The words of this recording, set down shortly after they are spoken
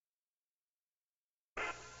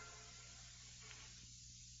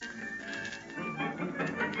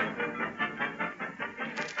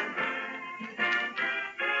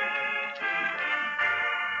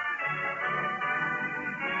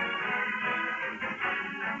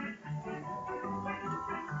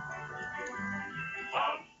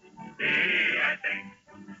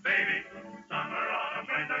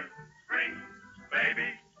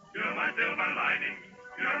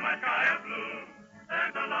my sky of blue.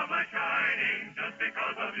 There's a love light shining just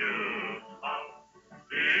because of you. Oh,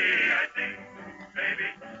 see, I think, baby,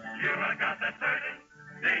 you have got that certain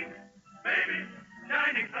thing, baby.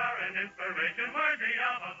 Shining star and inspiration worthy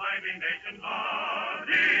of a mighty nation. Oh,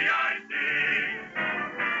 see, I sing.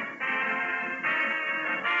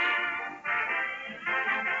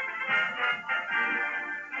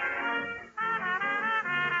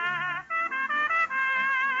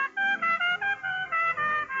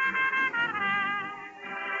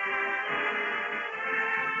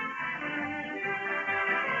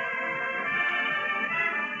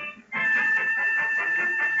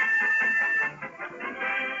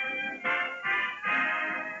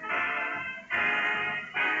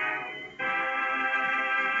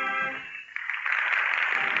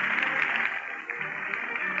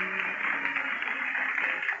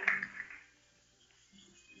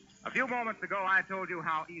 A few moments ago, I told you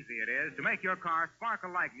how easy it is to make your car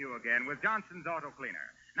sparkle like new again with Johnson's Auto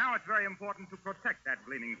Cleaner. Now it's very important to protect that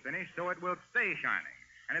gleaming finish so it will stay shining.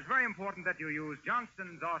 And it's very important that you use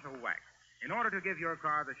Johnson's Auto Wax in order to give your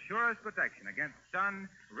car the surest protection against sun,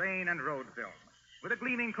 rain, and road film. With a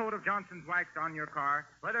gleaming coat of Johnson's Wax on your car,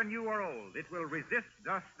 whether new or old, it will resist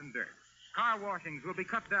dust and dirt. Car washings will be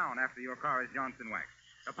cut down after your car is Johnson waxed.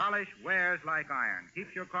 The polish wears like iron,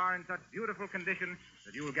 keeps your car in such beautiful condition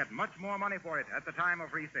that you will get much more money for it at the time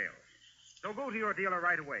of resale. So go to your dealer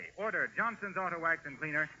right away. Order Johnson's Auto Wax and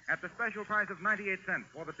Cleaner at the special price of 98 cents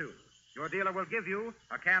for the tube. Your dealer will give you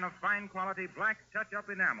a can of fine quality black touch-up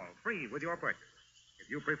enamel free with your purchase.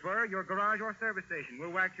 If you prefer, your garage or service station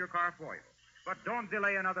will wax your car for you. But don't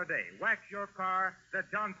delay another day. Wax your car the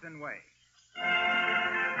Johnson way.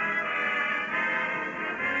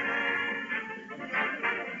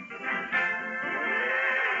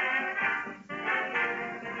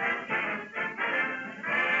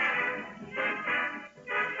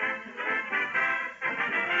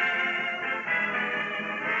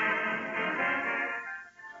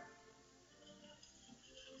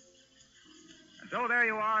 So there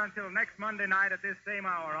you are until next Monday night at this same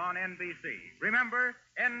hour on NBC. Remember,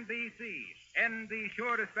 NBC. N be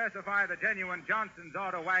sure to specify the genuine Johnson's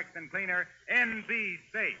Auto Wax and Cleaner, NB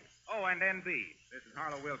Safe. Oh, and NB. This is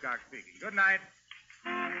Harlow Wilcox speaking. Good night.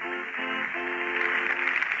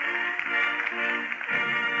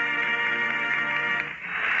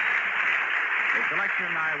 The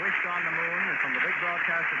selection I Wished on the Moon is from the big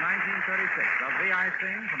broadcast of 1936 of V.I.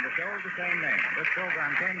 Sing from the show of the same name. This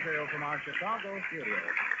program came to you from our Chicago studio.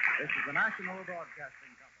 This is the National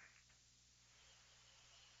Broadcasting Company.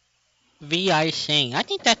 V.I. Sing. I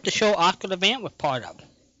think that's the show Oscar Levant was part of.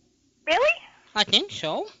 Really? I think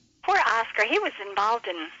so. Poor Oscar. He was involved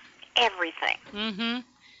in everything. Mm-hmm.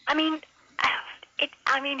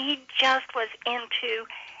 He just was into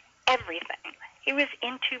everything. He was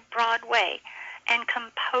into Broadway and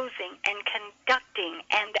composing and conducting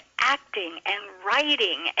and acting and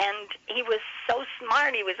writing, and he was so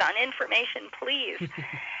smart. He was on Information Please.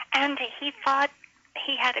 And he thought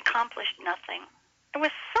he had accomplished nothing. It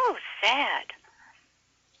was so sad.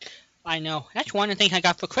 I know. That's one of the things I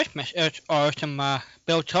got for Christmas, are some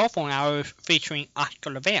Bill telephone hours featuring Oscar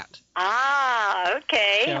Levant. Ah,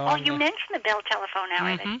 okay. So, you mentioned the Bill telephone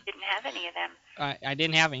hour. Mm-hmm. I didn't have any of them. I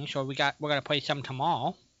didn't have any, so we're gonna play some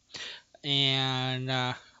tomorrow.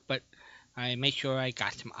 And but I made sure I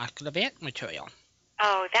got some Oscar Levant material.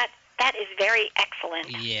 Oh, that is very excellent.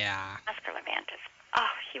 Yeah. Oscar Levant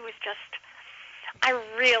he was just. I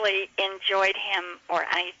really enjoyed him, or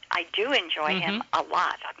I do enjoy him a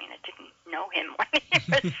lot. I mean, I didn't know him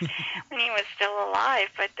when he was still alive,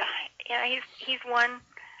 but he's one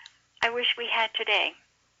I wish we had today.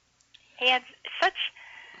 He had such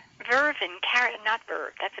verve and character. Not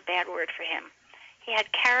verve. That's a bad word for him. He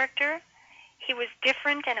had character. He was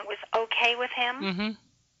different, and it was okay with him. Mm-hmm.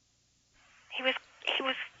 He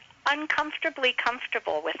was uncomfortably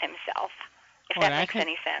comfortable with himself. If that makes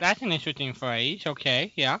any sense. That's an interesting phrase.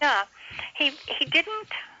 Okay, yeah. Yeah. He didn't,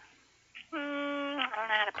 I don't know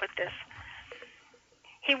how to put this.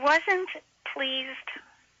 He wasn't pleased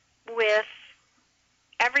with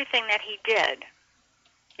everything that he did.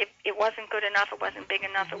 It wasn't good enough, it wasn't big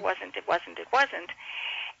enough, it wasn't.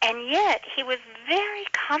 And yet, he was very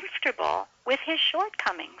comfortable with his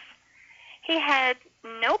shortcomings. He had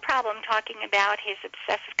no problem talking about his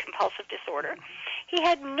obsessive-compulsive disorder. He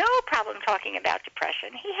had no problem talking about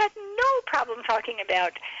depression. He had no problem talking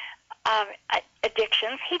about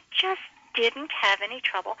addictions. He just didn't have any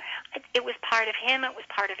trouble. It was part of him. It was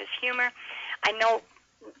part of his humor. I know,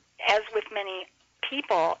 as with many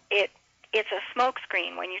people, it's a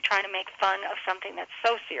smokescreen when you try to make fun of something that's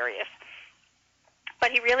so serious.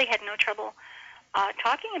 But he really had no trouble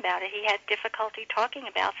talking about it. He had difficulty talking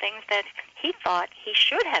about things that he thought he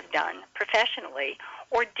should have done professionally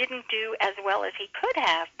or didn't do as well as he could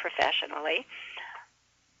have professionally.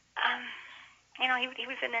 He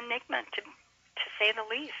was an enigma, to say the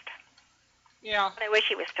least. Yeah. But I wish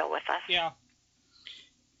he was still with us. Yeah.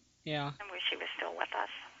 Yeah. I wish he was still with us.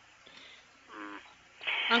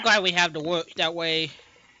 I'm glad we have the work. That way,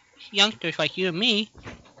 youngsters like you and me,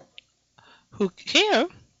 who care,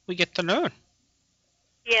 we get to learn.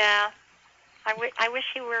 Yeah. I wish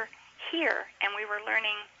he were here and we were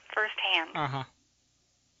learning firsthand. Uh-huh.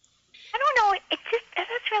 I don't know.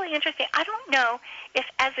 That's really interesting. I don't know if,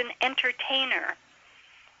 as an entertainer,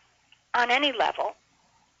 on any level,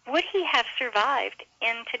 would he have survived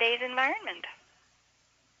in today's environment,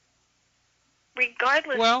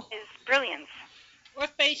 regardless of his brilliance?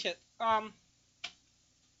 Let's face it. I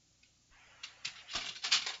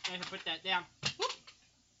have to put that down. Whoop,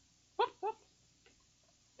 whoop, whoop.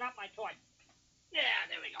 Drop my toy. Yeah,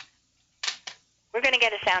 there we go. We're going to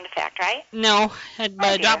get a sound effect, right? No, I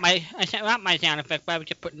dropped my sound effect, but I was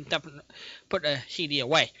just put the CD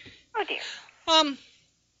away. Oh dear. Well,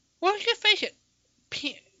 let's just face it.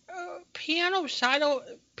 Piano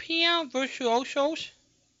virtuosos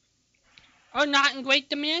are not in great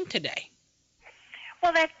demand today.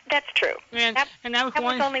 Well, that's true. And that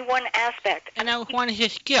was only one aspect. And that was one of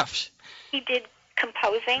his gifts. He did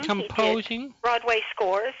composing. He did Broadway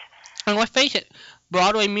scores. And let's face it,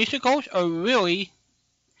 Broadway musicals are really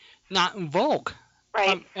not in vogue.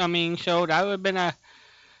 Right. So that would have been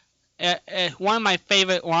one of my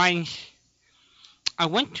favorite lines. I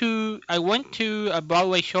went to a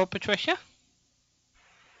Broadway show, Patricia,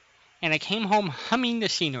 and I came home humming the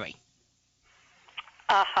scenery.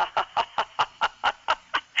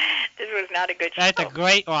 This was not a good show. That's a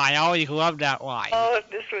great line. I always loved that line. Oh,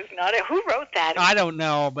 this was not a... Who wrote that? I don't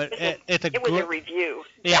know, but it was a review.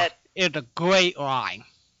 Yeah, it's a great line.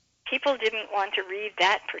 People didn't want to read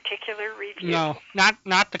that particular review. No,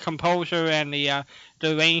 not the composer and the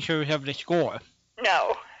arrangers of the score.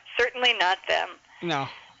 No, certainly not them. No.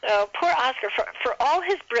 So poor Oscar, for all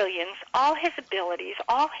his brilliance, all his abilities,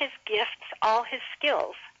 all his gifts, all his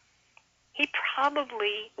skills, he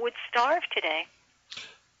probably would starve today.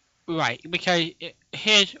 Right, because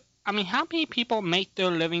how many people make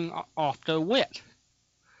their living off their wit?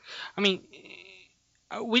 We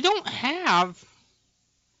don't have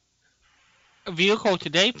a vehicle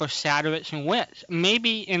today for satirists and wits.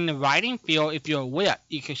 Maybe in the writing field, if you're a wit,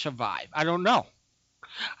 you can survive. I don't know.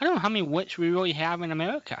 I don't know how many wits we really have in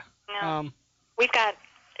America. No. We've got...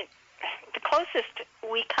 The closest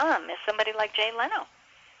we come is somebody like Jay Leno.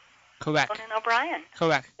 Correct. Conan O'Brien.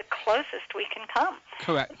 Correct. The closest we can come.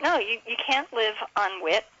 Correct. No, you can't live on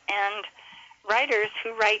wit, and writers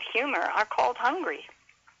who write humor are called hungry.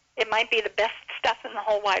 It might be the best stuff in the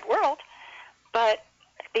whole wide world, but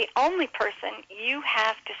the only person you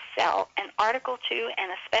have to sell an article to,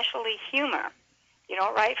 and especially humor, you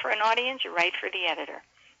don't write for an audience, you write for the editor.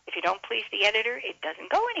 If you don't please the editor, it doesn't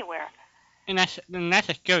go anywhere. And that's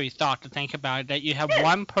a scary thought to think about, that you have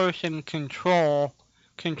one person controlling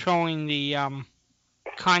the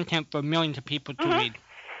content for millions of people to read.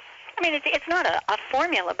 It's not a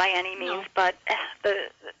formula by any means, but the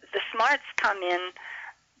smarts come in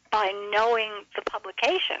by knowing the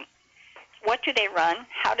publication. What do they run?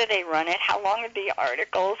 How do they run it? How long are the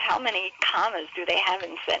articles? How many commas do they have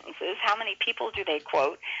in sentences? How many people do they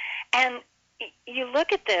quote? And you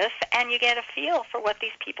look at this and you get a feel for what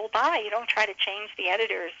these people buy. You don't try to change the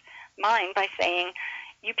editor's mind by saying,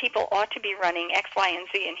 you people ought to be running X, Y, and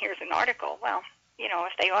Z, and here's an article. Well,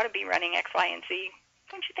 if they ought to be running X, Y, and Z,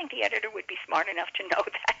 don't you think the editor would be smart enough to know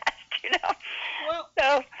that, Well,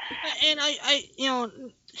 so, and I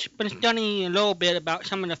been studying a little bit about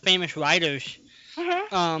some of the famous writers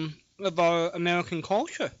of our American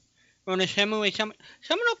culture. Ernest Hemingway, some of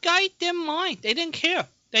those guys didn't mind. They didn't care.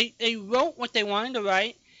 They wrote what they wanted to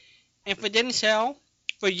write, and if it didn't sell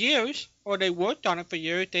for years, or they worked on it for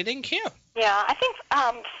years, they didn't care. Yeah, I think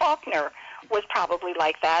Faulkner was probably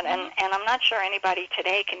like that, and I'm not sure anybody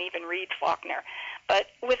today can even read Faulkner. But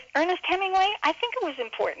with Ernest Hemingway, I think it was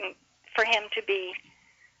important for him to be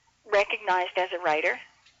recognized as a writer.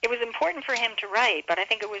 It was important for him to write, but I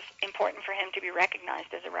think it was important for him to be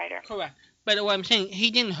recognized as a writer. Correct. But what I'm saying,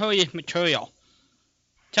 he didn't hurry his material.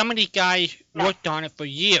 Some of these guys worked on it for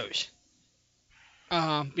years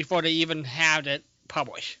before they even had it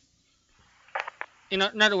published. In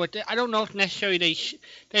other words, I don't know if necessarily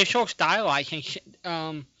they're so stylized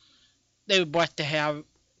and they would want to have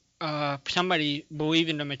somebody believe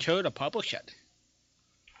in the material to publish it.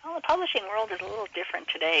 Well, the publishing world is a little different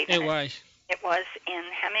today. It was. it was in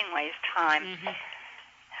Hemingway's time.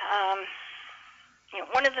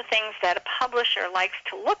 One of the things that a publisher likes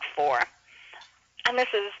to look for, and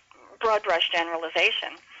this is broad brush generalization,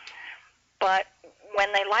 but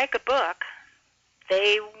when they like a book,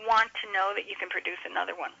 they want to know that you can produce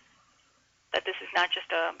another one. That this is not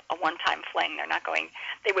just a one-time fling.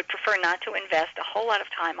 They would prefer not to invest a whole lot of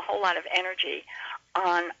time, a whole lot of energy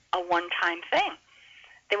on a one-time thing.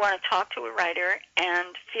 They want to talk to a writer and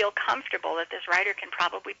feel comfortable that this writer can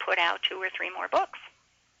probably put out 2 or 3 more books.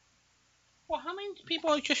 Well, how many people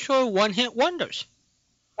are just sort of one-hit wonders?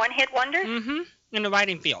 One-hit wonders? In the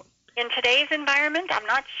writing field. In today's environment, I'm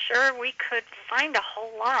not sure we could find a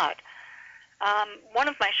whole lot. One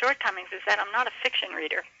of my shortcomings is that I'm not a fiction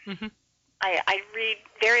reader. I read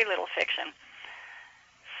very little fiction.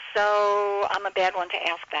 So I'm a bad one to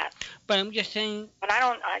ask that. But I'm just saying... But I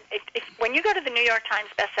don't... when you go to the New York Times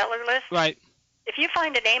bestseller list, right, if you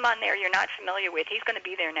find a name on there you're not familiar with, he's going to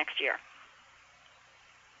be there next year.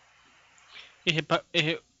 Is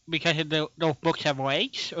it because those books have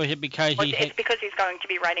legs, or is it because it's because he's going to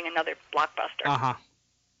be writing another blockbuster.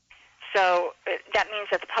 So that means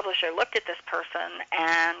that the publisher looked at this person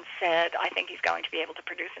and said, I think he's going to be able to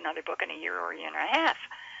produce another book in a year or a year and a half.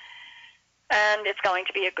 And it's going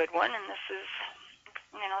to be a good one, and this is,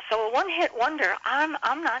 so a one-hit wonder, I'm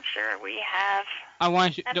not sure we have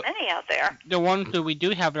that many out there. The ones that we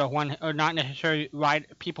do have are not necessarily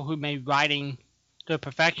people who made writing to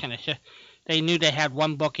perfection. It's just they knew they had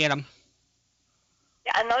one book in them.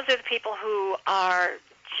 Yeah, and those are the people who are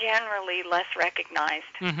generally less recognized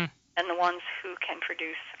than the ones who can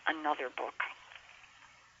produce another book.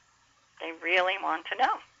 They really want to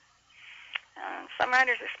know. Some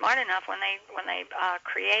writers are smart enough when they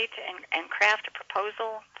create and craft a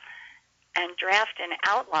proposal and draft an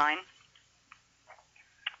outline.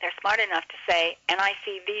 They're smart enough to say, and I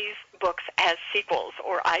see these books as sequels,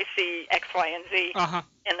 or I see X, Y, and Z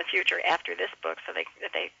in the future after this book. So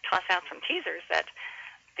they toss out some teasers that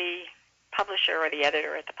the publisher or the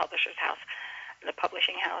editor at the publisher's house, the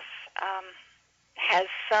publishing house, has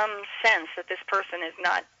some sense that this person is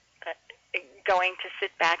not going to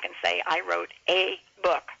sit back and say, I wrote a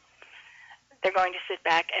book. They're going to sit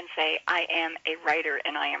back and say, I am a writer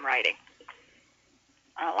and I am writing.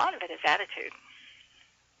 A lot of it is attitude.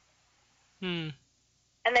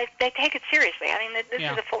 And they take it seriously. I mean, this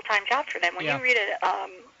is a full-time job for them. When you read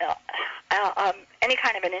any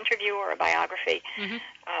kind of an interview or a biography,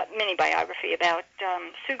 mini-biography about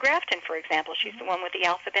Sue Grafton, for example, she's the one with the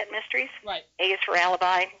alphabet mysteries. Right. A is for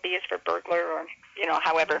alibi, B is for burglar, or,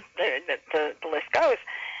 however the list goes.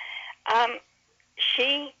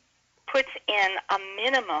 She puts in a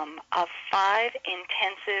minimum of 5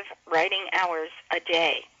 intensive writing hours a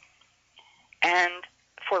day. And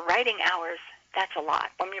for writing hours, that's a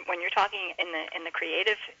lot. When you're talking in the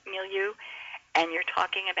creative milieu, and you're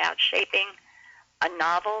talking about shaping a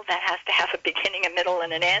novel that has to have a beginning, a middle,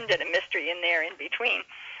 and an end, and a mystery in there in between,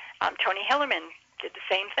 Tony Hillerman did the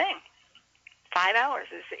same thing. 5 hours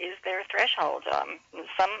is their threshold.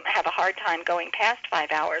 Some have a hard time going past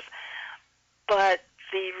 5 hours, but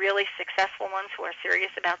the really successful ones who are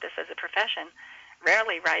serious about this as a profession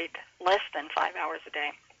rarely write less than 5 hours a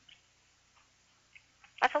day.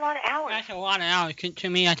 That's a lot of hours. That's a lot of hours. To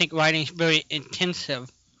me, I think writing is very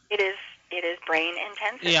intensive. It is brain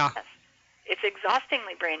intensive. Yeah. Yes. It's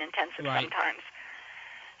exhaustingly brain intensive sometimes.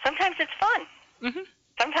 Sometimes it's fun.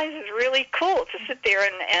 Sometimes it's really cool to sit there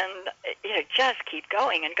and just keep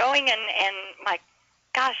going and going, and my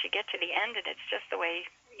gosh, you get to the end and it's just the way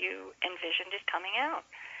you envisioned it coming out.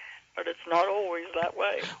 But it's not always that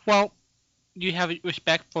way. Well, do you have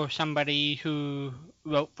respect for somebody who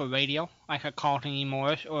wrote for radio, like a Carlton E.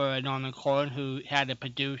 Morris or a Norman Corrin, who had to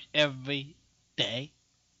produce every day?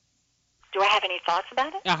 Do I have any thoughts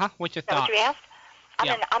about it? What's your thoughts? Is that what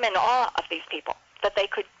you asked? I'm in awe of these people, that they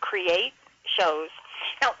could create shows.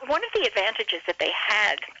 Now, one of the advantages that they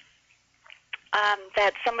had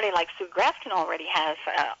that somebody like Sue Grafton already has,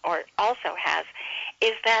 or also has,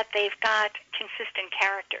 is that they've got consistent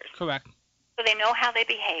characters. Correct. So they know how they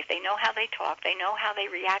behave, they know how they talk, they know how they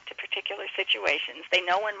react to particular situations. They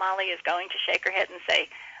know when Molly is going to shake her head and say,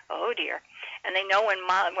 oh dear. And they know when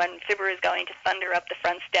Fibber is going to thunder up the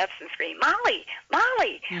front steps and scream, Molly,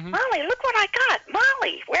 Molly, Molly, look what I got,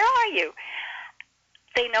 Molly, where are you?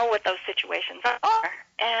 They know what those situations are,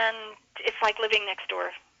 and it's like living next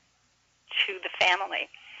door to the family.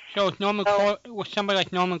 So would somebody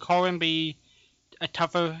like Norman Corrin be a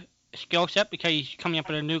tougher skill set because he's coming up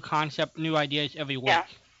with a new concept, new ideas every week? Yeah,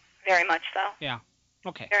 very much so. Yeah,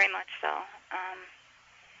 okay. Very much so.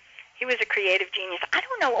 He was a creative genius. I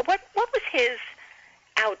don't know, what was his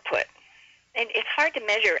output? it's hard to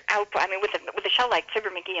measure output. I mean, with a show like Fibber,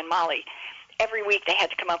 McGee, and Molly, every week they had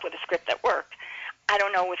to come up with a script that worked. I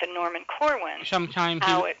don't know with a Norman Corwin Sometimes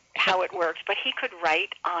how it works, but he could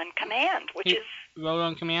write on command, which is wrote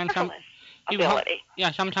on command. ability.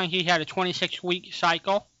 Sometimes he had a 26-week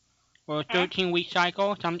cycle or a 13-week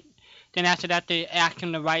cycle. Then after that, they asked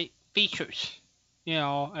him to write features,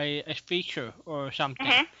 a feature or something.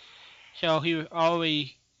 Mm-hmm. So he was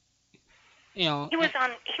always, He was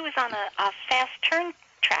on a fast turn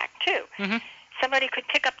track too. Mm-hmm. Somebody could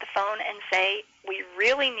pick up the phone and say, "We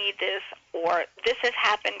really need this," or "This has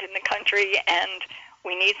happened in the country, and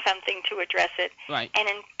we need something to address it." Right. And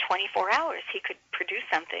in 24 hours, he could produce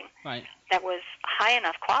something Right. that was high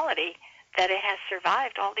enough quality that it has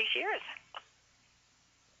survived all these years.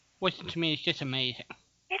 Which to me is just amazing.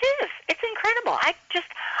 It is. It's incredible. I just,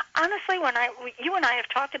 honestly, you and I have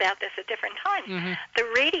talked about this at different times, Mm-hmm. the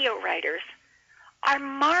radio writers are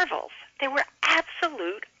marvels. They were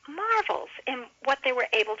absolute marvels in what they were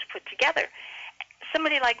able to put together.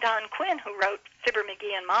 Somebody like Don Quinn, who wrote Fibber,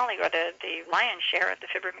 McGee, and Molly, or the lion's share of the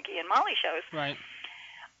Fibber, McGee, and Molly shows, Right.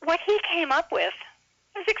 what he came up with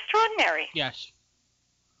was extraordinary. Yes.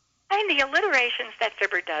 I mean, the alliterations that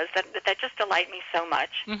Fibber does that just delight me so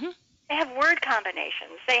much. Mm-hmm. They have word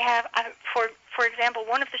combinations. They have, for example,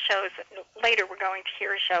 one of the shows, later we're going to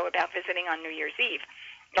hear a show about visiting on New Year's Eve,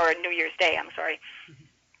 or New Year's Day, I'm sorry.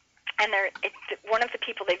 And one of the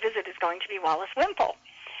people they visit is going to be Wallace Wimple.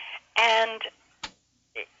 And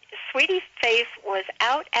Sweetie Face was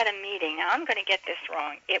out at a meeting. Now, I'm going to get this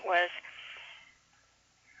wrong. It was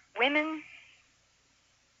women,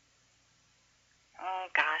 oh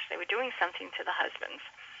gosh, they were doing something to the husbands.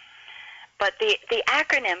 But the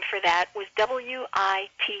acronym for that was WITCH.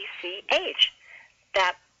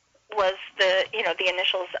 That was the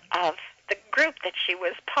initials of the group that she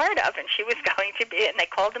was part of, and she was going to be, and they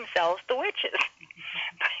called themselves the Witches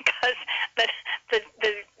because the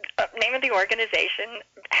name of the organization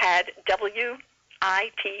had WITCH.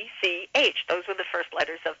 Those were the first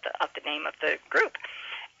letters of the name of the group.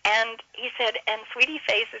 And he said, and Sweetie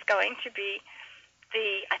Face is going to be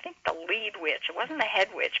I think the lead witch. It wasn't the head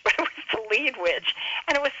witch, but it was the lead witch.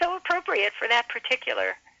 And it was so appropriate for that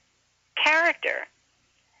particular character.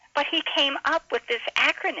 But he came up with this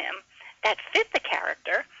acronym that fit the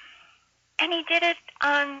character, and he did it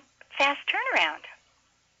on fast turnaround.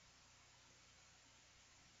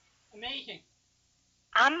 Amazing.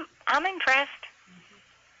 I'm impressed.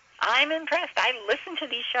 I'm impressed. I listen to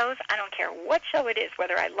these shows. I don't care what show it is,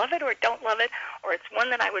 whether I love it or don't love it, or it's one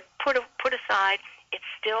that I would put aside. It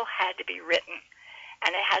still had to be written,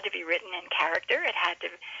 and it had to be written in character. It had to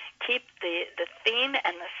keep the theme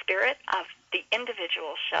and the spirit of the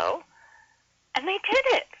individual show, and they did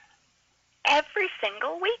it. Every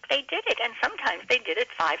single week they did it, and sometimes they did it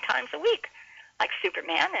 5 times a week, like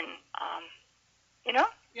Superman and,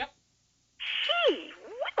 Yep. Gee,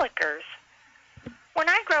 willikers. When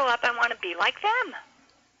I grow up, I want to be like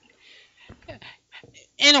them.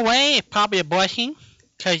 In a way, it's probably a blessing,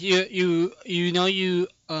 because you're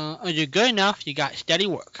good enough. You got steady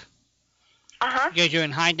work. Because you're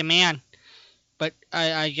in high demand. But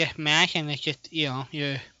I just imagine it's just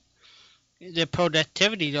the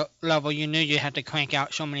productivity level. You knew you had to crank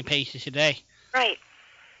out so many pages a day. Right.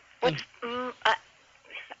 What's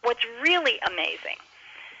really amazing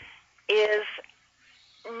is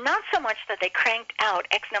not so much that they cranked out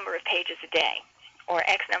X number of pages a day or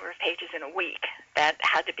X number of pages in a week that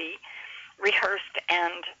had to be rehearsed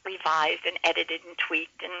and revised and edited and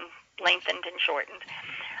tweaked and lengthened and shortened.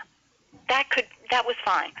 That was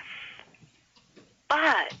fine.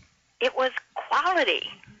 But it was quality.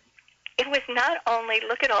 It was not only,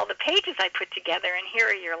 look at all the pages I put together and here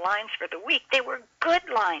are your lines for the week. They were good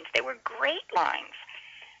lines. They were great lines.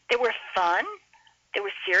 They were fun. They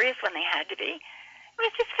were serious when they had to be. It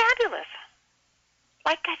was just fabulous.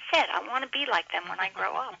 Like I said, I want to be like them when I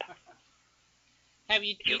grow up.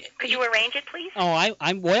 Could you arrange it, please? Oh,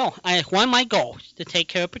 I will. It's one of my goals to take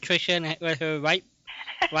care of Patricia and let her write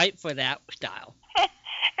for that style.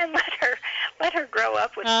 And let her grow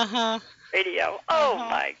up with radio. Oh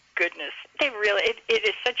my goodness, they really. It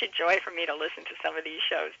is such a joy for me to listen to some of these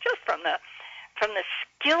shows, just from the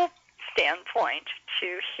skill standpoint,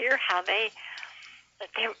 to hear how they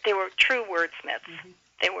were true wordsmiths. Mm-hmm.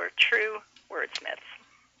 They were true wordsmiths.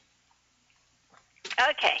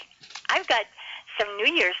 Okay, I've got some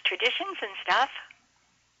New Year's traditions and stuff.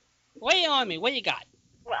 Lay on me. What you got?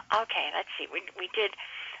 Well, okay, let's see. We did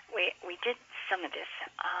some of this.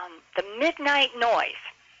 The midnight noise.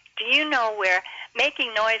 Do you know where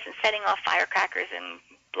making noise and setting off firecrackers and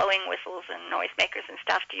blowing whistles and noisemakers and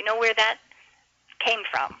stuff? Do you know where that came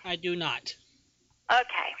from? I do not.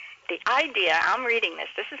 Okay. The idea, I'm reading this.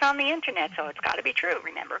 This is on the internet, so it's got to be true,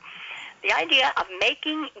 remember. The idea of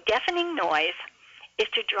making deafening noise is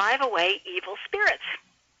to drive away evil spirits.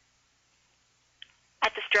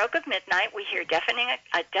 At the stroke of midnight, we hear a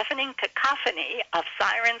deafening cacophony of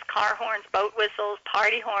sirens, car horns, boat whistles,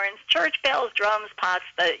 party horns, church bells, drums, pots.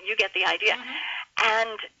 You get the idea. Mm-hmm.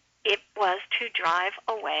 And it was to drive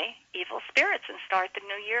away evil spirits and start the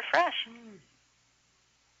new year fresh. Isn't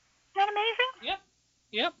that amazing?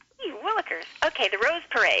 Yep. Gee willikers. Okay, the Rose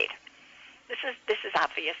Parade. This is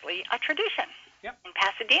obviously a tradition. Yep. In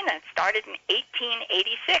Pasadena, it started in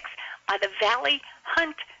 1886 by the Valley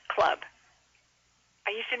Hunt Club.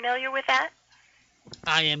 Are you familiar with that?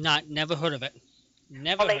 I am not. Never heard of it.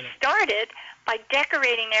 Never Well, heard they of it. started by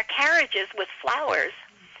decorating their carriages with flowers.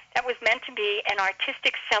 That was meant to be an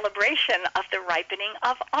artistic celebration of the ripening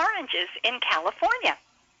of oranges in California.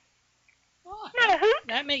 Oh, Not a hoot?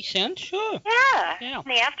 that makes sense. Sure. Yeah. In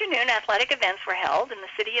the afternoon, athletic events were held, and the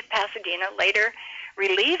city of Pasadena later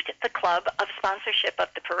relieved the club of sponsorship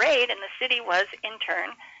of the parade, and the city was, in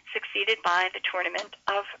turn, succeeded by the Tournament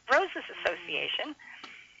of Roses Association.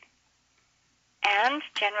 And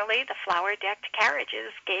generally, the flower-decked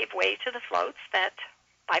carriages gave way to the floats that,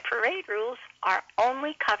 by parade rules, are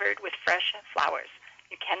only covered with fresh flowers.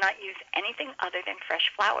 You cannot use anything other than fresh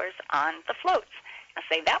flowers on the floats. I'll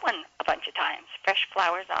say that one a bunch of times. Fresh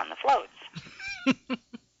flowers on the floats.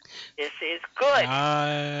 This is good.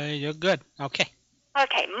 You're good. Okay.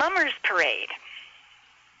 Okay, Mummers Parade.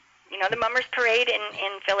 You know the Mummers Parade in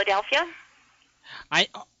Philadelphia?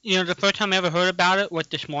 The first time I ever heard about it was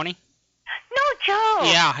this morning. No joke.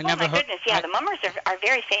 Yeah, I never heard. Oh, my heard. goodness. Yeah, the Mummers are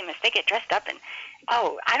very famous. They get dressed up in,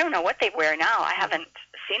 I don't know what they wear now. I haven't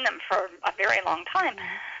seen them for a very long time.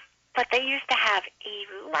 But they used to have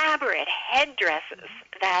elaborate headdresses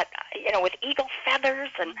that, with eagle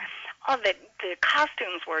feathers, and the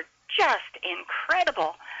costumes were just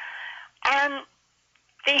incredible. And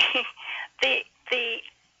it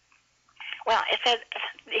says,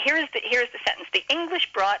 here's the sentence. The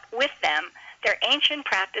English brought with them their ancient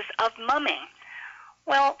practice of mumming.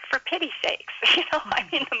 Well, for pity's sakes,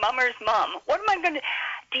 the mummer's mum. What am I going to...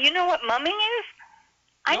 Do you know what mumming is?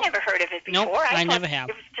 I never heard of it before. Nope, I never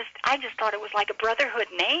have. I just thought it was like a brotherhood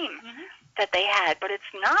name that they had, but it's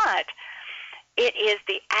not. It is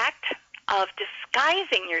the act of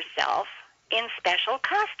disguising yourself in special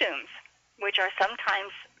costumes, which are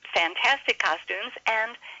sometimes fantastic costumes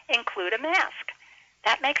and include a mask.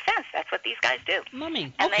 That makes sense. That's what these guys do.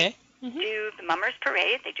 Mumming. And Okay. they do the Mummers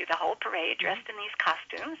Parade. They do the whole parade dressed in these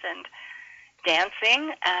costumes and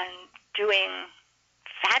dancing and doing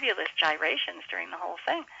fabulous gyrations during the whole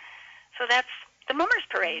thing. So that's the Mummers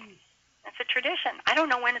Parade. It's a tradition. I don't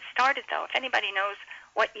know when it started, though. If anybody knows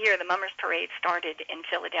what year the Mummers Parade started in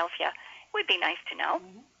Philadelphia, it would be nice to know.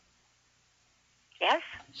 Yes?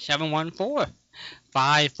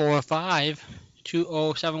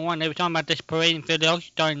 714-545-2071. They were talking about this parade in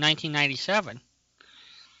Philadelphia started in 1997.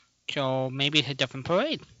 So maybe it's a different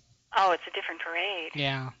parade. Oh, it's a different parade.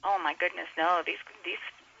 Yeah. Oh, my goodness, no. These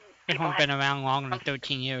This one's been around longer than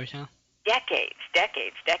 13 years, huh? Decades,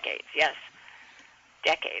 yes.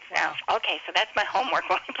 Decades. Now, okay, so that's my homework.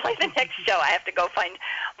 When we play the next show, I have to go find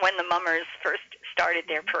when the Mummers first started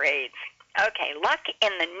their parades. Okay, luck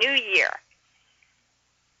in the new year.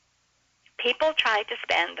 People try to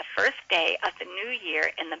spend the first day of the new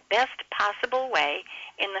year in the best possible way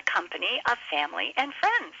in the company of family and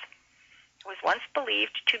friends. It was once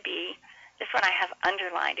believed to be, this one I have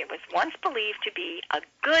underlined, it was once believed to be a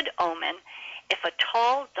good omen if a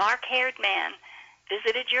tall, dark-haired man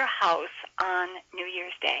visited your house on New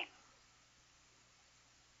Year's Day.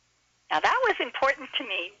 Now, that was important to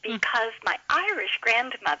me because my Irish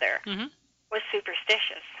grandmother was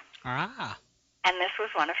superstitious. Ah. And this was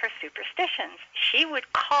one of her superstitions. She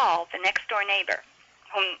would call the next-door neighbor,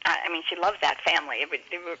 whom, she loved that family.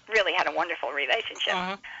 They really had a wonderful relationship.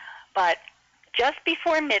 But just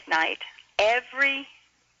before midnight, every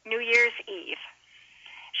New Year's Eve,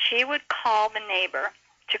 she would call the neighbor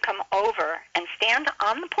to come over and stand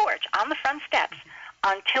on the porch, on the front steps,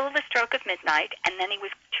 until the stroke of midnight, and then he was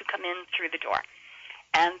to come in through the door.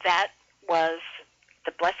 And that was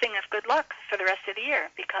the blessing of good luck for the rest of the year,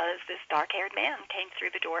 because this dark-haired man came through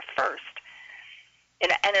the door first.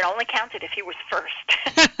 And it only counted if he was first.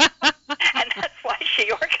 And that's why she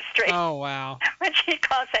orchestrated. Oh, wow. When she'd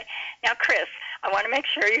call and say, now, Chris, I want to make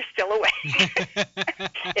sure you're still awake.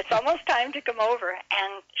 It's almost time to come over.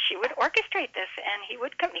 And she would orchestrate this, and he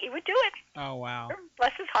would come. He would do it. Oh, wow.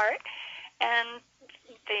 Bless his heart. And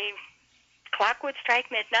the clock would strike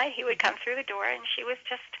midnight. He would come through the door, and she was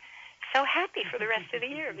just so happy for the rest of the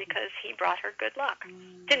year because he brought her good luck.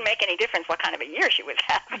 Didn't make any difference what kind of a year she was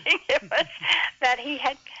having. It was that he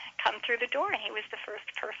had come through the door and he was the first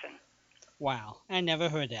person. Wow, I never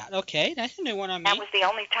heard that. Okay, that's a new one on me. That was the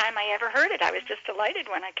only time I ever heard it. I was just delighted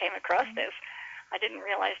when I came across this. I didn't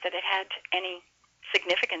realize that it had any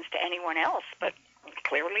significance to anyone else, but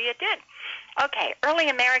clearly it did. Okay, early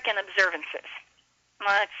American observances.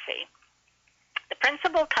 Let's see. The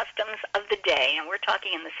principal customs of the day, and we're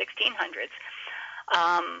talking in the 1600s,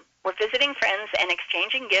 were visiting friends and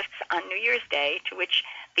exchanging gifts on New Year's Day, to which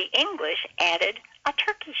the English added a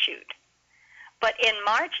turkey shoot. But in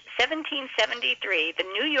March 1773, the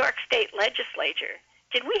New York State Legislature,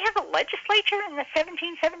 did we have a legislature in the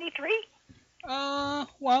 1773?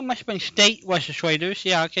 Well, it must have been state legislators,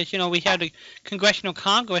 yeah, because, we had a Congressional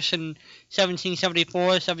Congress in 1774,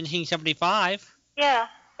 1775. Yeah,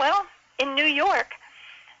 well, in New York,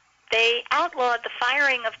 they outlawed the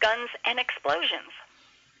firing of guns and explosions.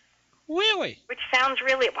 Really? Which sounds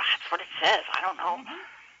really, well, that's what it says, I don't know.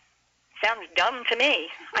 Sounds dumb to me.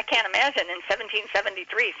 I can't imagine in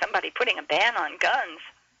 1773 somebody putting a ban on guns.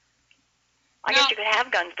 I guess you could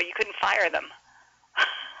have guns, but you couldn't fire them.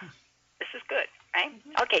 This is good, right?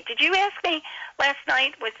 Okay, did you ask me last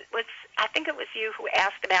night, I think it was you who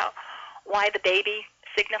asked about why the baby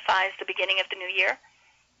signifies the beginning of the new year?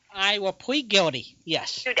 I will plead guilty,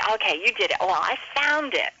 yes. Okay, you did it. Well, I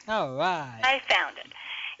found it. All right. I found it.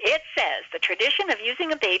 It says the tradition of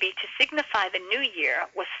using a baby to signify the new year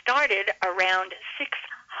was started around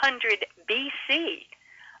 600 B.C.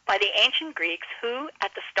 by the ancient Greeks who,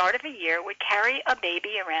 at the start of a year, would carry a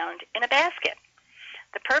baby around in a basket.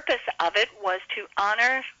 The purpose of it was to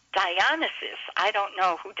honor Dionysus, I don't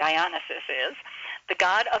know who Dionysus is, the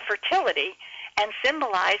god of fertility, and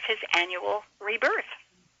symbolize his annual rebirth.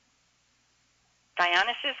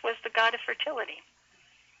 Dionysus was the god of fertility.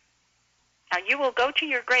 Now, you will go to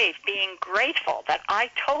your grave being grateful that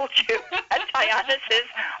I told you that Dionysus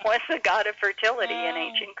was the god of fertility in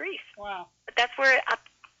ancient Greece. Wow. But that's what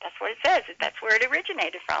it says. That's where it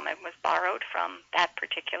originated from. It was borrowed from that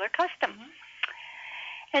particular custom.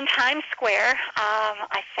 In Times Square,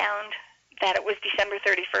 I found that it was December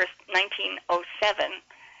 31st, 1907,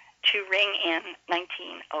 to ring in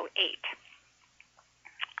 1908.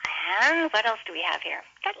 And what else do we have here?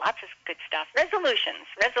 Got lots of good stuff. Resolutions.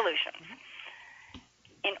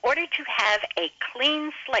 In order to have a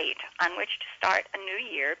clean slate on which to start a new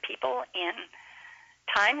year, people in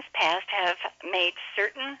times past have made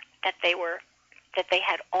certain that they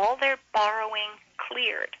had all their borrowing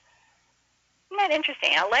cleared. Isn't that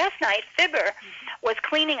interesting? Now, last night, Fibber was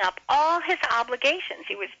cleaning up all his obligations.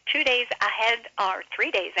 He was 2 days ahead or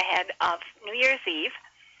 3 days ahead of New Year's Eve,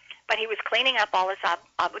 but he was cleaning up all his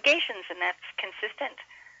obligations, and that's consistent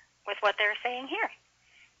with what they're saying here.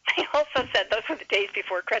 They also said those were the days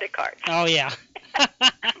before credit cards. Oh, yeah.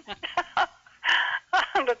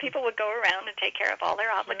 But people would go around and take care of all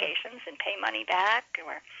their obligations and pay money back,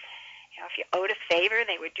 or if you owed a favor,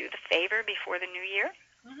 they would do the favor before the new year.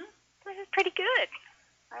 This is pretty good.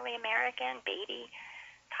 Early American, baby,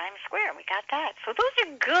 Times Square, we got that. So those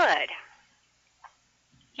are good,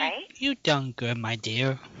 right? You done good, my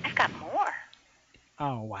dear. I've got more.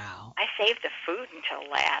 Oh, wow. I saved the food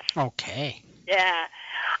until last. Okay. Yeah.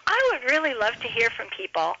 I would really love to hear from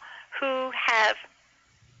people who have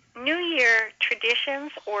New Year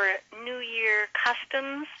traditions or New Year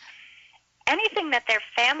customs, anything that their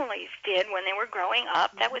families did when they were growing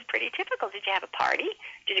up that was pretty typical. Did you have a party?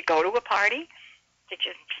 Did you go to a party? Did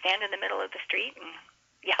you stand in the middle of the street and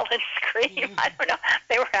yell and scream? I don't know.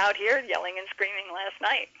 They were out here yelling and screaming last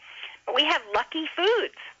night. But we have lucky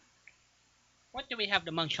foods. What do we have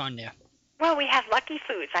to munch on there? Well, we have lucky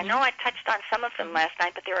foods. I know I touched on some of them last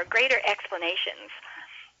night, but there are greater explanations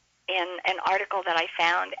in an article that I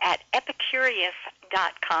found at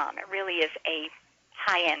epicurious.com. It really is a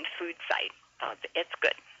high-end food site, so it's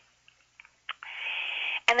good.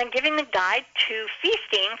 And then giving the guide to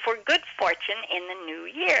feasting for good fortune in the new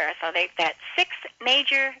year. So they've got 6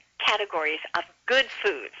 major categories of good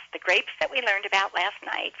foods. The grapes that we learned about last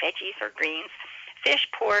night, veggies or greens, fish,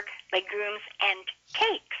 pork, legumes, and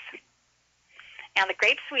cakes. Now, the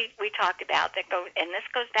grapes we talked about, and this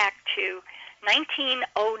goes back to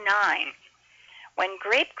 1909, when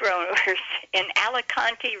grape growers in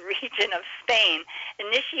Alicante region of Spain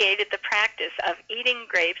initiated the practice of eating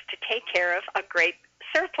grapes to take care of a grape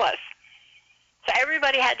surplus. So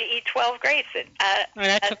everybody had to eat 12 grapes.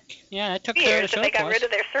 That took care of the surplus. And they got rid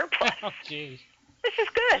of their surplus. Oh, jeez. This is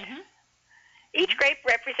good. Each grape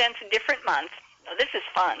represents a different month. Now, this is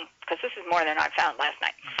fun, because this is more than I found last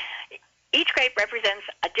night. Each grape represents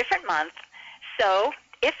a different month, so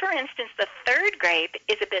if, for instance, the third grape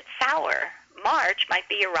is a bit sour, March might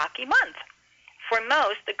be a rocky month. For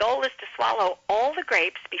most, the goal is to swallow all the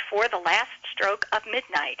grapes before the last stroke of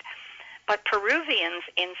midnight. But Peruvians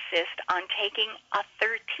insist on taking a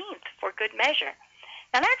 13th for good measure.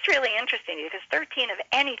 Now, that's really interesting because 13 of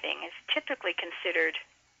anything is typically considered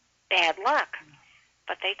bad luck,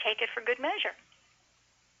 but they take it for good measure.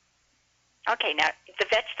 Okay, now, the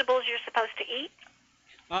vegetables you're supposed to eat?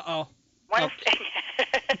 Uh-oh.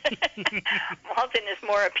 Walden is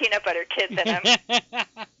more a peanut butter kid than I'm.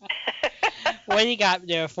 What do you got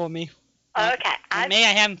there for me? Okay. May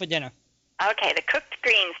I have them for dinner? Okay, the cooked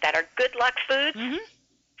greens that are good luck foods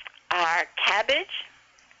are cabbage,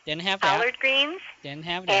 Didn't have that. collard greens, Didn't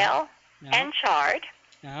have that. kale, No. and chard.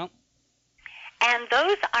 No. And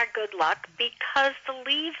those are good luck because the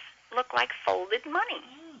leaves look like folded money.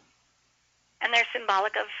 And they're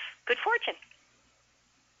symbolic of good fortune.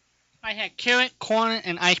 I had carrot, corn,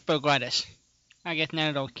 and iceberg lettuce. I guess none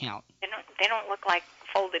of those count. They don't look like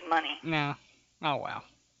folded money. No. Oh, well.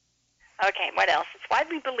 Okay, what else? It's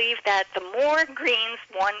widely believed that the more greens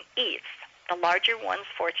one eats, the larger one's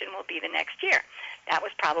fortune will be the next year. That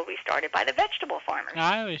was probably started by the vegetable farmers.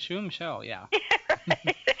 I would assume so, yeah.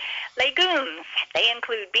 Right. Legumes, they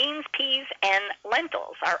include beans, peas, and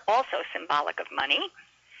lentils, are also symbolic of money.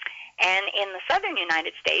 And in the southern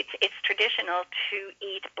United States, it's traditional to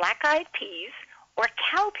eat black-eyed peas or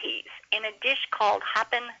cow peas in a dish called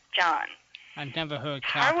Hoppin' John. I've never heard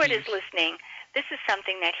cow Harwood peas. is listening. This is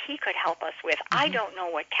something that he could help us with. I don't know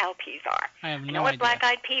what cow peas are. I have I no know what idea.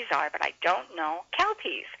 black-eyed peas are, but I don't know cow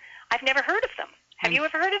peas. I've never heard of them. Have you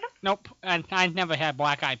ever heard of them? Nope. And I've never had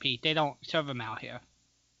black-eyed peas. They don't serve them out here.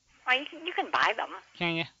 Well, you can buy them.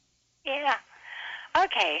 Can you? Yeah.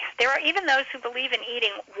 Okay. There are even those who believe in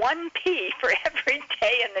eating one pea for every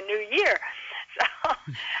day in the new year. So,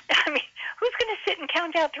 I mean, who's going to sit and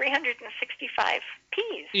count out 365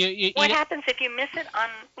 peas? What happens if you miss it on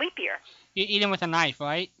leap year? You eat them with a knife,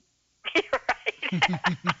 right? You're right.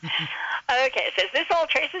 Okay, it says, this all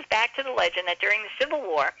traces back to the legend that during the Civil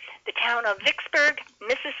War, the town of Vicksburg,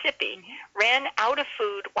 Mississippi, ran out of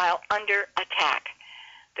food while under attack.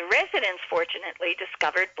 The residents, fortunately,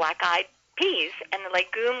 discovered black-eyed peas, and the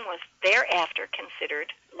legume was thereafter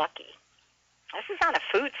considered lucky. This is on a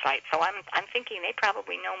food site, so I'm thinking they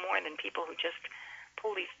probably know more than people who just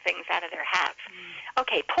pull these things out of their hats.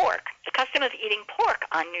 Okay, pork. The custom of eating pork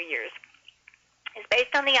on New Year's is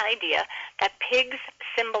based on the idea that pigs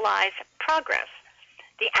symbolize progress.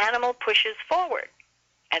 The animal pushes forward,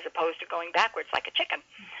 as opposed to going backwards like a chicken.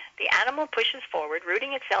 The animal pushes forward,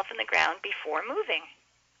 rooting itself in the ground before moving.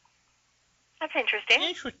 That's interesting.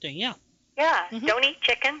 Interesting, yeah. Yeah, don't eat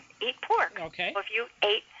chicken, eat pork. Okay. So if you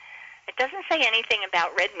ate, it doesn't say anything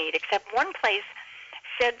about red meat, except one place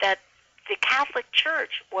said that the Catholic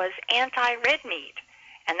Church was anti-red meat.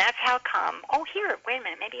 And that's how come, here, wait a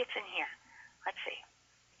minute, maybe it's in here. Let's see.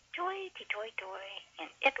 In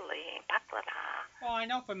Italy, baklava. Well, I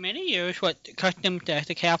know for many years what custom that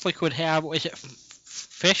the Catholics would have, was it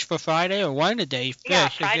fish for Friday or one of the days? Fish. Yeah,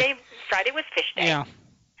 Friday was fish day. Yeah.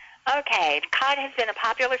 Okay, cod has been a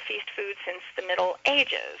popular feast food since the Middle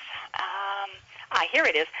Ages. Here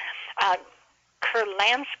it is.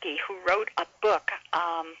 Kurlansky, who wrote a book,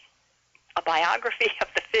 a biography of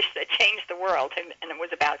the fish that changed the world, and it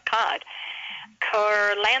was about cod.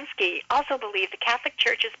 Kurlansky also believed the Catholic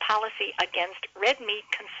Church's policy against red meat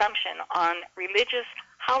consumption on religious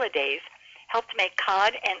holidays helped make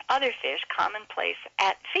cod and other fish commonplace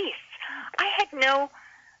at feasts.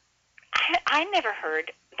 I never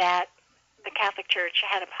heard that the Catholic Church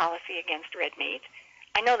had a policy against red meat.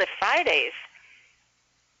 I know that Fridays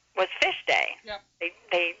was fish day. Yep.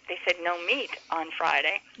 They said no meat on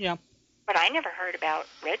Friday. Yeah. But I never heard about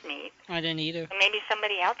red meat. I didn't either. So maybe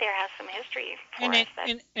somebody out there has some history for us.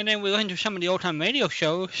 And then we listened to some of the old-time radio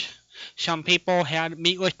shows. Some people had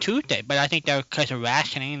meatless Tuesday, but I think that was because of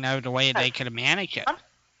rationing and that was the way they could have managed it.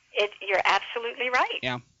 You're absolutely right.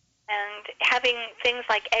 Yeah. And having things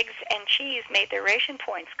like eggs and cheese made their ration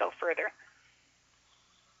points go further.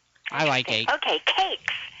 I like eggs. Okay,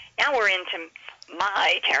 cakes. Now we're into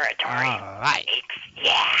my territory. All right. Cakes.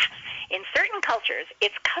 Yeah. In certain cultures,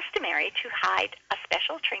 it's customary to hide a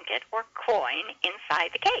special trinket or coin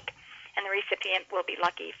inside the cake, and the recipient will be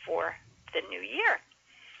lucky for the new year.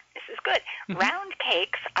 This is good. Round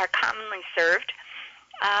cakes are commonly served,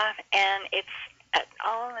 and it's,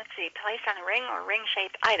 placed on a ring or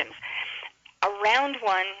ring-shaped items. A round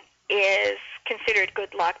one is considered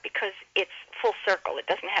good luck because it's full circle. It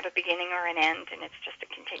doesn't have a beginning or an end, and it's just a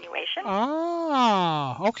continuation.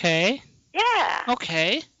 Oh, okay. Yeah.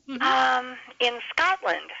 Okay. In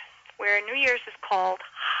Scotland, where New Year's is called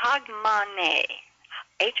Hogmanay,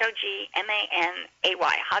 Hogmanay,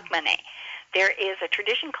 Hogmanay, there is a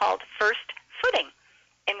tradition called first footing,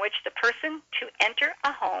 in which the person to enter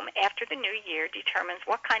a home after the new year determines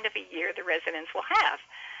what kind of a year the residents will have.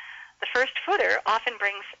 The first footer often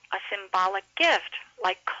brings a symbolic gift,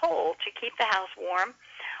 like coal to keep the house warm,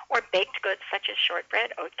 or baked goods such as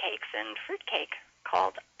shortbread, oatcakes, and fruitcake,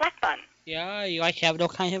 called black bun. Yeah, you like to have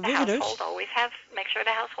those kinds of visitors. Make sure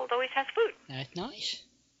the household always has food. That's nice.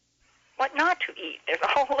 What not to eat. There's a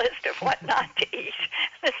whole list of what not to eat.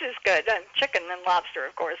 This is good. Chicken and lobster,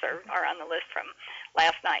 of course, are on the list from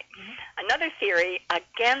last night. Mm-hmm. Another theory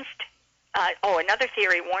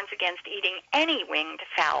warns against eating any winged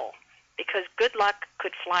fowl because good luck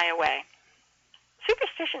could fly away.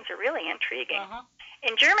 Superstitions are really intriguing. Uh-huh.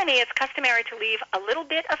 In Germany, it's customary to leave a little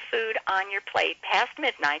bit of food on your plate past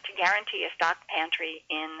midnight to guarantee a stocked pantry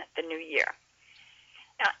in the new year.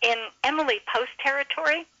 Now, in Emily Post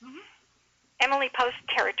territory, Emily Post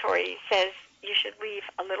territory says you should leave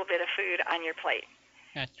a little bit of food on your plate.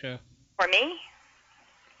 That's true. For me,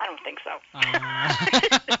 I don't think so.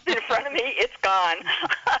 In front of me, it's gone.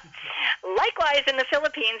 Likewise, in the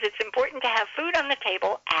Philippines, it's important to have food on the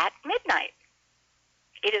table at midnight.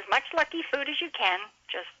 Eat as much lucky food as you can.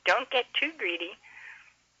 Just don't get too greedy.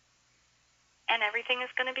 And everything is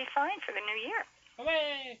going to be fine for the new year.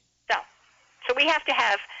 Hooray! So we have to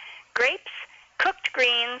have grapes, cooked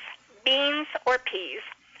greens, beans or peas,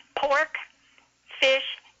 pork, fish,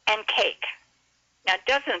 and cake. Now,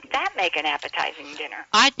 doesn't that make an appetizing dinner?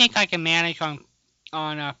 I think I can manage on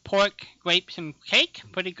pork, grapes, and cake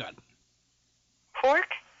pretty good.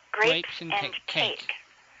 Pork, grapes and cake.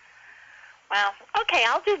 Well, okay,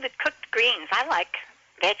 I'll do the cooked greens. I like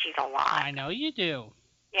veggies a lot. I know you do.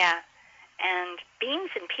 Yeah, and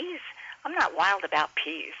beans and peas, I'm not wild about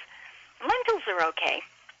peas. Lentils are okay,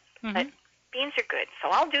 but beans are good. So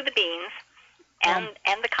I'll do the beans and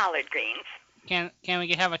the collard greens. Can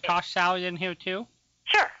we have a tossed salad in here too?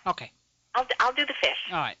 Sure. Okay. I'll do the fish.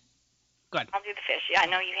 All right. Good. I'll do the fish. Yeah, I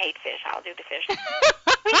know you hate fish. I'll do the fish.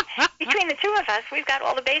 Between the two of us, we've got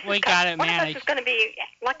all the bases covered. We got it, man. One of us is going to be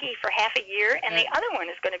lucky for half a year, and the other one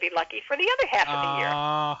is going to be lucky for the other half of the year.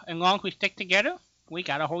 As long as we stick together, we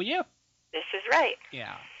got a whole year. This is right.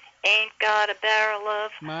 Yeah. Ain't got a barrel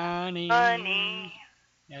of money.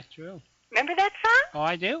 That's true. Remember that song? Oh,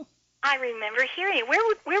 I do. I remember hearing it.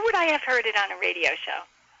 Where would I have heard it on a radio show?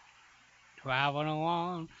 Traveling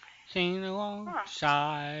along, singing along,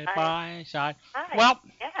 side by side. Right. Well,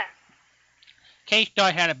 yeah.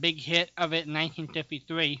 K-Star had a big hit of it in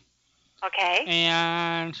 1953. Okay.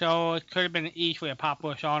 And so it could have been easily a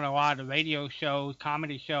popular song on a lot of radio shows,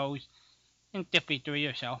 comedy shows, in 53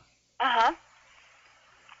 or so. Uh-huh.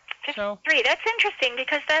 53. That's interesting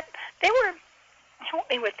because they were, help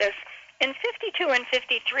me with this, in 52 and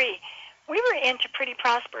 53, we were into pretty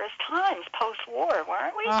prosperous times post-war,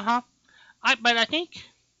 weren't we? Uh-huh. But I think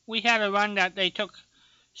we had a run that they took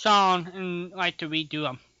songs and like to redo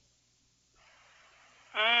them.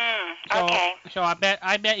 Okay. So I bet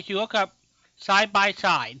if you look up Side by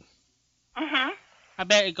Side, I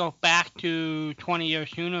bet it goes back to 20 years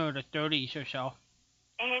sooner, or the 30s or so.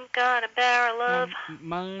 Ain't got a barrel of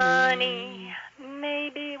money.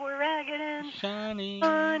 Maybe we're ragged and sunny.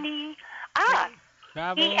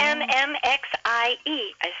 EMMXIE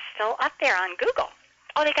is still up there on Google.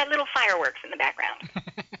 Oh, they got little fireworks in the background.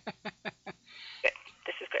 Good.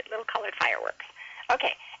 This is good. Little colored fireworks.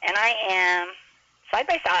 Okay. And I am Side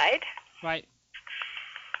by Side. Right.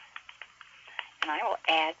 And I will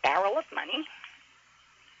add Barrel of Money.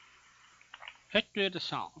 History of the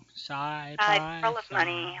song. Side by Side. Barrel of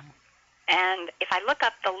Money. And if I look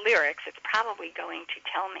up the lyrics, it's probably going to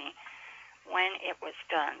tell me when it was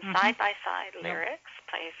done. Side by Side lyrics.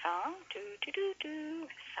 Play a song. Do.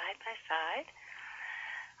 Side by Side.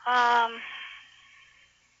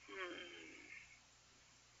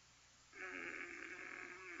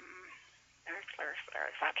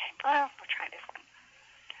 Lyrics. Okay. Well, we'll try this one.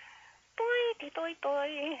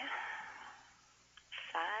 Boy.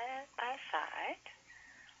 Side by Side.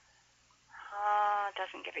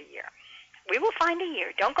 Doesn't give a year. We will find a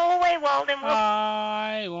year. Don't go away, Walden.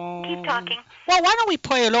 I won't. Keep talking. Well, why don't we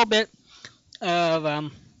play a little bit of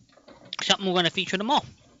something we're going to feature tomorrow?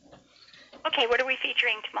 Okay, what are we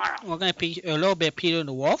featuring tomorrow? We're going to feature a little bit of Peter and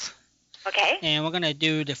the Wolf. Okay. And we're going to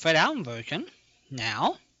do the Fred Allen version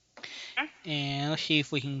now. And let's see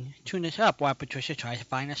if we can tune this up while Patricia tries to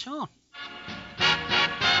find a song.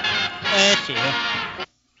 Let's see.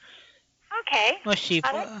 Okay. Let's see.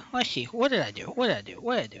 What did I do?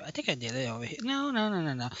 I think I did it over here. No.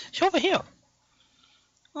 It's over here.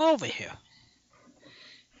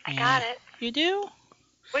 I got it. You do?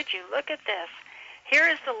 Would you look at this? Here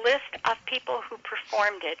is the list of people who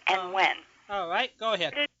performed it and when. All right, go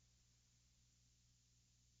ahead.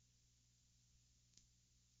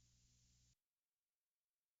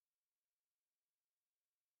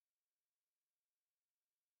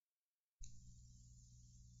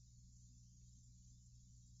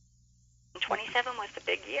 27 was the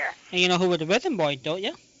big year. And you know who were the Rhythm Boys, don't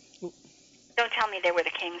you? Don't tell me they were the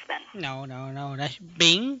Kingsmen. No. That's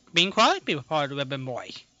Bing Crosby was part of the Rhythm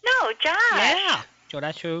Boys. No, Josh. Yeah. So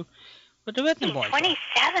that's who with the Rhythm Boys.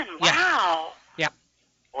 27. Yeah. Wow. Yep.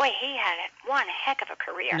 Boy, he had one heck of a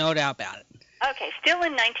career. No doubt about it. Okay, still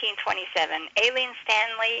in 1927, Aileen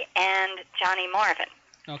Stanley and Johnny Marvin.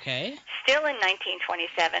 Okay. Still in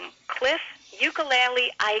 1927, Cliff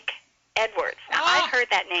Ukulele Ike Edwards. Now, I've heard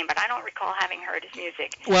that name, but I don't recall having heard his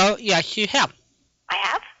music. Well, yes, you have. I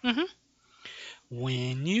have? Mm-hmm.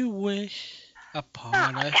 When you wish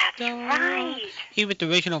upon a that's star. right. He was the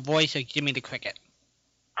original voice of Jimmy the Cricket.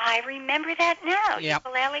 I remember that now. Yep.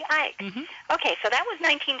 Ukulele Ike. Mm-hmm. Okay, so that was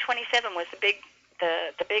 1927 was the big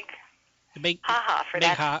ha-ha for big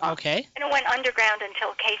that song. Okay. And it went underground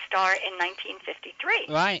until K-Star in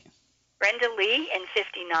 1953. Right. Brenda Lee in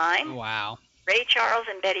 59. Wow. Ray Charles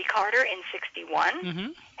and Betty Carter in 61.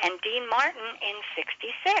 Mm-hmm. And Dean Martin in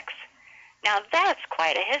 66. Now that's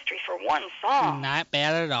quite a history for one song. Not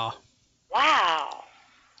bad at all. Wow.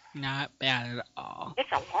 Not bad at all.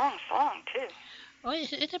 It's a long song, too. Oh,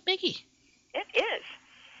 it's a biggie. It is.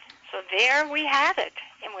 So there we have it.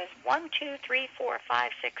 It was 1, 2, 3, 4,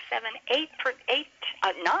 5, 6, 7, 8,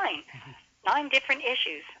 9. 9 different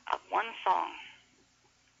issues of one song.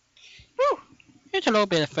 Woo! Here's a little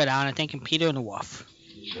bit of Fred Allen thinking Peter and the Wolf.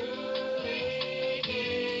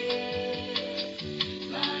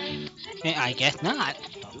 I guess not.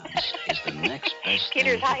 Is the next best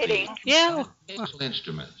Peter's hiding. Yeah.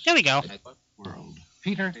 Instruments. There we go. World.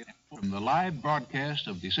 Peter, from the live broadcast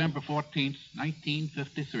of December 14th,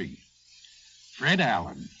 1953. Fred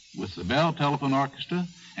Allen with the Bell Telephone Orchestra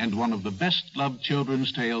and one of the best-loved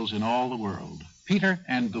children's tales in all the world, Peter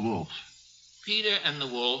and the Wolf. Peter and the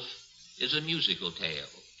Wolf is a musical tale.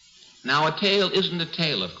 Now, a tale isn't a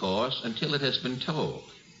tale, of course, until it has been told.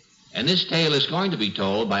 And this tale is going to be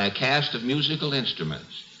told by a cast of musical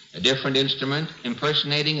instruments, a different instrument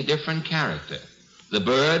impersonating a different character. The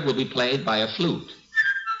bird will be played by a flute,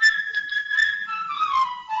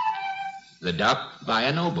 the duck by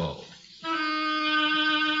an oboe,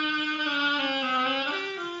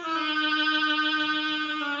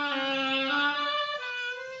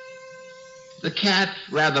 the cat,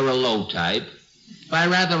 rather a low type, by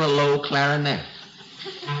rather a low clarinet.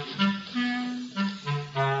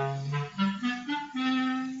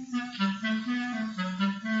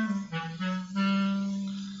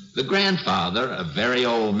 The grandfather, a very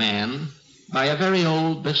old man, by a very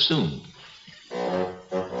old bassoon.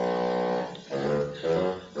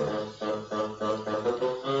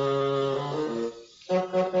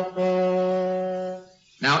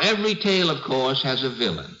 Now, every tale, of course, has a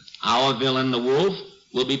villain. Our villain, the wolf,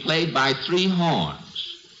 will be played by 3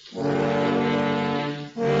 horns.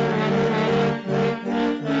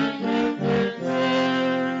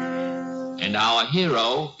 And our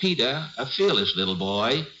hero, Peter, a fearless little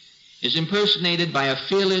boy, is impersonated by a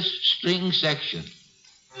fearless string section.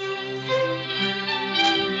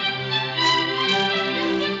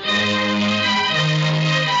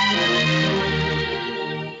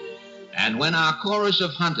 And when our chorus of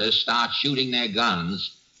hunters start shooting their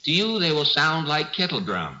guns, to you they will sound like kettle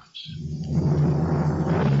drums.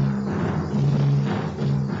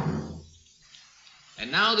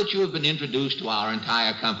 And now that you have been introduced to our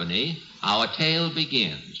entire company, our tale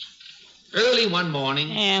begins. Early one morning...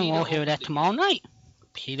 And we'll hear that tomorrow night.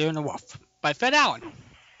 Peter and the Wolf by Fred Allen.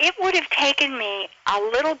 It would have taken me a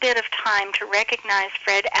little bit of time to recognize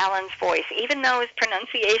Fred Allen's voice, even though his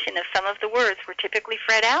pronunciation of some of the words were typically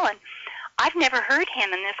Fred Allen. I've never heard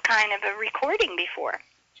him in this kind of a recording before.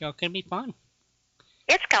 So it can be fun.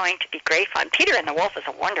 It's going to be great fun. Peter and the Wolf is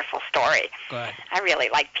a wonderful story. Good. I really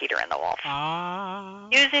like Peter and the Wolf. Ah.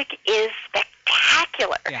 Music is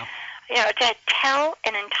spectacular. Yeah. You know, to tell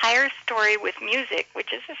an entire story with music,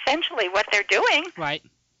 which is essentially what they're doing, Right.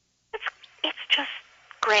 it's just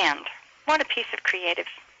grand. What a piece of creative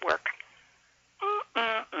work.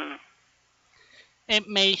 It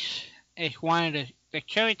makes it one of the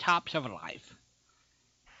cherry tops of life.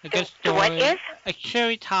 A good The story. what is? A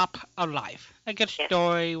cherry top of life. A good Yes.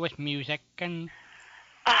 story with music and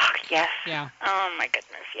Oh, yes. yeah. Oh, my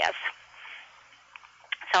goodness, yes.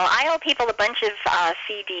 So I owe people a bunch of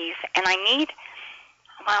CDs, and I need,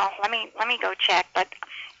 well, let me go check, but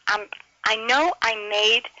I know I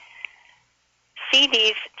made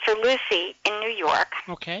CDs for Lucy in New York.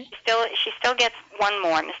 Okay. She still gets one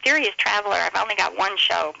more. Mysterious Traveler, I've only got one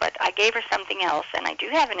show, but I gave her something else, and I do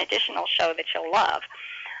have an additional show that she'll love.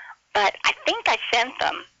 But I think I sent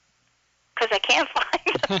them because I can't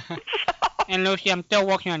find them. And Lucy, I'm still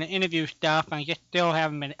working on the interview stuff. I just still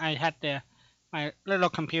haven't been. My little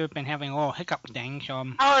computer's been having a little hiccup thing, so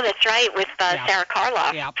I'm. Oh, that's right, with Sarah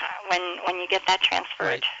Karloff. Yeah. When you get that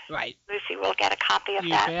transferred, Right. Lucy will get a copy of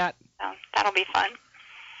You that. bet. So that'll be fun.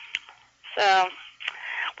 So,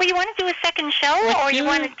 well, you want to do a second show, or you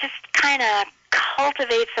want to just kind of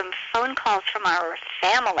cultivate some phone calls from our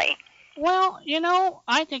family? Well,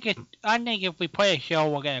 I think if we play a show,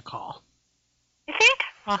 we'll get a call. You think?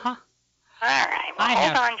 Uh-huh. All right. Well,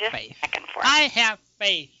 hold on just a second for me. I have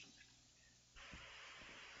faith.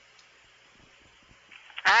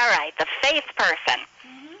 All right, the faith person.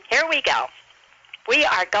 Mm-hmm. Here we go. We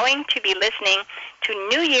are going to be listening to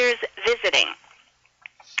New Year's visiting,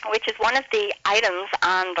 which is one of the items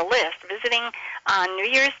on the list. Visiting on New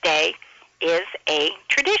Year's Day is a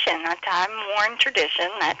tradition, a time-worn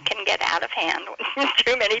tradition that can get out of hand when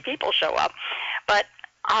too many people show up. But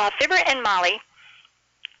Fibber and Molly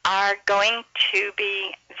are going to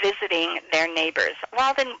be visiting their neighbors.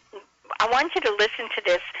 Walden, I want you to listen to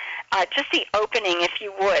this, just the opening, if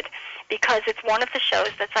you would, because it's one of the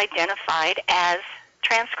shows that's identified as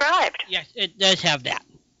transcribed. Yes, it does have that.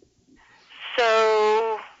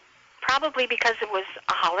 So, probably because it was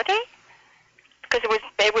a holiday? Because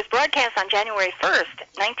it was broadcast on January 1st,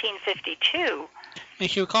 1952.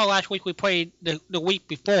 If you recall, last week we played the week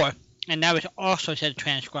before, and that was also said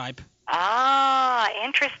transcribe. Ah,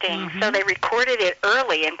 interesting. Mm-hmm. So they recorded it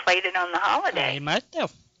early and played it on the holiday. They must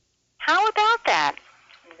have. How about that?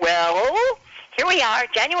 Well, here we are,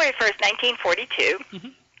 January 1st, 1942. Mm-hmm.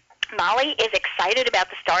 Molly is excited about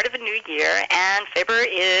the start of a new year, and Fibber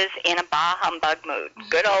is in a bah humbug mood.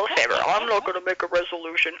 Good old Fibber. I'm not going to make a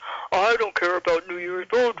resolution. I don't care about New Year's.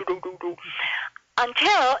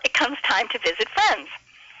 Until it comes time to visit friends,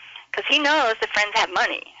 because he knows that friends have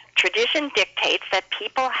money. Tradition dictates that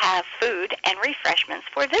people have food and refreshments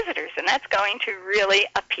for visitors, and that's going to really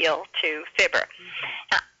appeal to Fibber.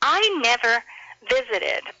 Now, I never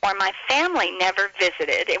visited, or my family never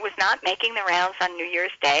visited. It was not making the rounds on New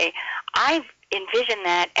Year's Day. I envisioned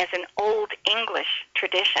that as an old English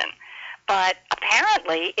tradition, but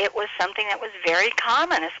apparently it was something that was very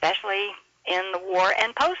common, especially in the war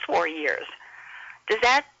and post-war years.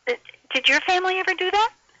 Did your family ever do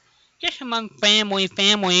that? Just among family,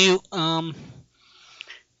 New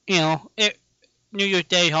Year's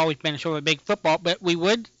Day has always been sort of a big football, but we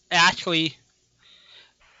would actually,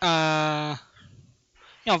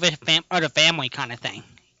 visit other family kind of thing,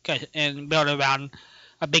 and build around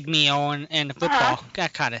a big meal and the football,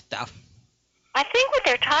 that kind of stuff. I think what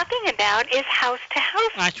they're talking about is house to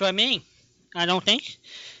house. That's what I mean. I don't think,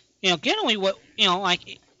 generally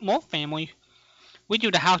like most families, we do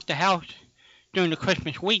the house to house during the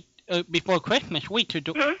Christmas week. Before Christmas week to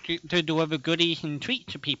deliver goodies and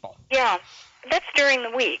treats to people. Yeah, that's during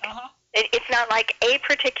the week. Uh-huh. It's not like a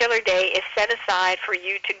particular day is set aside for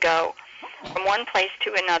you to go from one place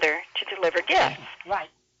to another to deliver gifts. Right.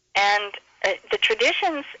 And the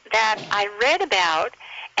traditions that I read about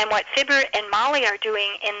and what Fibber and Molly are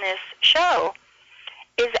doing in this show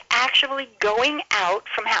is actually going out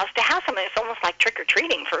from house to house. I mean, it's almost like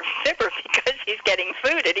trick-or-treating for Fibber because he's getting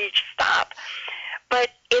food at each stop.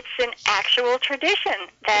 But it's an actual tradition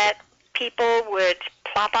that people would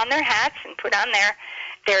plop on their hats and put on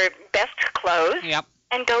their best clothes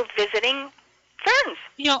and go visiting friends.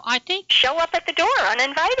 I think... Show up at the door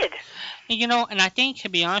uninvited. And I think, to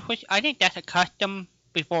be honest with you, I think that's a custom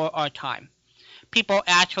before our time. People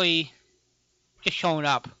actually just showing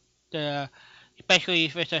up. Especially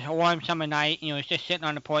if it's a warm summer night, it's just sitting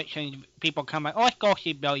on the porch and people come by, let's go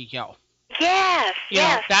see Billy Joe. Yes,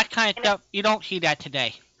 yes. That kind of stuff, you don't see that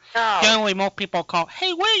today. No. Generally, most people call,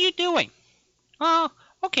 hey, what are you doing? Oh,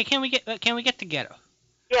 okay, can we get together?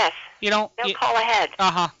 Yes. They'll call ahead.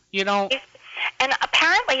 Uh-huh. And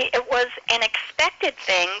apparently it was an expected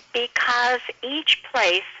thing because each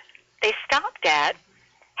place they stopped at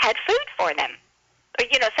had food for them.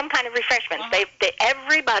 Some kind of refreshments. Uh-huh.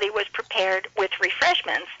 Everybody was prepared with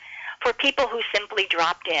refreshments for people who simply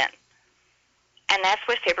dropped in. And that's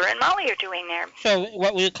what Fibber and Molly are doing there. So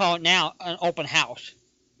what we would call it now, an open house.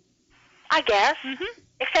 I guess. Mm-hmm.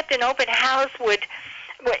 Except an open house would,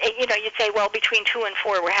 you'd say, well, between 2 and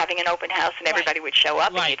 4 we're having an open house, and everybody would show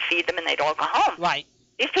up, and you'd feed them, and they'd all go home. Right.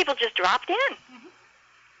 These people just dropped in. Mm-hmm.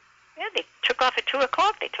 Yeah, they took off at 2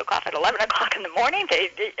 o'clock. They took off at 11 o'clock in the morning.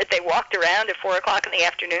 They walked around at 4 o'clock in the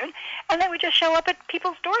afternoon, and they would just show up at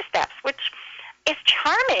people's doorsteps, which is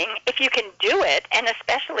charming if you can do it, and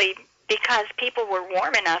especially because people were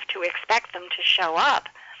warm enough to expect them to show up.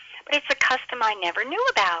 But it's a custom I never knew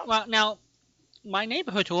about. Well, now, my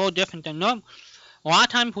neighborhood's a little different than normal. A lot of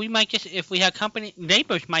times we might just, if we have company,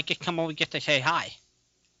 neighbors might just come over just to say hi.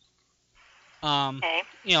 Okay.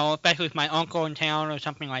 You know, especially with my uncle in town or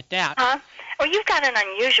something like that. Huh? Well, you've got an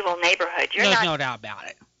unusual neighborhood. There's no doubt about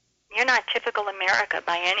it. You're not typical America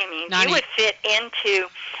by any means. Not you would fit into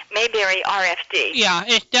Mayberry RFD. Yeah,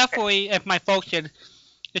 it's definitely, if my folks said,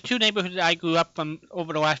 the two neighborhoods that I grew up from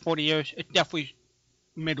over the last 40 years, it's definitely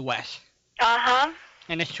Midwest. Uh-huh.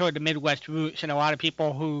 And it's sort of the Midwest roots, and a lot of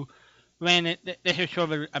people who ran it, this is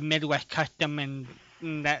sort of a Midwest custom, and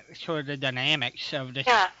that sort of the dynamics of this.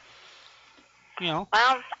 Yeah. You know.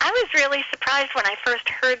 Well, I was really surprised when I first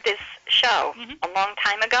heard this show a long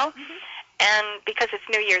time ago, and because it's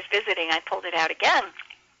New Year's visiting, I pulled it out again.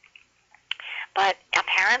 But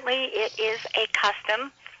apparently it is a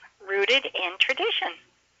custom rooted in tradition.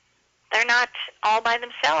 They're not all by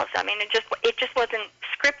themselves. I mean, it just wasn't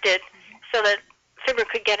scripted so that Fibber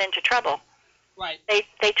could get into trouble. Right.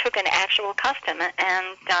 They took an actual custom,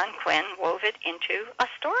 and Don Quinn wove it into a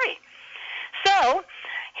story. So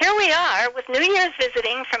here we are with New Year's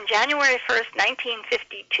visiting from January 1st,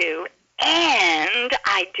 1952, and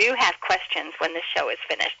I do have questions when this show is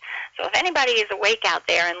finished. So if anybody is awake out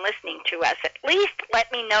there and listening to us, at least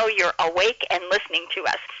let me know you're awake and listening to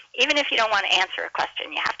us. Even if you don't want to answer a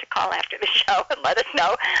question, you have to call after the show and let us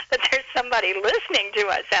know that there's somebody listening to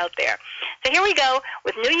us out there. So here we go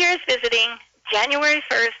with New Year's visiting, January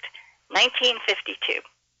 1st, 1952.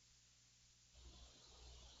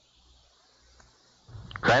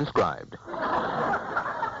 Transcribed.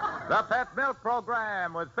 The Pet Milk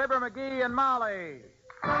Program with Fibber McGee and Molly.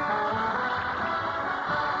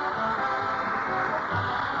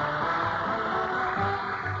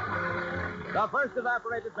 The first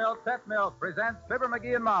evaporated milk, Pet Milk, presents Fibber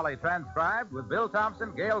McGee and Molly, transcribed with Bill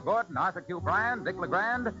Thompson, Gail Gordon, Arthur Q. Bryan, Dick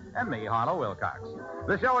LeGrand, and me, Harlow Wilcox.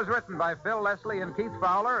 The show is written by Phil Leslie and Keith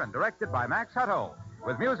Fowler and directed by Max Hutto,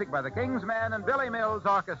 with music by the King's Men and Billy Mills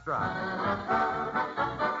Orchestra.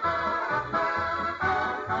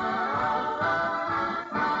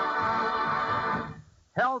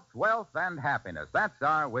 Health, wealth, and happiness. That's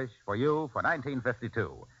our wish for you for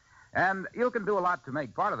 1952. And you can do a lot to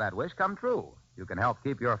make part of that wish come true. You can help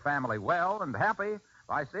keep your family well and happy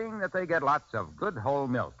by seeing that they get lots of good whole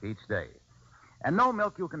milk each day. And no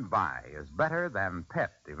milk you can buy is better than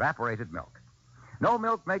Pet evaporated milk. No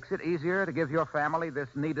milk makes it easier to give your family this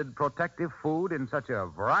needed protective food in such a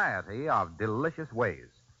variety of delicious ways.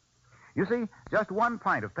 You see, just 1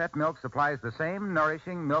 pint of Pet milk supplies the same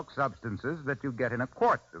nourishing milk substances that you get in a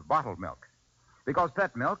quart of bottled milk. Because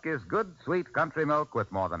Pet milk is good, sweet country milk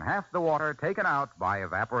with more than half the water taken out by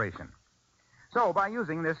evaporation. So, by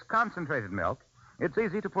using this concentrated milk, it's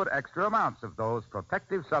easy to put extra amounts of those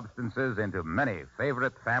protective substances into many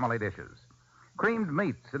favorite family dishes. Creamed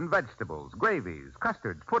meats and vegetables, gravies,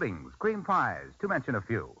 custards, puddings, cream pies, to mention a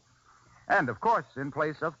few. And, of course, in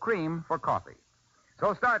place of cream for coffee.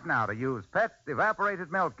 So start now to use Pet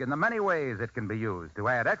evaporated milk in the many ways it can be used to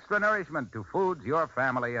add extra nourishment to foods your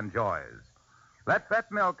family enjoys. Let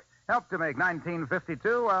Pet milk help to make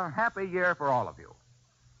 1952 a happy year for all of you.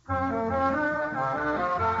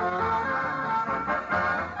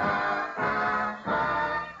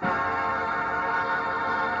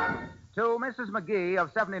 To Mrs. McGee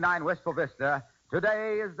of 79 Wistful Vista,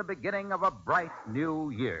 today is the beginning of a bright new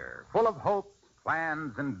year, full of hopes,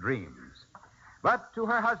 plans, and dreams. But to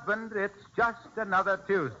her husband, it's just another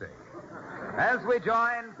Tuesday. As we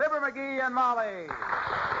join Fibber McGee and Molly.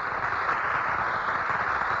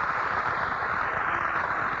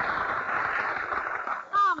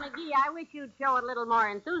 Oh, McGee, I wish you'd show a little more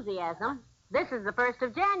enthusiasm. This is the 1st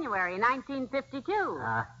of January, 1952.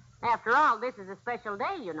 After all, this is a special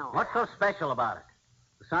day, you know. What's so special about it?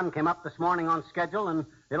 The sun came up this morning on schedule, and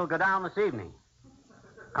it'll go down this evening.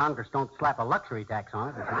 Congress don't slap a luxury tax on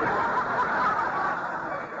it.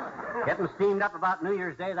 Getting steamed up about New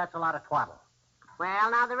Year's Day, that's a lot of twaddle. Well,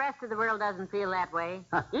 now, the rest of the world doesn't feel that way.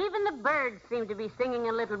 Even the birds seem to be singing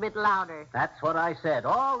a little bit louder. That's what I said.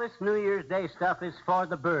 All this New Year's Day stuff is for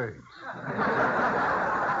the birds.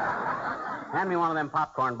 Hand me one of them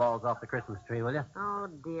popcorn balls off the Christmas tree, will you? Oh,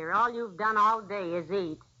 dear. All you've done all day is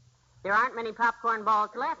eat. There aren't many popcorn balls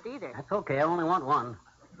left, either. That's okay. I only want one.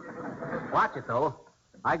 Watch it, though.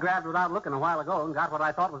 I grabbed without looking a while ago and got what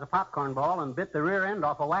I thought was a popcorn ball and bit the rear end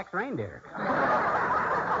off a wax reindeer.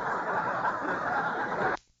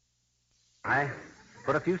 I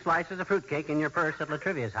put a few slices of fruitcake in your purse at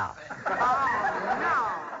Latrivia's house. Oh,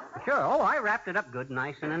 no. Sure. Oh, I wrapped it up good,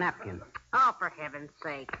 nice in a napkin. Oh, for heaven's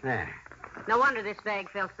sake. There. No wonder this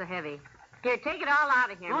bag felt so heavy. Here, take it all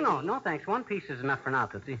out of here. Oh, McGee. no, thanks. One piece is enough for now,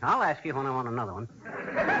 Tootsie. I'll ask you when I want another one.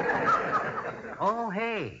 Oh,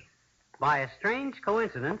 hey. By a strange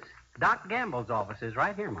coincidence, Doc Gamble's office is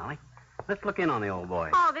right here, Molly. Let's look in on the old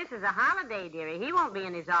boy. Oh, this is a holiday, dearie. He won't be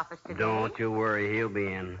in his office today. Don't you worry, he'll be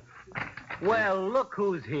in. Well, look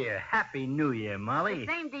who's here. Happy New Year, Molly.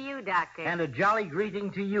 Same to you, Doctor. And a jolly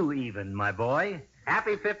greeting to you, even, my boy.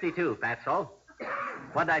 Happy 52, Fatso.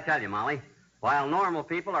 What'd I tell you, Molly? While normal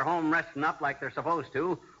people are home resting up like they're supposed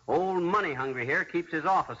to, old Money Hungry here keeps his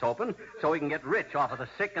office open so he can get rich off of the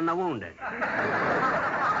sick and the wounded. Now,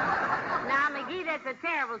 McGee, that's a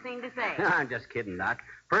terrible thing to say. I'm just kidding, Doc.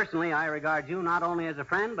 Personally, I regard you not only as a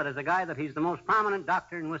friend, but as a guy that he's the most prominent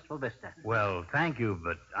doctor in Wistful Vista. Well, thank you,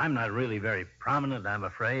 but I'm not really very prominent, I'm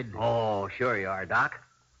afraid. Oh, sure you are, Doc.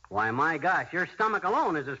 Why, my gosh, your stomach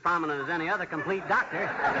alone is as prominent as any other complete doctor.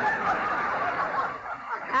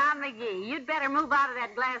 Now, McGee, you'd better move out of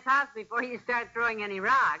that glass house before you start throwing any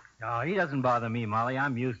rocks. Oh, he doesn't bother me, Molly.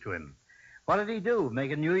 I'm used to him. What did he do?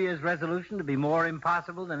 Make a New Year's resolution to be more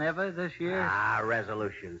impossible than ever this year? Ah,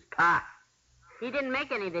 resolutions. Pah. He didn't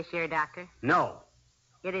make any this year, Doctor. No.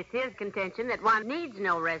 It is his contention that one needs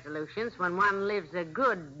no resolutions when one lives a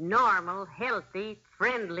good, normal, healthy,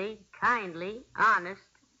 friendly, kindly, honest,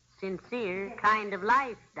 sincere kind of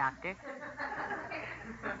life, Doctor.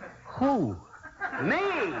 Who? Me!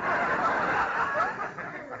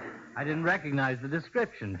 I didn't recognize the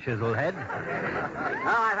description, Chiselhead.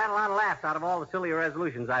 Well, I've had a lot of laughs out of all the silly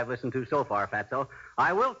resolutions I've listened to so far, Fatso.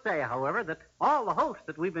 I will say, however, that all the hosts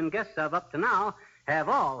that we've been guests of up to now have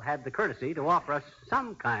all had the courtesy to offer us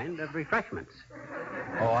some kind of refreshments.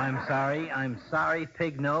 Oh, I'm sorry. I'm sorry,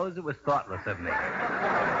 Pig Nose. It was thoughtless of me.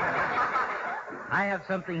 I have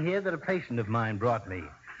something here that a patient of mine brought me.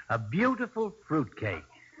 A beautiful fruitcake.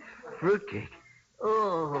 Fruitcake.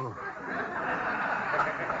 Oh.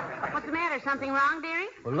 What's the matter? Something wrong, dearie?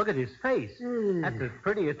 Well, look at his face. That's as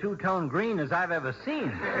pretty a two-tone green as I've ever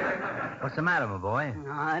seen. What's the matter, my boy?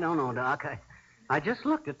 I don't know, Doc. I just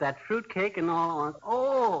looked at that fruitcake and all.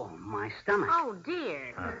 Oh, my stomach. Oh,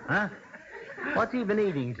 dear. Huh? What's he been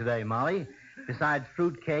eating today, Molly? Besides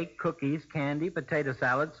fruitcake, cookies, candy, potato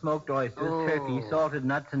salad, smoked oysters, turkey, salted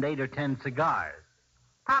nuts, and 8 or 10 cigars.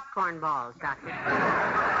 Popcorn balls, Doctor.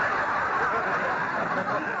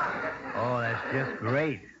 Oh, that's just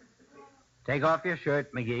great. Take off your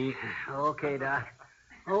shirt, McGee. Okay, Doc.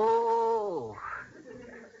 Oh.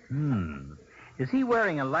 Is he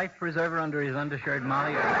wearing a life preserver under his undershirt,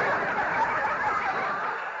 Molly?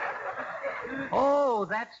 Oh,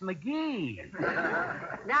 that's McGee.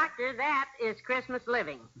 Doctor, that is Christmas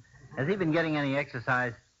living. Has he been getting any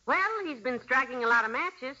exercise? Well, he's been striking a lot of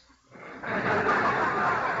matches.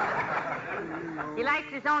 He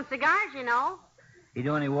likes his own cigars, you know. He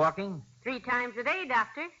do any walking? 3 times a day,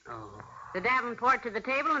 Doctor. Oh. The Davenport to the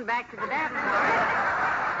table and back to the Davenport.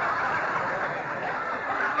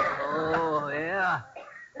 Oh, yeah.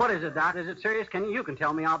 What is it, Doc? Is it serious? You can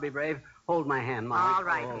tell me. I'll be brave. Hold my hand, Molly. All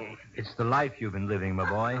right, dear. It's the life you've been living, my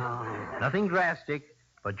boy. Oh. Nothing drastic,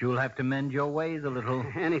 but you'll have to mend your ways a little.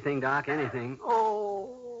 Anything, Doc, anything.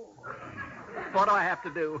 Oh. What do I have to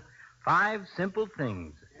do? 5 simple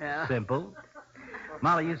things. Yeah. Simple.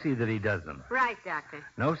 Molly, you see that he does them. Right, Doctor.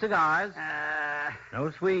 No cigars. No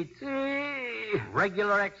sweets.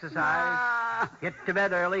 Regular exercise. Get to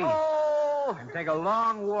bed early. Oh. And take a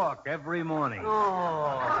long walk every morning.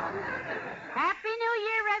 Oh. Happy New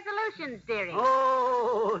Year resolutions, dearie.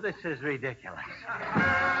 Oh, this is ridiculous.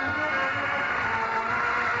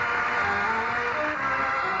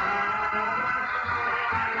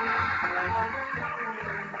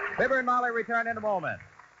 Fibber and Molly return in a moment.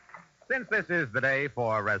 Since this is the day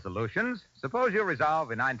for resolutions, suppose you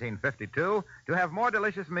resolve in 1952 to have more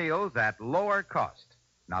delicious meals at lower cost.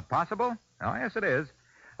 Not possible? Oh, yes, it is.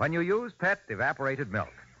 When you use Pet evaporated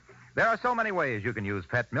milk. There are so many ways you can use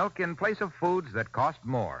Pet milk in place of foods that cost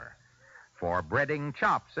more. For breading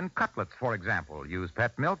chops and cutlets, for example, use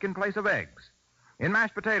Pet milk in place of eggs. In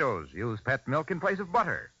mashed potatoes, use Pet milk in place of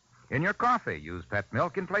butter. In your coffee, use Pet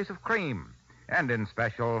milk in place of cream. And in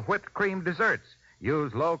special whipped cream desserts,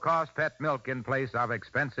 use low-cost Pet milk in place of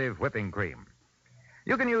expensive whipping cream.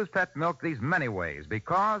 You can use Pet milk these many ways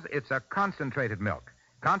because it's a concentrated milk,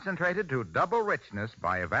 concentrated to double richness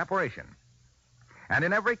by evaporation. And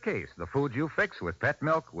in every case, the food you fix with Pet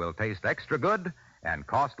milk will taste extra good and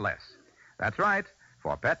cost less. That's right,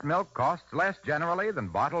 for Pet milk costs less generally than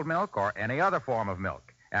bottled milk or any other form of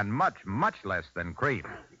milk, and much, much less than cream.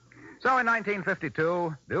 So in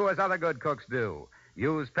 1952, do as other good cooks do.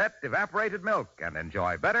 Use Pet evaporated milk and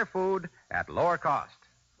enjoy better food at lower cost.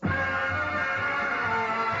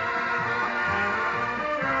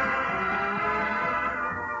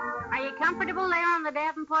 comfortable there on the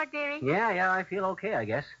Davenport, dearie? Yeah, I feel okay, I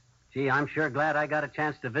guess. Gee, I'm sure glad I got a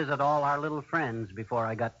chance to visit all our little friends before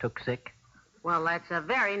I got took sick. Well, that's a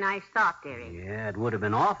very nice thought, dearie. Yeah, it would have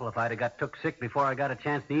been awful if I'd have got took sick before I got a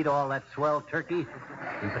chance to eat all that swell turkey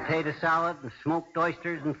and potato salad and smoked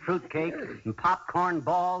oysters and fruitcake and popcorn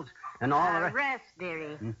balls and all the rest. Rest,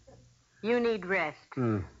 dearie. You need rest.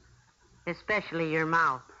 Especially your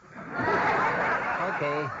mouth.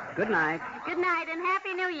 Okay. Good night. Good night and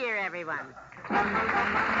Happy New Year, everyone.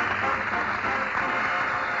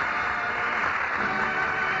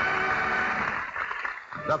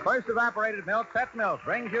 The first evaporated milk, Pet Milk,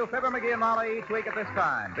 brings you Fibber McGee and Molly each week at this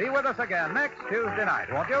time. Be with us again next Tuesday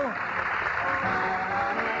night, won't you?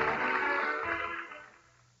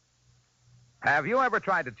 Have you ever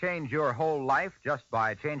tried to change your whole life just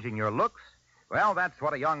by changing your looks? Well, that's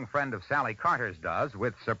what a young friend of Sally Carter's does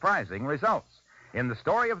with surprising results. In the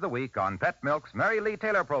story of the week on Pet Milk's Mary Lee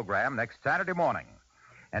Taylor program next Saturday morning.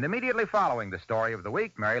 And immediately following the story of the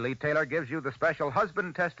week, Mary Lee Taylor gives you the special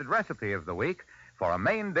husband-tested recipe of the week for a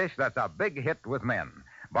main dish that's a big hit with men,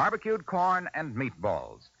 barbecued corn and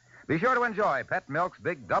meatballs. Be sure to enjoy Pet Milk's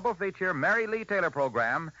big double-feature Mary Lee Taylor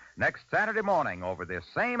program next Saturday morning over this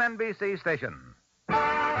same NBC station.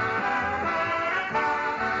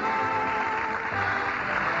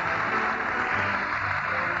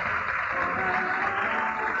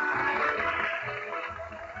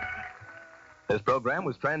 This program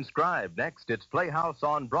was transcribed. Next, it's Playhouse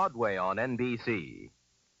on Broadway on NBC.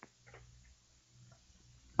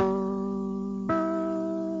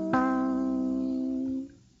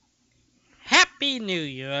 Happy New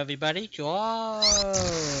Year, everybody. January.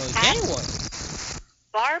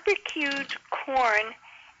 Barbecued corn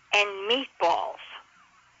and meatballs.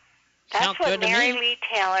 That's Sounds what good to Mary me. Lee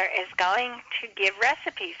Taylor is going to give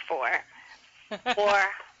recipes for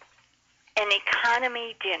an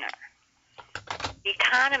economy dinner.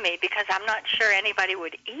 Economy, because I'm not sure anybody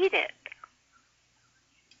would eat it.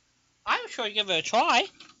 I'm sure you give it a try.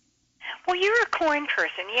 Well, you're a corn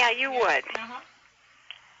person. Yeah, you would. Uh-huh.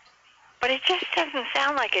 But it just doesn't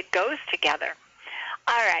sound like it goes together.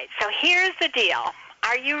 All right, so here's the deal.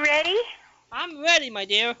 Are you ready? I'm ready, my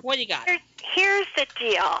dear. What do you got? Here's the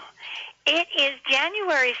deal. It is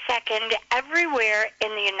January 2nd everywhere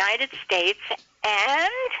in the United States,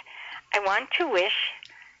 and I want to wish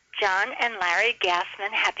John and Larry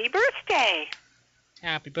Gassman happy birthday.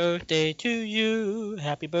 Happy birthday to you.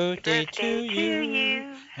 Happy birthday to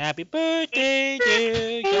you. Happy birthday,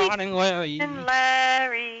 dear John and Larry. And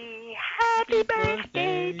Larry, happy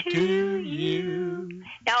birthday to you.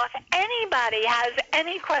 Now, if anybody has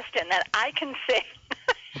any question that I can sing,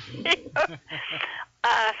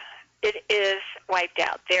 it is wiped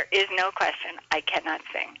out. There is no question. I cannot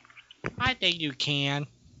sing. I think you can.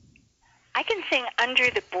 I can sing Under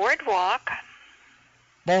the Boardwalk.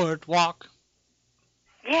 Boardwalk.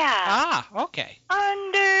 Yeah. Ah, okay.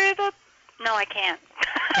 Under the... No, I can't.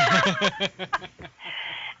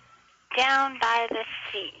 Down by the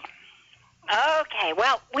sea. Okay,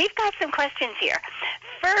 well, we've got some questions here.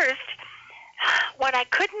 First, what I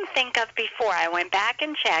couldn't think of before, I went back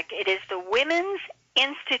and checked. It is the Women's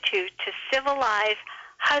Institute to Civilize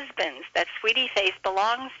Husbands that Sweetie Face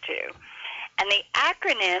belongs to. And the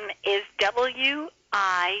acronym is WITCH,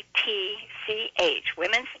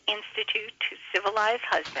 Women's Institute to Civilize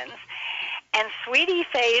Husbands. And Sweetie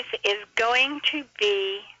Face is going to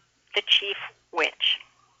be the chief witch.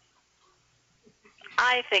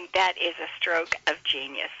 I think that is a stroke of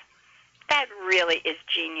genius. That really is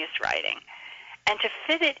genius writing. And to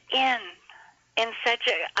fit it in such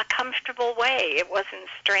a comfortable way, it wasn't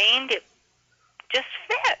strained, it just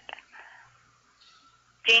fit.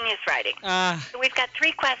 Genius writing. So we've got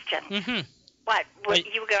 3 questions. Mm-hmm. What?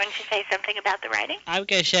 You were going to say something about the writing? I was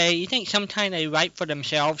going to say, you think sometimes they write for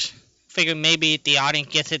themselves? Figure maybe if the audience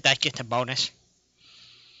gets it, that gets a bonus.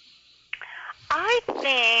 I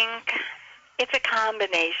think it's a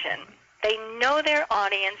combination. They know their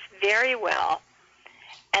audience very well,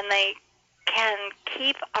 and they can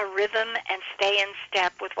keep a rhythm and stay in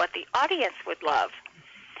step with what the audience would love.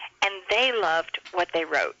 And they loved what they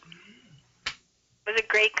wrote. It was a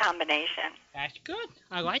great combination. That's good.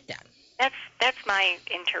 I like that. That's my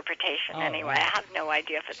interpretation anyway. I have no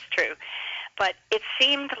idea if it's true. But it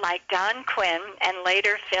seemed like Don Quinn and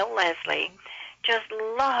later Phil Leslie just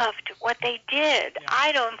loved what they did. Yeah.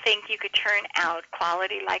 I don't think you could turn out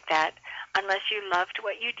quality like that unless you loved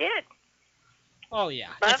what you did. Oh,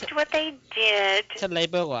 yeah. Loved what they did. It's a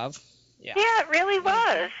labor of love. Yeah. Yeah, it really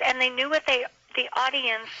was. And they knew what the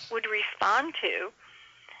audience would respond to.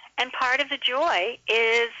 And part of the joy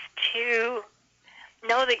is to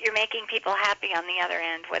know that you're making people happy on the other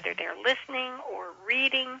end, whether they're listening or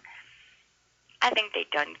reading. I think they've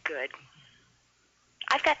done good.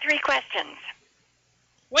 I've got 3 questions.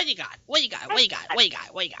 What you got? What you got? What you got? What you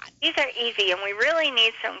got? What you got? These are easy, and we really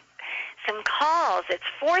need some calls. It's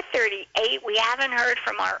 4:38. We haven't heard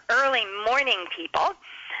from our early morning people.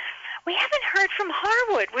 We haven't heard from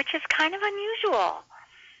Harwood, which is kind of unusual.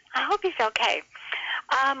 I hope he's okay.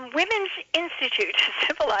 Women's Institute,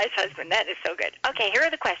 Civilized Husband. That is so good. Okay, here are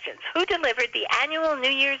the questions. Who delivered the annual New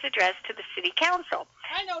Year's address to the City Council?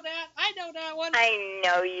 I know that. I know that one. I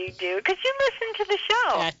know you do, because you listen to the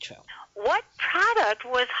show. That's true. What product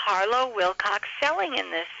was Harlow Wilcox selling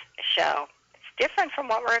in this show? It's different from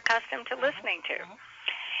what we're accustomed to listening to.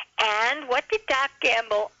 And what did Doc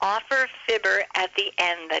Gamble offer Fibber at the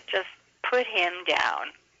end that just put him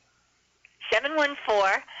down?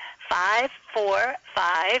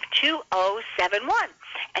 714-545-2071.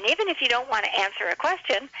 And even if you don't want to answer a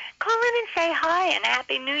question, call in and say hi and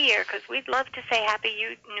Happy New Year, because we'd love to say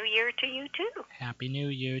Happy New Year to you, too. Happy New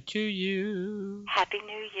Year to you. Happy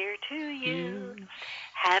New Year to you.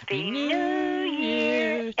 Happy New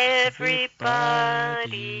Year,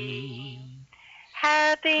 everybody.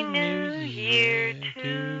 Happy New Year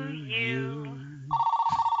to you.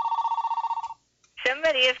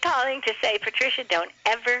 Somebody is calling to say, Patricia, don't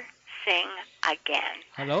ever sing again.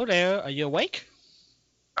 Hello there. Are you awake?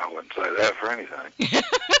 I wouldn't say that for anything. Here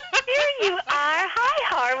you are. Hi,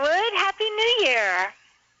 Harwood. Happy New Year.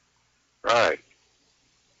 Right.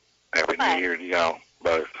 Happy New Year to y'all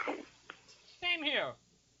both. Same here.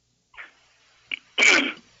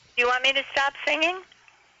 Do you want me to stop singing?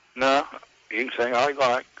 No, you can sing all you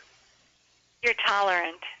like. You're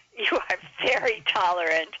tolerant. You are very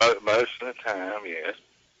tolerant. Most of the time, yes.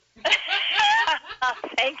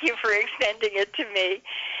 Thank you for extending it to me.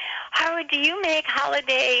 Howard, do you make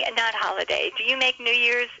do you make New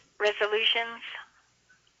Year's resolutions?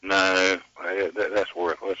 No, that's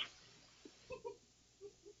worthless.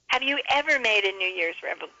 Have you ever made a New Year's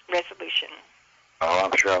resolution? Oh,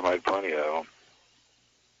 I'm sure I made plenty of them.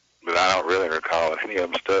 But I don't really recall if any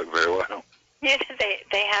of them stuck very well. Yeah,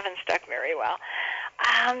 they haven't stuck very well.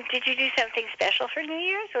 Did you do something special for New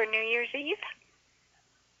Year's or New Year's Eve?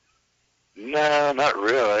 No, not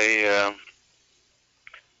really.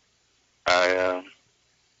 I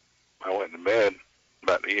went to bed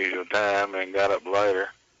about the usual time and got up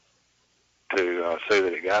later to see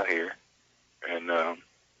that it got here. And that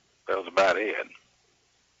was about it.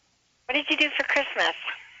 What did you do for Christmas?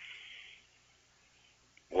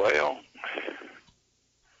 Well...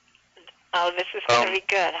 Oh, this is going to be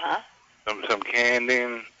good, huh? Some candy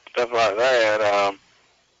and stuff like that.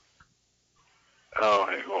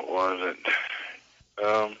 What was it?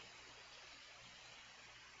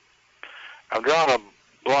 I'm drawing a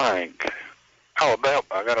blank. Oh,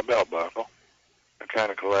 I got a belt buckle. I kind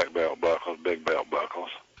of collect belt buckles, big belt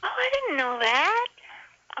buckles. Oh, I didn't know that.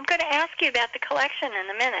 I'm going to ask you about the collection in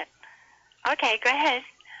a minute. Okay, go ahead.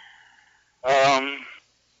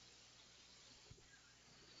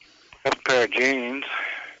 Got a pair of jeans,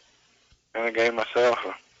 and I gave myself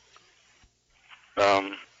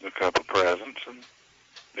a couple presents, and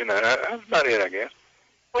that's about it, I guess.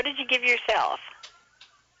 What did you give yourself?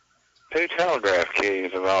 2 telegraph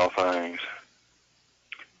keys, of all things.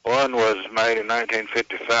 One was made in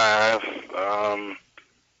 1955.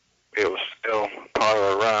 It was still part of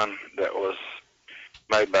a run that was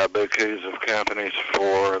made by bukus of companies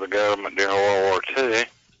for the government during World War II.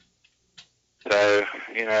 So,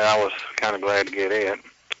 I was kind of glad to get it.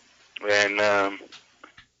 And,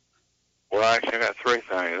 actually I got 3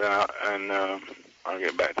 things, and I'll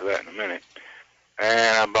get back to that in a minute.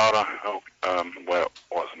 And I bought it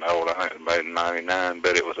wasn't old, I think it was made in 99,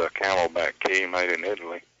 but it was a camelback key made in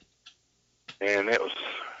Italy. And it was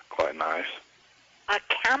quite nice. A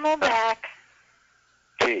camelback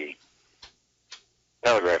key.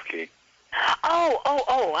 Telegraph key.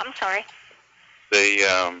 Oh, I'm sorry.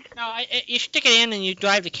 No, you stick it in and you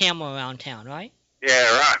drive the camel around town, right?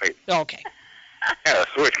 Yeah, right. Okay. Yeah, a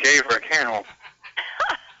switch key for a camel.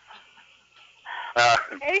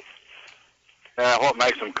 Okay. What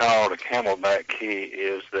makes them called a camelback key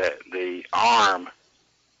is that the arm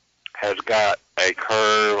has got a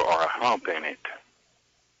curve or a hump in it.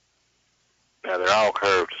 Now, they're all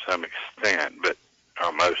curved to some extent,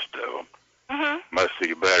 or most of them. Mm-hmm. Most of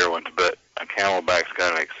your better ones, but a camelback's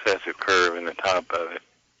got an excessive curve in the top of it.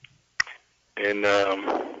 And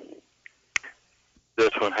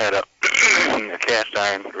this one had a cast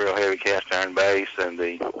iron, real heavy cast iron base, and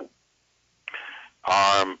the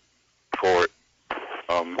arm for it,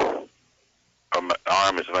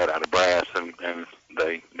 arm is made out of brass, and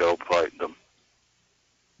they gold plate the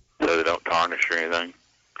so they don't tarnish or anything.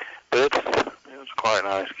 But it's quite a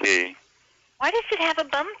nice key. Why does it have a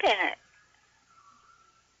bump in it?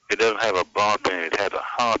 It doesn't have a bump in it. It has a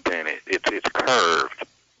hump in it. It's curved.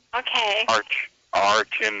 Okay.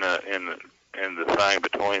 Arch in the thing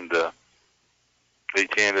between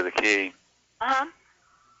each end of the key. Uh-huh.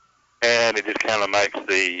 And it just kind of makes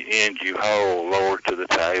the end you hold lower to the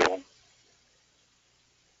table,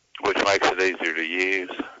 which makes it easier to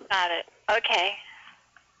use. Got it. Okay.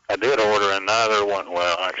 I did order another one,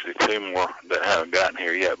 well, actually two more that haven't gotten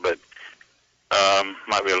here yet, but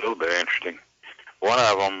might be a little bit interesting. One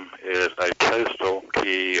of them is a postal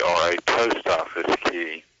key or a post office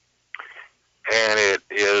key, and it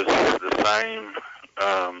is the same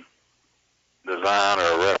design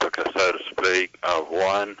or replica, so to speak, of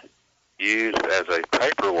one used as a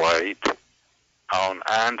paperweight on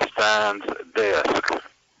Einstein's desk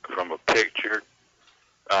from a picture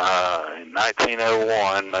in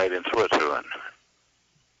 1901 made in Switzerland.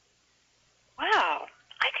 Wow.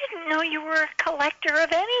 I didn't know you were a collector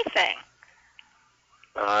of anything.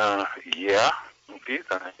 Yeah, a few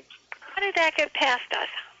things. How did that get past us?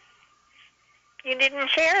 You didn't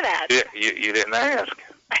share that. You didn't ask.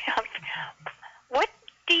 What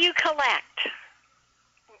do you collect?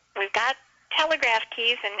 We've got telegraph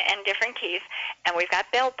keys and different keys, and we've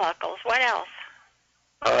got belt buckles. What else?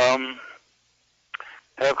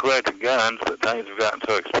 Have collected guns, but things have gotten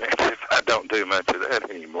so expensive, I don't do much of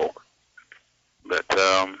that anymore. But,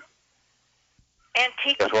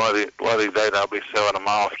 antique. That's one of these days I'll be selling them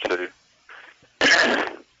off to,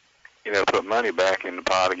 put money back in the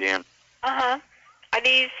pot again. Uh-huh. Are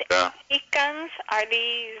these antique guns? Are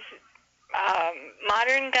these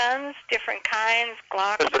modern guns, different kinds,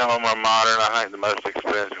 Glock? Some of them are modern. I think the most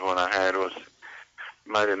expensive one I had was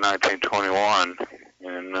made in 1921,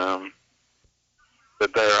 and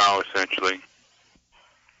but they're all essentially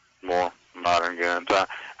more modern guns. I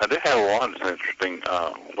did have one that's interesting.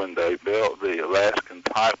 When they built the Alaskan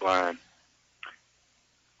pipeline,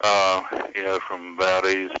 from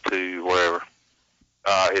Valdez to wherever,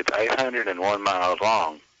 it's 801 miles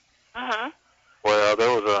long. Uh-huh. Well, there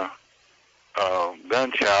was a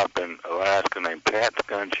gun shop in Alaska named Pat's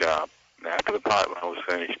Gun Shop. After the pipeline was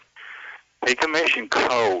finished, he commissioned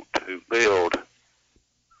Colt to build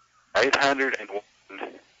 801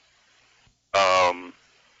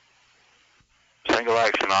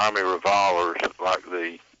 single-action Army revolvers, like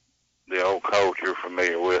the old Colt you're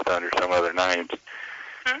familiar with under some other names,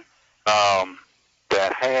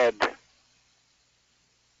 that had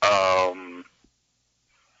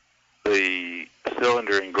the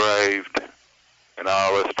cylinder engraved and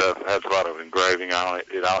all this stuff. It has a lot of engraving on it.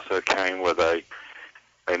 It also came with a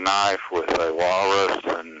knife with a walrus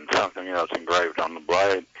and something else engraved on the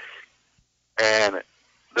blade. And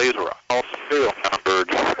these were all serial numbered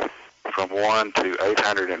from 1 to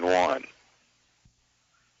 801.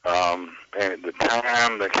 And at the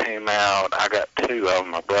time they came out, I got two of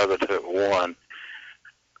them. My brother took one.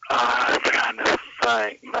 I'm trying to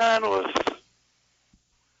think. Mine was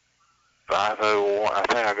 501. I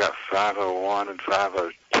think I got 501 and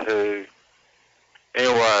 502.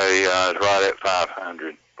 Anyway, it's right at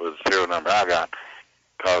 500 was the serial number I got,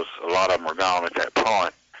 because a lot of them were gone at that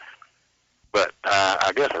point. But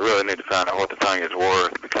I guess I really need to find out what the thing is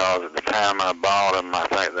worth, because at the time I bought them, I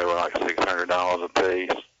think they were like $600 a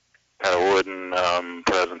piece. Had a wooden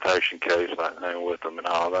presentation case like that with them and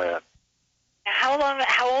all that. How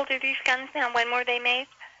old are these guns now? When were they made?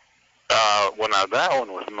 That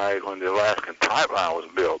one was made when the Alaskan pipeline was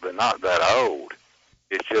built. They're not that old.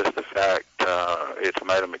 It's just the fact it's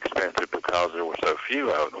made them expensive because there were so few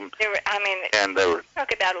of them. And they were.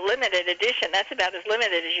 Talk about a limited edition. That's about as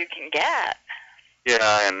limited as you can get.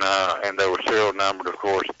 Yeah, and they were serial numbered, of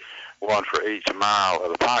course, one for each mile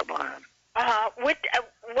of the pipeline.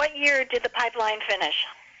 What year did the pipeline finish?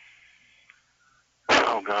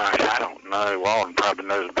 Oh gosh, I don't know. Walden probably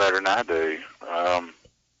knows better than I do.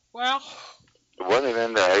 Well, wasn't it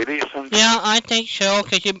in the 80s sometime? Yeah, I think so,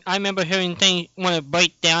 because I remember hearing things when it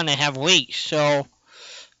break down and have leaks. So,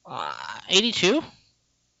 82?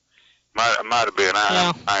 Might have been.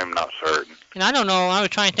 I'm not certain. And I don't know. I was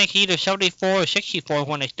trying to think either 74 or 64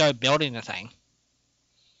 when they started building the thing.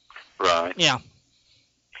 Right. Yeah.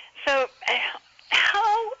 So,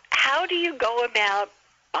 how do you go about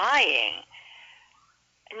buying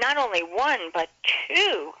not only one but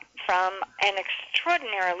two from an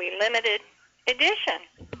extraordinarily limited edition?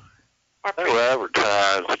 They were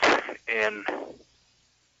advertised in, I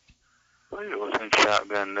believe it was in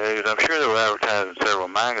Shotgun News. I'm sure they were advertised in several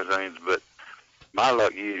magazines, but my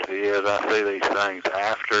luck usually is I see these things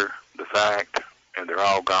after the fact, and they're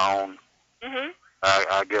all gone. Mm-hmm.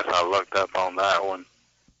 I guess I looked up on that one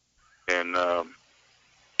and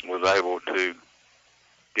was able to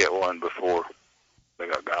get one before they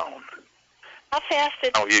got gone. How fast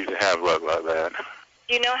did... I don't usually have luck like that.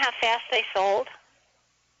 Do you know how fast they sold?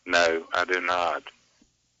 No, I do not.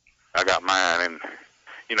 I got mine, and,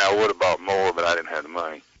 I would have bought more, but I didn't have the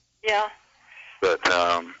money. Yeah. But,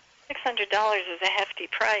 $600 is a hefty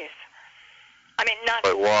price. I mean, not...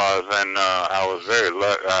 It was, and I was very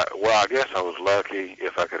lucky. Well, I guess I was lucky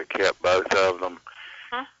if I could have kept both of them.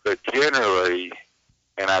 Huh? But generally,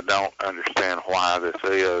 and I don't understand why this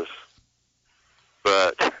is,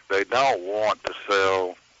 but they don't want to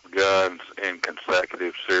sell guns in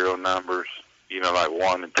consecutive serial numbers, like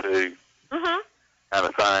 1 and 2 Mm-hmm. kind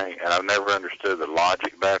of thing. And I've never understood the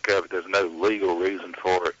logic back of it. There's no legal reason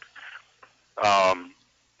for it.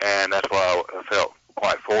 And that's why I felt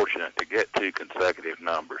quite fortunate to get 2 consecutive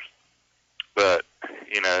numbers. But,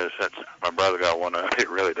 since my brother got one of them, it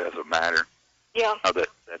really doesn't matter. Yeah. That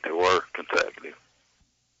they were consecutive.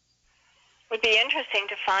 Would be interesting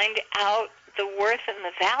to find out the worth and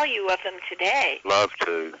the value of them today. Love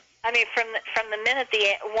to. I mean, from the minute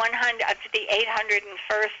the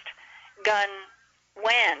 801st gun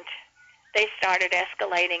went, they started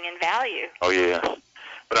escalating in value. Oh, yes.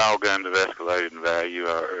 But all guns have escalated in value.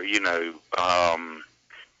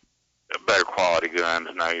 Better quality guns,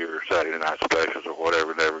 now your Saturday night specials or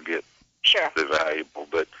whatever, never get too valuable.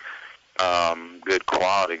 But good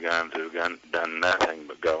quality guns have done nothing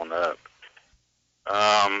but gone up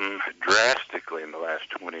drastically in the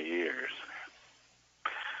last 20 years.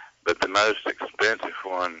 But the most expensive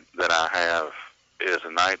one that I have is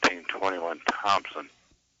a 1921 Thompson.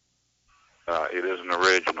 It is an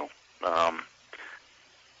original.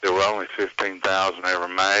 There were only 15,000 ever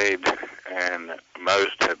made, and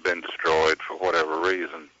most have been destroyed for whatever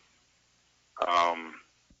reason.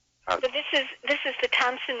 So this is the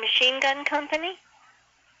Thompson Machine Gun Company?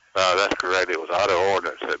 That's correct. It was Auto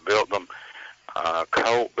Ordnance that built them.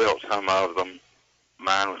 Colt built some of them.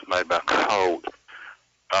 Mine was made by Colt.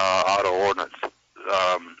 Auto Ordnance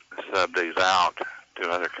subbed these out to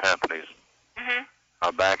other companies. Mm-hmm.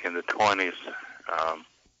 Back in the 20s,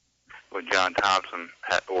 when John Thompson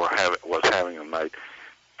was having them made.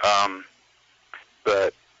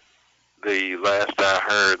 But the last I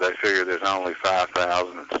heard, they figure there's only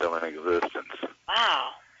 5,000 still in existence.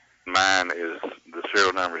 Wow. Mine the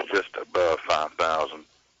serial number is just above 5,000.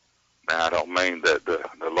 Now, I don't mean that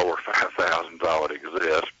the lower 5,000 already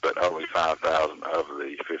exist, but only 5,000 of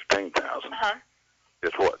the 15,000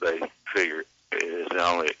 is what they figure is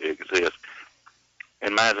only exists.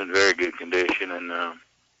 And mine's in very good condition, and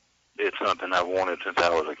it's something I've wanted since I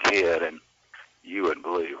was a kid, and you wouldn't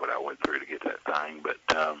believe what I went through to get that thing, but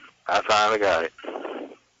I finally got it.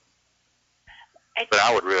 But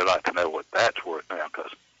I would really like to know what that's worth now,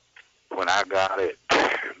 because when I got it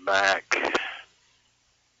back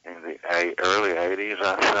in the early 80s,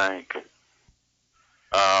 I think,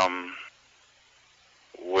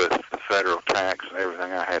 with the federal tax and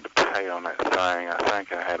everything I had to pay on that thing, I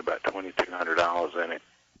think I had about $2,200 in it.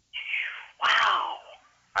 Wow.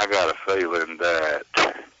 I got a feeling that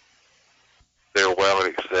they're well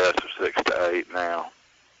in excess of 6 to 8 now,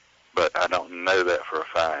 but I don't know that for a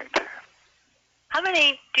fact. How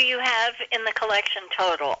many do you have in the collection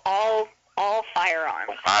total? All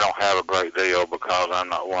firearms? I don't have a great deal because I'm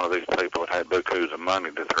not one of these people that had bukus of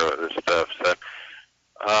money to throw at this stuff. So,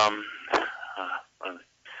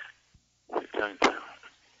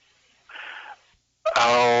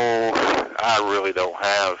 I really don't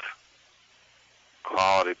have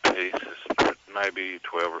quality pieces, maybe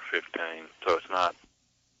 12 or 15. So it's not,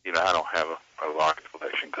 I don't have a large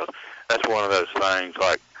collection because that's one of those things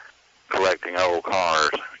like collecting old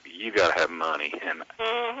cars. You got to have money. And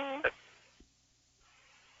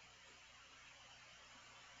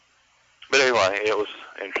But anyway, it was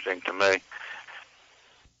interesting to me.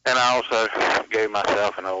 And I also gave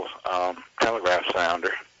myself an old telegraph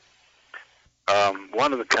sounder.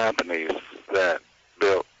 One of the companies that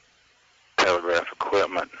built telegraph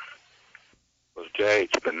equipment was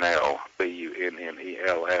J.H. Bunnell,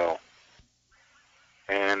 Bunnell.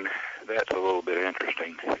 And that's a little bit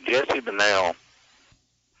interesting. Jesse Bunnell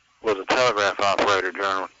was a telegraph operator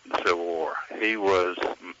during the Civil War. He was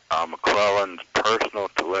McClellan's personal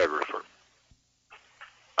telegrapher.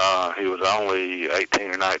 He was only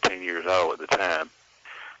 18 or 19 years old at the time.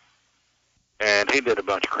 And he did a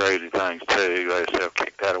bunch of crazy things, too. He got himself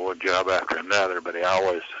kicked out of one job after another, but he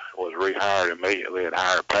always was rehired immediately at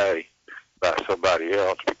higher pay by somebody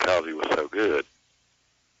else because he was so good.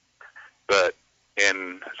 But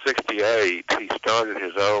in '68, he started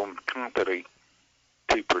his own company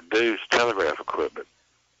to produce telegraph equipment.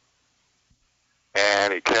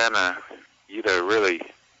 And it kind of, really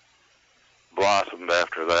blossomed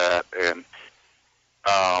after that. And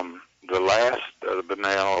the last of the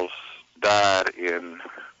Bunnells died in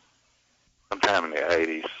sometime in the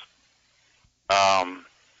 80s. I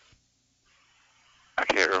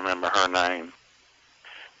can't remember her name.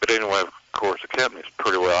 But anyway, of course, the company's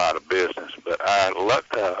pretty well out of business. But I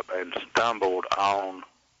looked up and stumbled on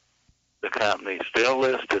the company, still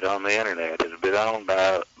listed on the internet. It's been owned by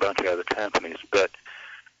a bunch of other companies. But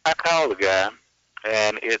I called the guy,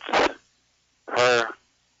 and it's her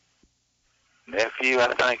nephew,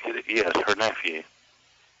 I think. Yes, her nephew.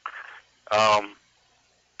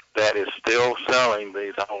 That is still selling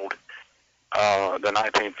these old, the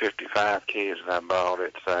 1955 keys that I bought.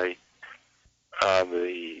 It's the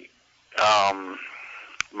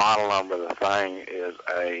model number of the thing is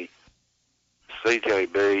a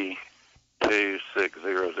CJB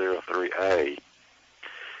 26003A.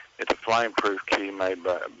 It's a flame-proof key made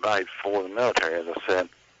for the military, as I said.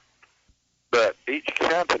 But each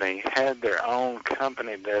company had their own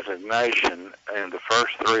company designation in the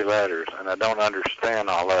first three letters, and I don't understand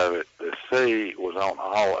all of it. The C was on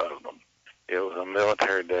all of them. It was a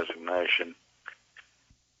military designation,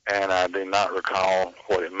 and I do not recall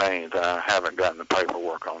what it means. I haven't gotten the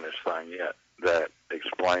paperwork on this thing yet that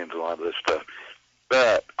explains a lot of this stuff.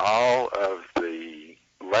 But all of the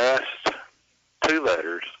last two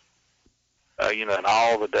letters, and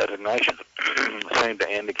all the designations seem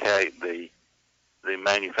to indicate the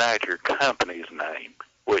manufacturer company's name,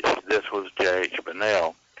 which this was J.H.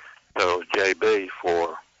 Bunnell, so it was JB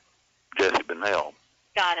for Jesse Bunnell.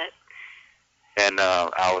 Got it. And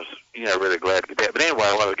I was, really glad to get that. But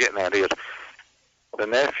anyway, what I was getting at is the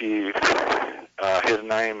nephew, his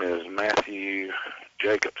name is Matthew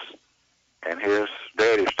Jacobs, and his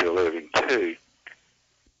daddy's still living too.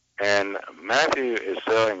 And Matthew is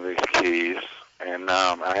selling these keys, and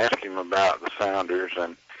I asked him about the sounders,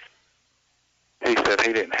 and he said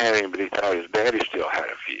he didn't have any, but he thought his daddy still had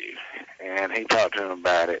a few. And he talked to him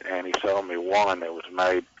about it, and he sold me one that was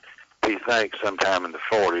made, he thinks, sometime in the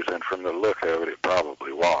 40s, and from the look of it, it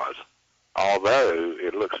probably was. Although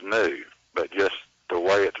it looks new, but just the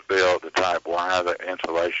way it's built, the type wire, the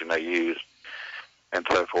insulation they used, and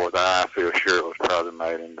so forth, I feel sure it was probably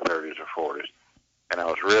made in the 30s or 40s. And I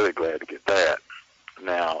was really glad to get that.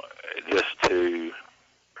 Now, just to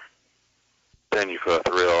send you for a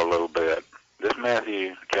thrill a little bit, this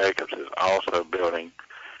Matthew Jacobs is also building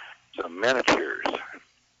some miniatures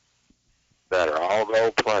that are all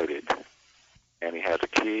gold-plated, and he has a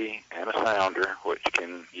key and a sounder, which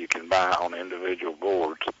you can buy on individual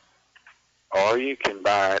boards, or you can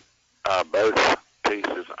buy it, both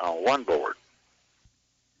pieces on one board.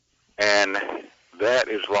 And that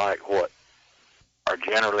is like what are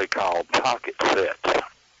generally called pocket sets.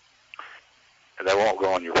 They won't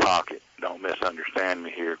go in your pocket. Don't misunderstand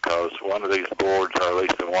me here, because one of these boards, or at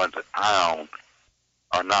least the ones that I own,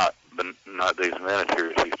 are not these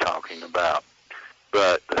miniatures he's talking about.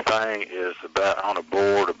 But the thing is about on a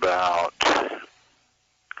board about,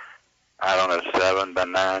 7 by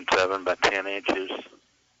 9, 7 by 10 inches.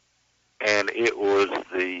 And it was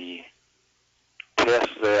the test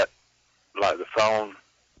set, like the phone,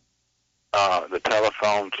 the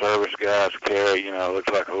telephone service guys carry,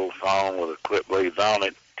 looks like a little phone with a clip leads on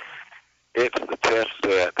it. It's the test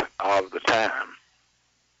set of the time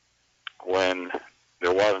when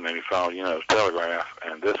there wasn't any phone, it was telegraph,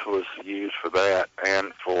 and this was used for that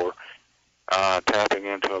and for tapping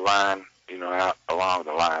into a line, out along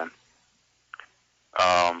the line.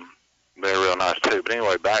 They're real nice too. But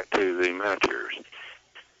anyway, back to the miniatures.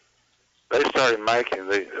 They started making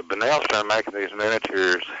Bunnell started making these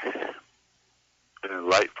miniatures in the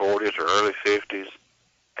late 40s or early 50s,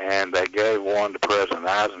 and they gave one to President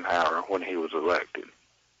Eisenhower when he was elected,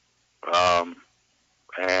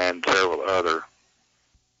 and several other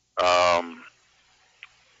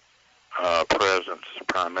presidents,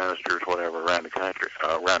 prime ministers, whatever, around the country,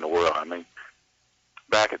 around the world. I mean,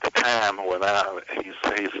 back at the time when he's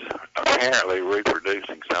apparently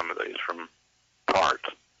reproducing some of these from parts,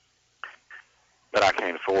 but I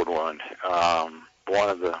can't afford one.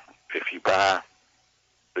 If you buy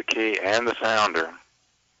the key and the sounder,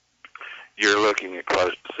 you're looking at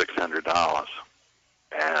close to $600, and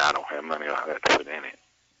I don't have money like that to put in it,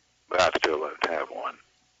 but I'd still love to have one.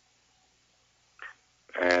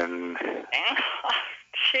 And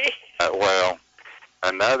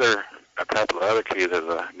a couple of other keys. There's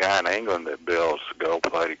a guy in England that builds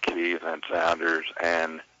gold-plated keys and sounders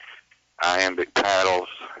and iambic paddles.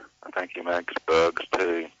 I think he makes bugs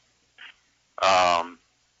too.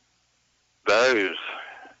 Those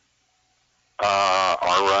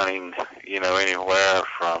are running, anywhere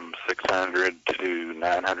from $600 to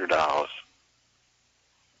 $900.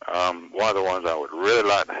 One of the ones I would really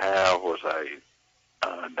like to have was a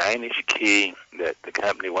Danish key that the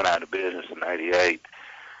company went out of business in '88.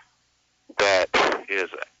 That is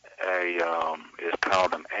is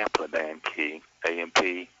called an Amplidan key,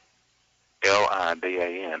 AMPLIDAN,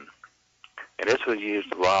 and this was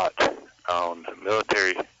used a lot on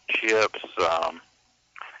military ships,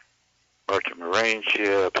 merchant marine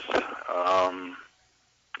ships,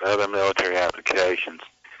 other military applications,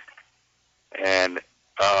 and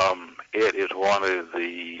it is one of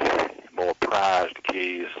the more prized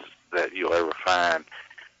keys that you'll ever find.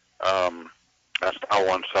 I saw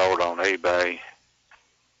one sold on eBay a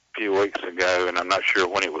few weeks ago, and I'm not sure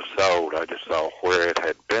when it was sold. I just saw where it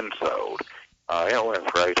had been sold. It went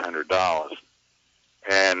for $800,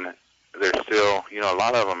 and there's still, a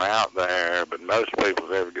lot of them out there, but most people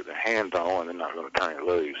that ever get their hands on one, they're not going to turn it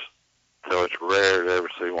loose. So it's rare to ever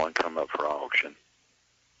see one come up for auction.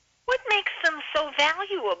 What makes them so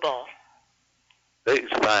valuable? These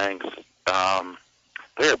things,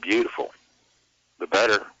 they're beautiful. The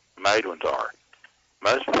better made ones are.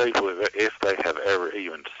 Most people, if they have ever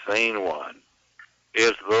even seen one,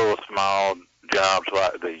 is little small jobs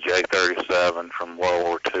like the J-37 from World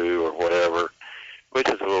War II or whatever, which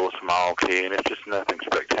is a little small key, and it's just nothing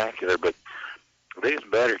spectacular. But these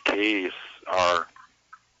better keys are,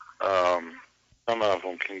 some of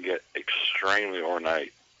them can get extremely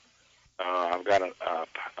ornate. I've got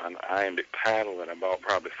an iambic paddle that I bought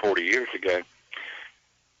probably 40 years ago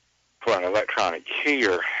for an electronic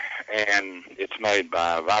keyer, and it's made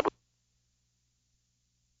by a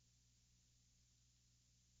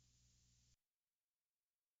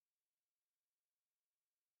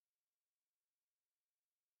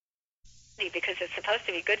because it's supposed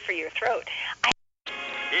to be good for your throat.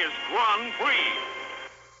 Is Grand Prix.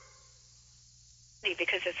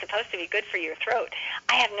 Because it's supposed to be good for your throat.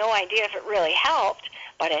 I have no idea if it really helped,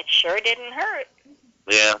 but it sure didn't hurt.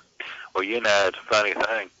 Yeah. Well, it's a funny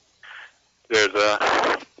thing. There's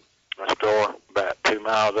a store about 2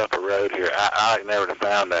 miles up the road here. I never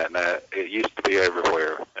found that. Now, it used to be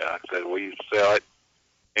everywhere. Like I said, we used to sell it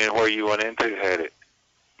anywhere you went into had it.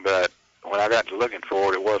 But when I got to looking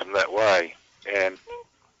for it, it wasn't that way. And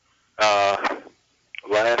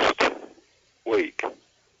last week,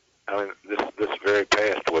 this very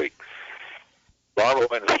past week, Barbara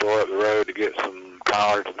went to the store up the road to get some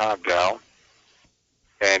collars and hobgoblin,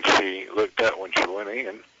 and she looked up when she went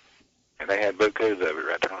in, and they had bouquets of it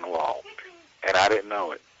right there on the wall. And I didn't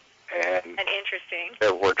know it. And interesting.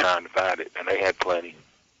 Everywhere trying to find it, and they had plenty.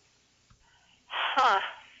 Huh.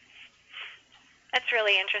 That's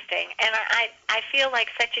really interesting. And I feel like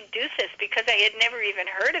such a doofus because I had never even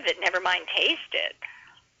heard of it, never mind taste it.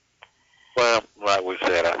 Well, like we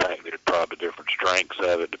said, I think there's probably different strengths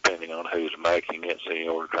of it depending on who's making it, so you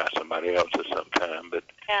ought to try somebody else's sometime. But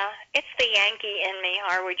yeah, it's the Yankee in me,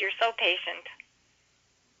 Harwood. You're so patient.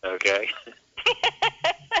 Okay.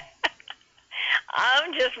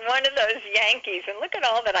 I'm just one of those Yankees, and look at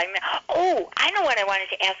all that I met. Oh, I know what I wanted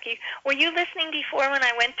to ask you. Were you listening before when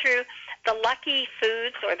I went through the lucky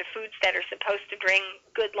foods, or the foods that are supposed to bring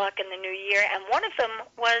good luck in the new year? And one of them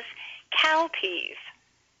was cow peas.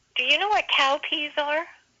 Do you know what cow peas are?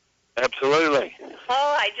 Absolutely.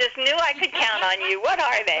 Oh, I just knew I could count on you. What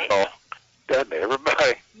are they? Oh, doesn't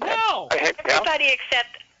everybody? No. Everybody except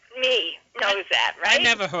me knows that, right? I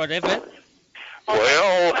never heard of it.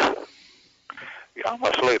 Well, y'all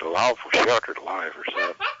must lead an awful sheltered life or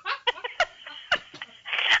something.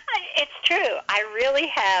 It's true. I really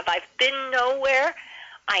have. I've been nowhere.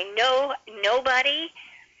 I know nobody.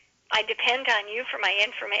 I depend on you for my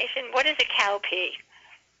information. What is a cow pea?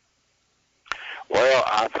 Well,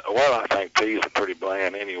 I think peas are pretty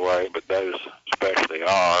bland anyway, but those especially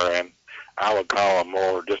are, and I would call them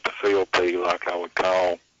more just a field pea, like I would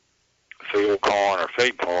call field corn or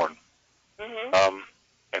feed corn. Mm-hmm.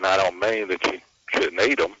 And I don't mean that you shouldn't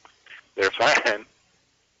eat them. They're fine.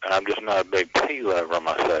 I'm just not a big pea lover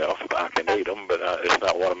myself. I can eat them, but it's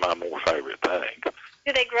not one of my more favorite things.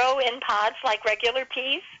 Do they grow in pods like regular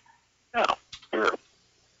peas? No, sure.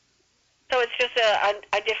 So it's just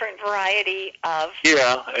a different variety of...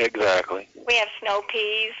 Yeah, exactly. We have snow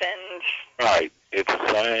peas and... Right. It's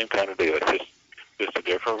the same kind of deal. It's just a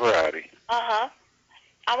different variety. Uh-huh.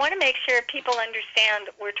 I want to make sure people understand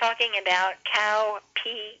we're talking about cow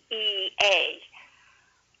P-E-A.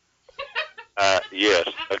 Yes,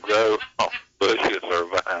 they grow on bushes or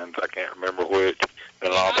vines. I can't remember which.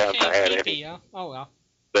 In a long time I had any. Oh, well.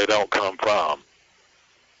 They don't come from.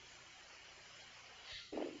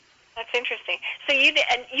 That's interesting. So you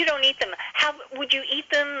don't eat them. How would you eat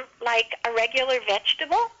them like a regular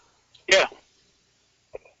vegetable? Yeah.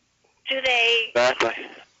 Do they? Exactly.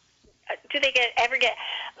 Do they ever get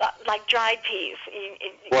like dried peas?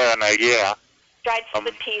 Well, no, yeah. Dried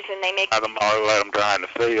split peas, and they make. I let them dry in the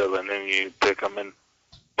field, and then you pick them and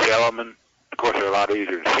shell them, and of course they're a lot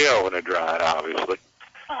easier to shell when they're dried, obviously.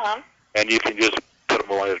 And you can just put them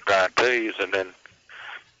away as dried peas, and then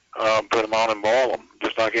put them on and boil them,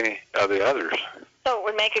 just like any of the others. So it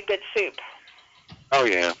would make a good soup. Oh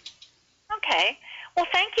yeah. Okay. Well,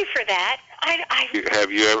 thank you for that.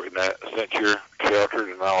 Have you ever, since you're sheltered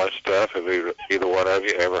and all that stuff, have either one of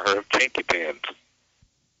you ever heard of chinky pins?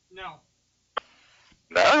 No.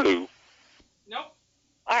 No. Nope.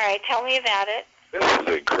 All right, tell me about it. This is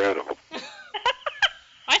incredible.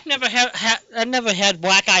 I've never had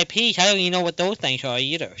black-eyed peas. I don't even know what those things are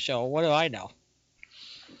either. So what do I know?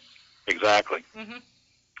 Exactly.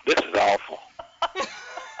 This is awful.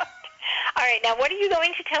 All right, now what are you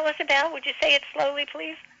going to tell us about? Would you say it slowly,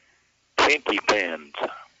 please? Pinky pins.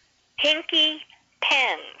 Pinky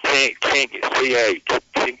pens. Chinky, C-H,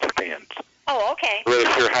 chinky pins. Oh, okay.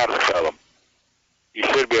 Really sure how to spell them. You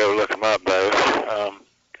should be able to look them up, though.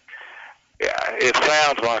 Yeah, it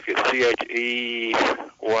sounds like it's C-H-E-Y-P-E-N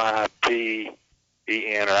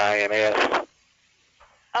or I-N-S.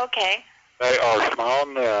 Okay. They are small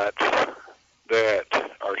nuts that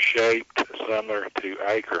are shaped similar to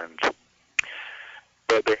acorns,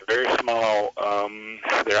 but they're very small.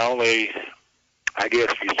 They're only, I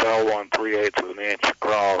guess if you saw one 3/8 of an inch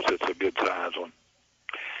across, it's a good size one.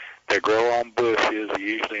 They grow on bushes,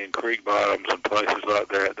 usually in creek bottoms and places like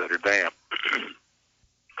that are damp.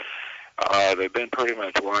 They've been pretty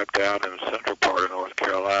much wiped out in the central part of North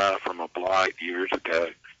Carolina from a blight years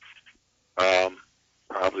ago,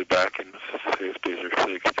 probably back in the 50s or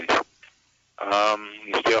 60s.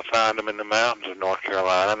 You still find them in the mountains of North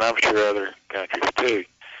Carolina, and I'm sure other countries too.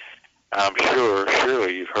 I'm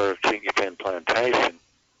surely you've heard of Chinky Pin Plantation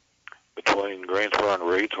between Greensboro and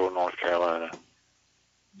Reidsville, North Carolina.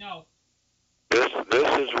 No. This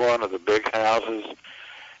is one of the big houses.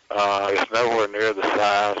 It's nowhere near the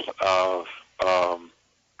size of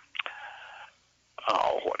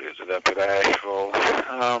what is it up at Asheville?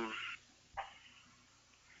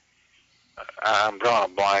 I'm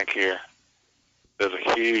drawing a blank here. There's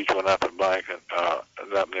a huge one up at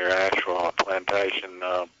up near Asheville, a plantation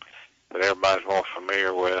that everybody's more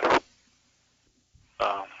familiar with.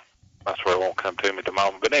 That's where it won't come to me at the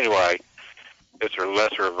moment. But anyway, it's a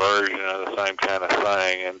lesser version of the same kind of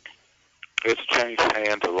thing, and it's changed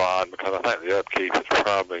hands a lot because I think the upkeep is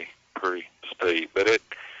probably pretty steep. But it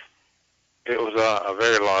was a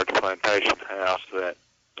very large plantation house a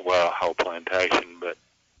whole plantation, but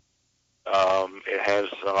it has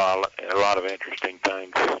a lot of interesting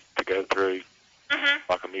things to go through,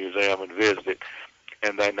 like a museum and visit it.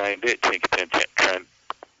 And they named it Chinky Pin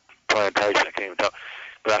Plantation. I can't even talk.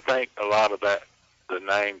 But I think a lot of that, the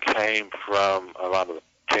name came from a lot of the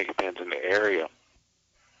chinky pins in the area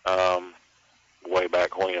way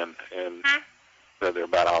back when, and so they're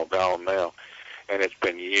about all gone now. And it's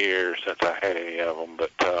been years since I had any of them,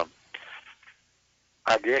 but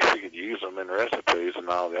I guess you could use them in recipes, and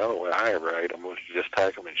all. The other way I ever ate them was to just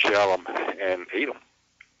take them and shell them and eat them.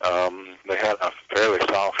 They had a fairly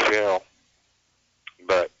soft shell,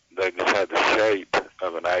 but they just had the shape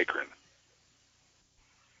of an acorn.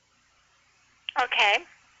 Okay.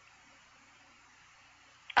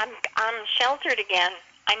 I'm sheltered again.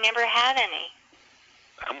 I never had any.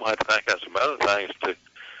 I'm going to think of some other things to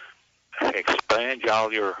expand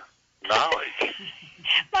all your knowledge.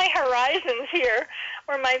 My horizons here,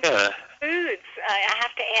 or my foods. I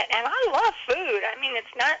have to add, and I love food. I mean,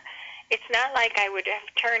 it's not like I would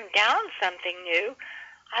have turned down something new.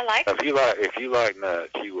 I like. If you like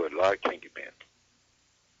nuts, you would like Chinky Pin,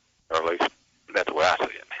 or at least that's the way I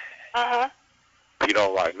see it. If you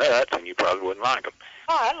don't like nuts, then you probably wouldn't like them.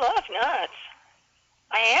 Oh, I love nuts.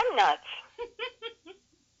 I am nuts.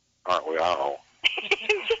 Aren't we all?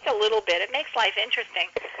 Just a little bit. It makes life interesting.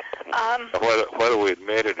 Whether we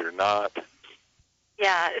admit it or not.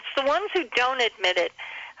 Yeah, it's the ones who don't admit it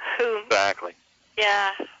who. Exactly.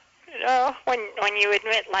 Yeah. You know, when you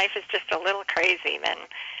admit life is just a little crazy, then.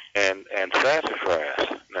 And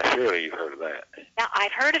sassafras. Now, surely you've heard of that. Now,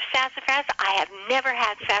 I've heard of sassafras. I have never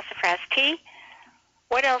had sassafras tea.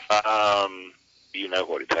 What else? You know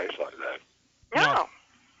what it tastes like, though. No.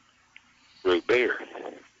 Root beer.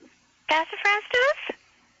 Sassafras does?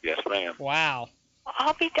 Yes, ma'am. Wow.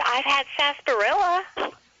 I've had sarsaparilla.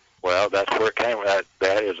 Well, that's where it came.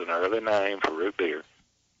 That is an early name for root beer.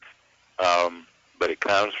 But it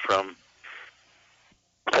comes from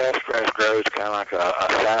Sassafras grows kind of like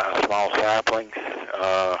a small sapling.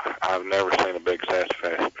 I've never seen a big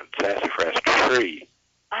sassafras tree.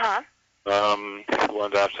 Uh-huh. The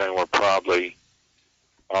ones I've seen were probably,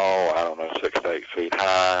 I don't know, 6 to 8 feet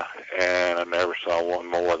high, and I never saw one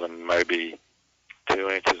more than maybe 2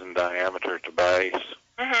 inches in diameter at the base.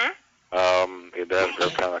 Mm-hmm. It does grow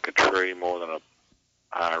kind of like a tree more than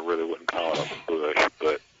I really wouldn't call it a bush,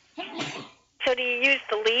 but. So do you use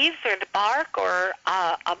the leaves or the bark or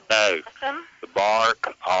a No, blossom? the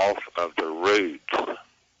bark off of the roots.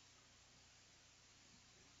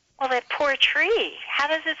 Well, that poor tree. How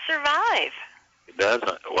does it survive? It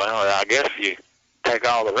doesn't. Well, I guess if you take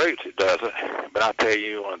all the roots, it doesn't. But I'll tell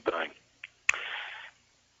you one thing.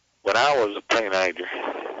 When I was a teenager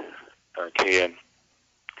or a kid,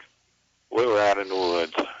 we were out in the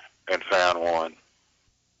woods and found one.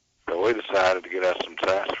 So we decided to get us some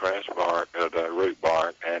sassafras bark, the root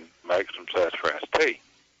bark, and make some sassafras tea.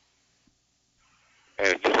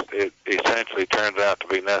 And it essentially turns out to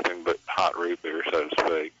be nothing but hot root beer, so to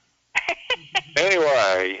speak.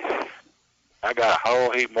 Anyway, I got a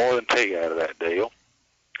whole heap more than tea out of that deal.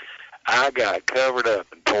 I got covered up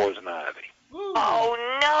in poison ivy. Oh,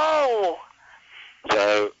 no.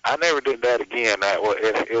 So I never did that again.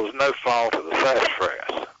 It was no fault of the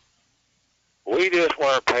sassafras. We just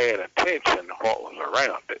weren't paying attention to what was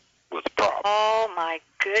around it was the problem. Oh, my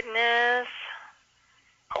goodness.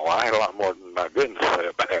 Oh, I had a lot more than my goodness to say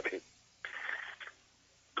about it.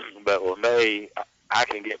 But with me, I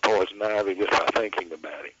can get poison ivy just by thinking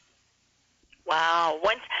about it. Wow.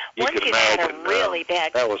 Once you had a really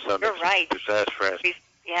bad... That was something. You're right. Sassafras.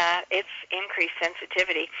 Yeah, it's increased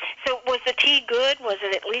sensitivity. So was the tea good? Was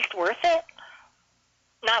it at least worth it?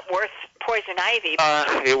 Not worth poison ivy.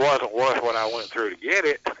 It wasn't worth what I went through to get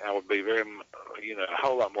it. I would be very, a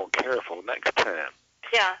whole lot more careful next time.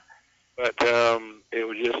 Yeah. But it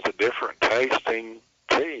was just a different tasting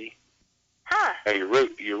tea. Huh. Now, your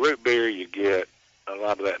root beer, you get a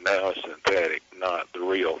lot of that now is synthetic, not the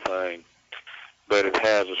real thing. But it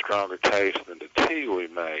has a stronger taste than the tea we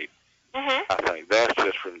made. Mm-hmm. I think that's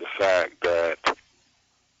just from the fact that,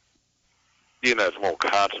 it's more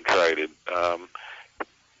concentrated.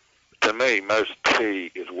 To me, most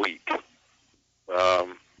tea is weak. At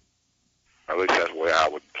least that's the way I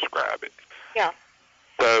would describe it. Yeah.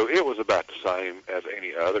 So it was about the same as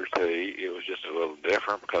any other tea. It was just a little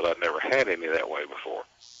different because I'd never had any that way before.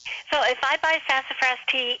 So if I buy sassafras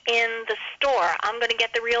tea in the store, I'm going to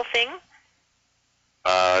get the real thing?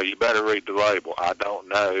 You better read the label. I don't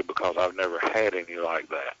know because I've never had any like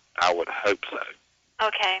that. I would hope so.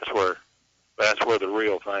 Okay. That's where the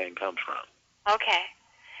real thing comes from. Okay.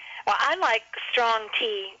 Well, I like strong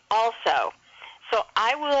tea also. So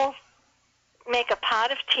I will make a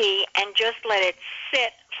pot of tea and just let it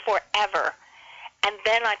sit forever. And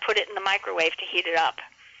then I put it in the microwave to heat it up.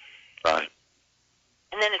 Right.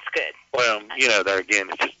 And then it's good. Well, there again,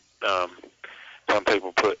 it's just some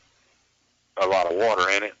people put a lot of water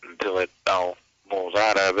in it until it all boils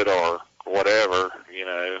out of it or whatever.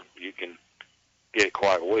 You can get it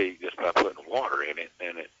quite weak just by putting water in it.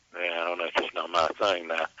 And I don't know, it's just not my thing.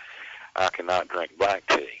 Now, I cannot drink black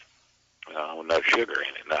tea with no sugar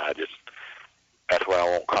in it. Now, that's why I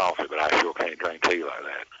want coffee, but I sure can't drink tea like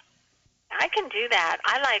that. I can do that.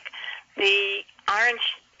 I like the orange,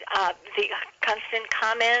 the constant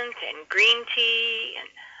comment and green tea and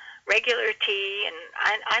regular tea, and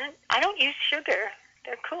I don't use sugar.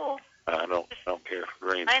 They're cool. I don't care for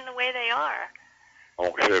green. Fine the way they are. I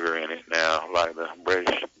want sugar in it now, like the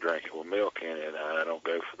British drink it with milk in it. I don't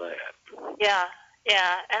go for that. Yeah,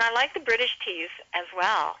 and I like the British teas as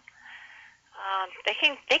well. They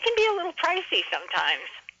can be a little pricey sometimes,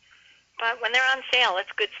 but when they're on sale,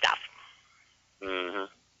 it's good stuff. Mhm.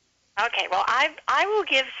 Okay, well, I will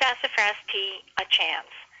give sassafras tea a chance.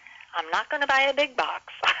 I'm not going to buy a big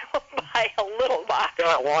box. I will buy a little box. You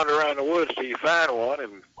gotta wander around the woods till you find one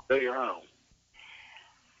and do your own.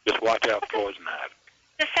 Just watch out for poison ivy.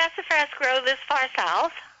 Does sassafras grow this far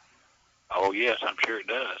south? Oh, yes, I'm sure it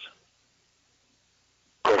does.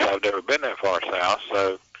 Of course, I've never been that far south,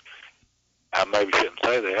 so I maybe shouldn't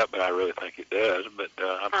say that, but I really think it does. But so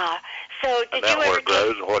I did know you where ever it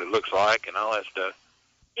grows and what it looks like and all that stuff.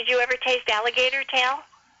 Did you ever taste alligator tail?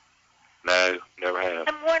 No, never have.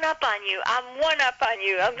 I'm one up on you.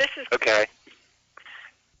 This is okay.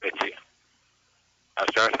 Bet you. I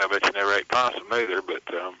bet you never ate possum either, but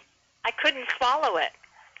I couldn't swallow it.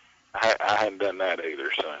 I hadn't done that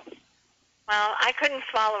either, so. Well, I couldn't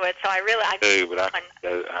swallow it, so I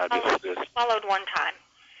just swallowed one time.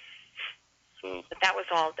 But that was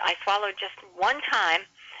all. I swallowed just one time,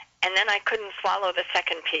 and then I couldn't swallow the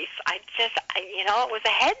second piece. It was a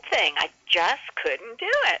head thing. I just couldn't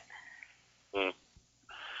do it.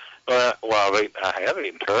 Well, I have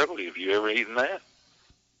eaten turtle. Have you ever eaten that?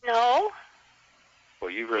 No. Well,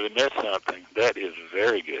 you've really missed something. That is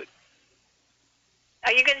very good.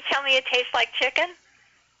 Are you going to tell me it tastes like chicken?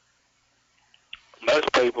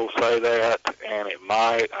 Most people say that, and it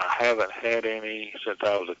might. I haven't had any since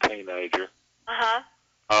I was a teenager. Uh-huh.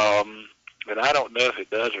 And I don't know if it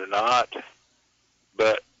does or not,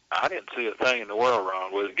 but I didn't see a thing in the world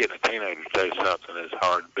wrong with it. Getting a teenager to taste something is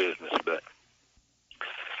hard business, but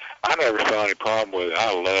I never saw any problem with it.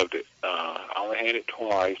 I loved it. I only had it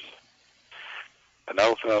twice. An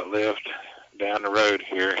old fellow lived down the road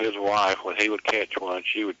here. His wife, when he would catch one,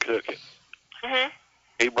 she would cook it. Mm-hmm.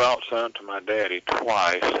 He brought some to my daddy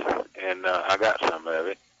twice, and I got some of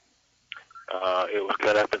it. It was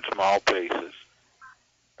cut up in small pieces.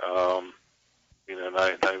 Not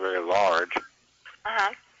anything very large.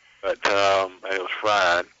 Uh-huh. But and it was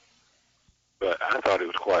fried. But I thought it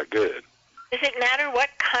was quite good. Does it matter what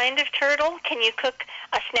kind of turtle? Can you cook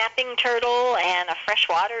a snapping turtle and a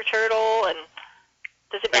freshwater turtle? And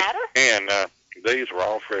does it matter? And these were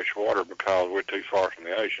all freshwater because we're too far from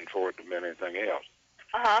the ocean for it to be anything else.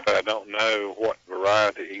 Uh-huh. But I don't know what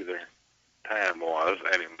variety either time was,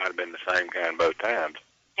 and it might have been the same kind both times.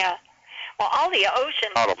 Yeah. Well, all the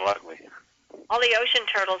ocean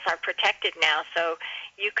turtles are protected now, so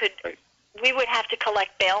we would have to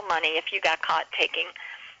collect bail money if you got caught taking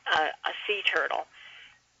a sea turtle.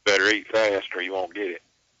 Better eat fast or you won't get it.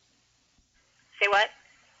 Say what?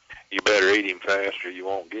 You better eat him fast or you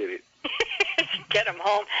won't get it. Get them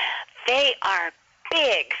home. They are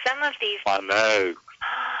big. Some of these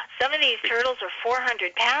turtles are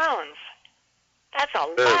 400 pounds. That's a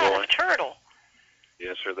lot of turtle.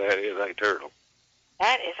 Yes, sir, that is a turtle.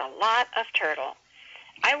 That is a lot of turtle.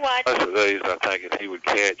 I watched... Most of these, I think, if he would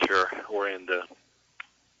catch were in the,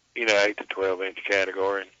 8 to 12 inch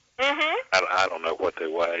category. Mm-hmm. I don't know what they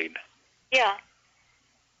weighed. Yeah.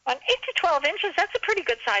 On 8 to 12 inches, that's a pretty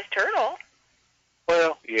good-sized turtle.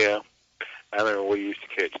 Well, yeah. I remember we used to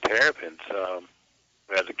catch terrapins.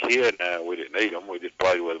 As a kid, now we didn't eat them. We just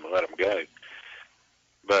played with them and let them go.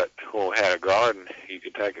 But when we had a garden, you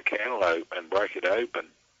could take a cantaloupe and break it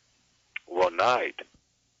open one night.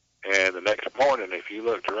 And the next morning, if you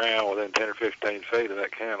looked around within 10 or 15 feet of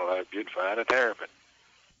that cantaloupe, you'd find a terrapin.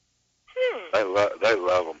 They love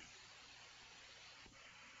them.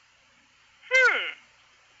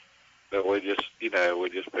 But we just pick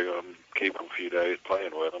them, keep them a few days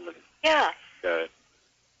playing with them. And, yeah. How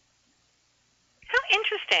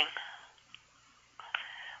interesting.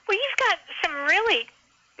 Well, you've got some really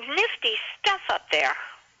nifty stuff up there.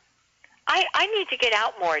 I need to get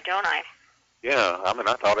out more, don't I? Yeah, I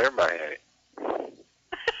thought everybody had it.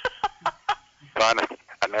 I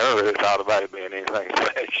never really thought about it being anything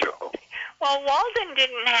special. Well, Walden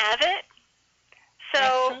didn't have it,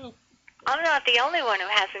 so I'm not the only one who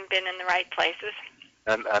hasn't been in the right places.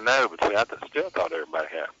 And I know, but see, I still thought everybody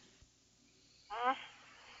had it.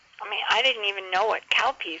 I didn't even know what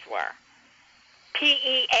cowpeas were.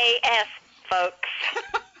 P-E-A-S, folks.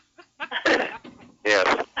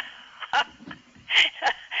 Yes.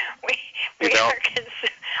 we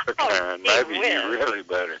are maybe you really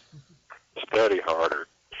better study harder.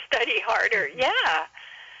 Study harder, yeah.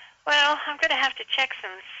 Well, I'm going to have to check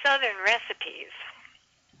some southern recipes.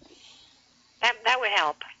 That would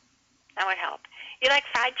help. That would help. You like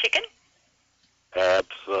fried chicken?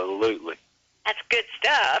 Absolutely. That's good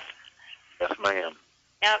stuff. Yes, ma'am.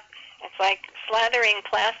 Yep. It's like slathering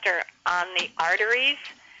plaster on the arteries.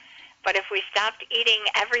 But if we stopped eating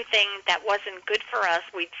everything that wasn't good for us,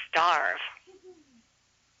 we'd starve.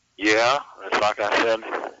 Yeah, it's like I said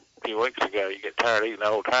a few weeks ago, you get tired of eating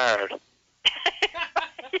old tires.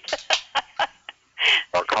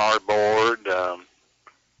 Or cardboard,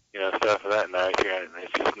 stuff of that nature, and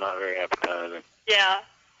it's just not very appetizing. Yeah,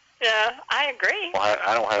 I agree. Well,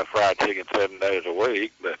 I don't have fried chicken 7 days a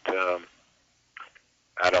week, but I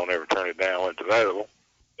don't ever turn it down when it's available.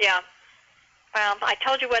 Yeah. Well, I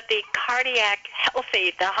told you what the heart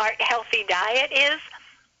healthy diet is.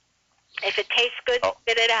 If it tastes good,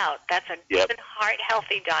 spit it out. That's a good heart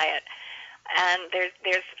healthy diet. And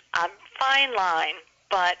there's a fine line,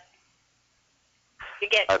 but you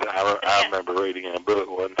get... I remember reading in a book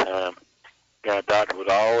one time, the doctor was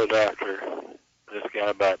always after this guy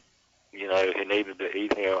about, he needed to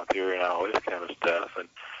eat healthier and all this kind of stuff,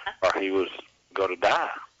 or he was going to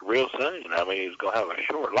die real soon. He was going to have a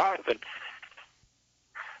short life.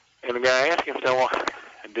 And the guy asked him, so,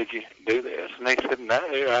 did you do this? And he said, no,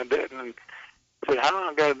 I didn't. I said, how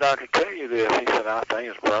long ago did the doctor tell you this? He said, I think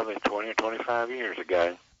it's probably 20 or 25 years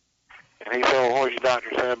ago. And he said, well, what's your doctor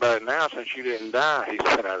say about it now since you didn't die? He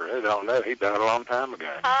said, I really don't know. He died a long time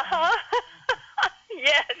ago. Uh-huh.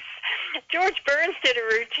 Yes. George Burns did a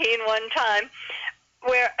routine one time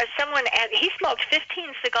where he smoked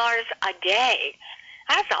 15 cigars a day.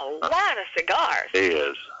 That's a lot of cigars. It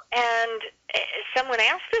is. And someone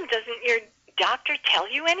asked him, doesn't your doctor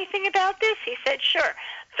tell you anything about this? He said, sure.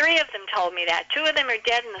 3 of them told me that. 2 of them are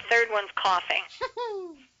dead, and the 3rd one's coughing.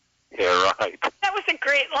 Yeah, right. That was a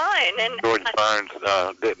great line. And George Burns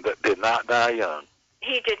did not die young.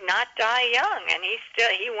 he did not die young, and he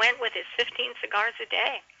went with his 15 cigars a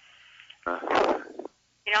day.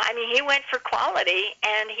 You know, I mean, he went for quality,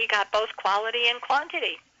 and he got both quality and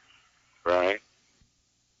quantity. Right.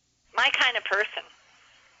 My kind of person.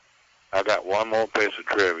 I got one more piece of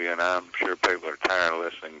trivia, and I'm sure people are tired of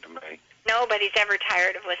listening to me. Nobody's ever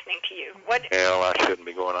tired of listening to you. What? Well, I shouldn't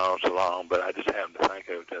be going on so long, but I just happened to think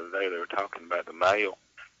of it the other day. They were talking about the mail.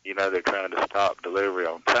 You know, they're trying to stop delivery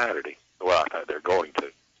on Saturday. Well, I thought they're going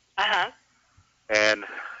to. Uh-huh. And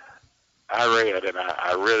I read, and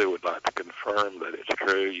I really would like to confirm that it's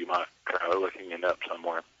true. You might try looking it up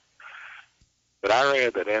somewhere. But I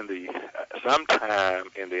read that sometime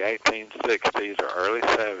in the 1860s or early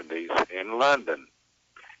 70s in London,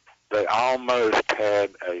 they almost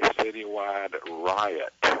had a citywide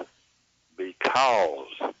riot because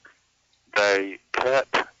they cut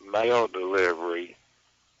mail delivery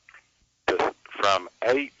from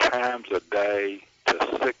 8 times a day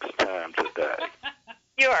to 6 times a day.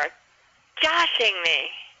 You're joshing me.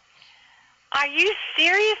 Are you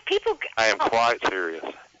serious? People... I am quite serious.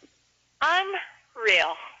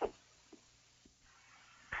 Unreal.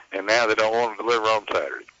 And now they don't want to deliver on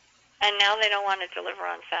Saturday. And now they don't want to deliver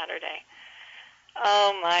on Saturday.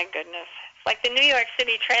 Oh, my goodness. It's like the New York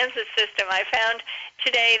City transit system. I found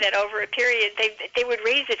today that over a period, they would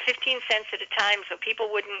raise it 15 cents at a time so people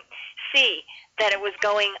wouldn't see that it was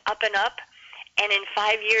going up and up. And in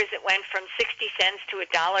 5 years, it went from 60 cents to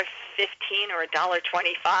 $1.15 or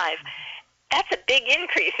 $1.25. That's a big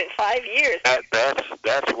increase in 5 years.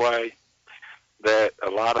 That's why that a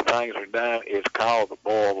lot of things are done. It's called the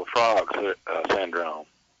boil the frog syndrome.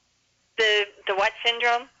 The what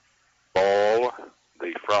syndrome? Boil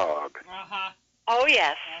the frog. Uh-huh. Oh,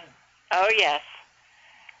 yes. Oh, yes.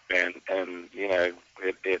 And you know,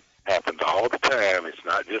 it happens all the time. It's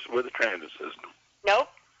not just with the transit system. Nope.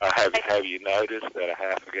 Have you noticed that a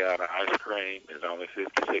half a gallon of ice cream is only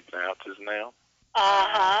 56 ounces now?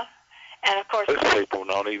 Uh-huh. And, of course... Most people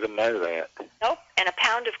don't even know that. Nope. And a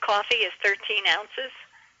pound of coffee is 13 ounces.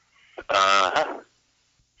 Uh-huh.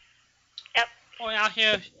 Yep. Well, out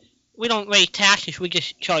here, we don't raise taxes. We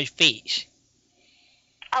just charge fees.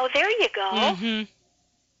 Oh, there you go. Mm-hmm.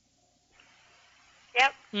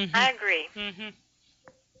 Yep. Mm-hmm. I agree. Mm-hmm.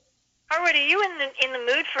 Harwood, are you in the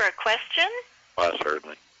mood for a question? Why,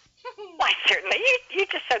 certainly. Why, certainly. You're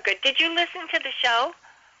just so good. Did you listen to the show?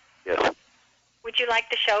 Yes. Would you like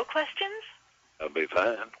the show questions? That'll be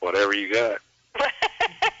fine. Whatever you got.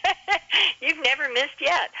 You've never missed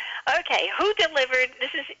yet. Okay, who delivered,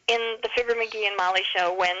 this is in the Fibber, McGee, and Molly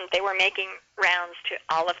show when they were making rounds to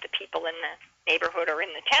all of the people in the neighborhood or in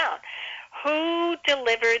the town. Who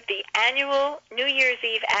delivered the annual New Year's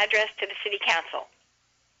Eve address to the city council?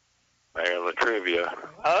 Mayor Latrivia.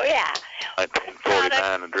 Oh, yeah.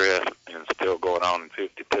 1949 address and still going on in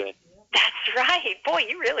 52. That's right. Boy,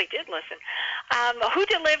 you really did listen. Who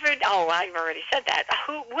delivered, oh, I've already said that.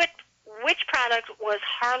 Which product was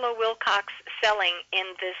Harlow Wilcox selling in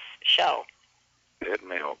this show? Vet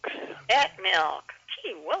milk. Vet milk.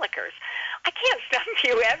 Gee willikers. I can't stump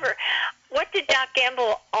you ever. What did Doc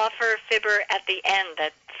Gamble offer Fibber at the end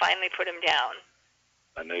that finally put him down?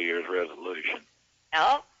 A New Year's resolution.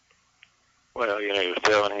 No? Well, you know, he was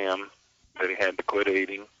telling him that he had to quit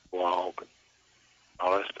eating, walk,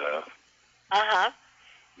 all that stuff. Uh-huh.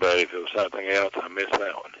 But if it was something else, I missed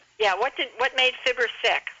that one. Yeah, what made Fibber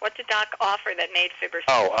sick? What did Doc offer that made Fibber sick?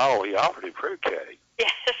 Oh, he offered him fruitcake.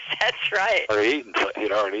 Yes, that's right.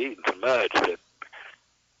 He'd already eaten so much that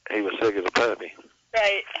he was sick as a puppy.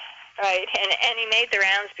 Right. And he made the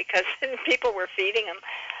rounds because people were feeding him.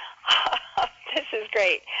 This is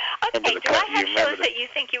great. Okay, do I have shows that you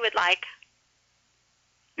think you would like?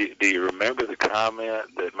 Do you remember the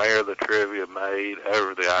comment that Mayor Latrivia made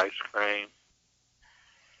over the ice cream?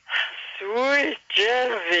 Sweet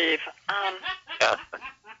Genevieve.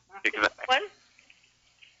 Exactly. What?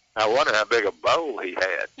 I wonder how big a bowl he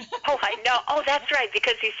had. Oh, I know. Oh, that's right,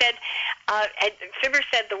 because he said, Fibber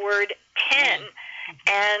said the word 10,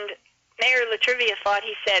 and Mayor Latrivia thought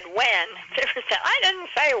he said when. Fibber said, I didn't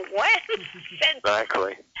say when. Said,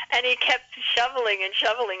 Exactly. and he kept shoveling and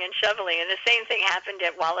shoveling and shoveling. And the same thing happened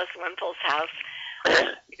at Wallace Wimple's house.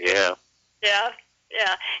 Yeah. Yeah.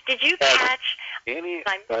 Did you catch Any of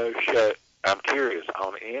those shows, I'm curious,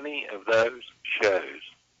 on any of those shows,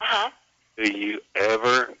 do you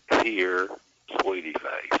ever hear Sweetie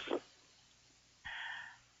Face?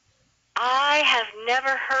 I have never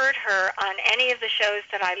heard her on any of the shows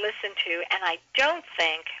that I listened to, and I don't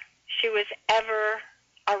think she was ever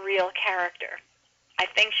a real character. I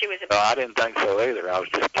think she was a... No, I didn't think so either. I was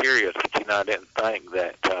just curious, but I didn't think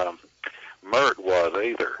that Mert was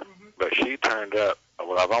either. Mm-hmm. But she turned up,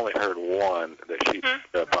 well, I've only heard one that she turned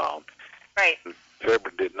up on. Right.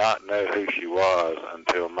 Fibber did not know who she was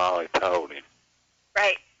until Molly told him.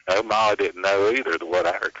 Right. No, Molly didn't know either, what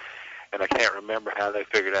I heard. And I can't remember how they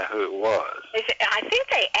figured out who it was. I think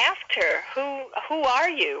they asked her, who are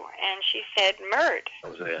you? And she said, Mert.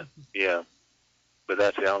 That was it. Yeah. But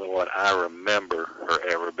that's the only one I remember her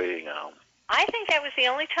ever being on. I think that was the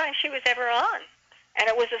only time she was ever on. And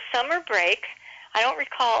it was a summer break. I don't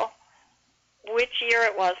recall which year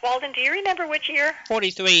it was. Walden, do you remember which year?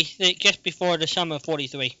 43, just before the summer of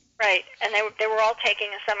 43. Right. And they were all taking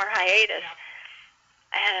a summer hiatus.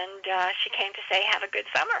 And she came to say, have a good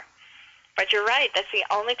summer. But you're right. That's the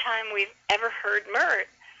only time we've ever heard Mert.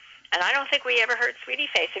 And I don't think we ever heard Sweetie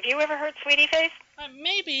Face. Have you ever heard Sweetie Face?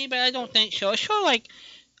 Maybe, but I don't think so. It's sort of like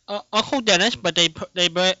Uncle Dennis, but they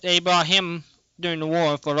brought him during the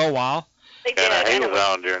war for a little while. They did. And he was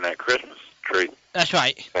on during that Christmas tree. That's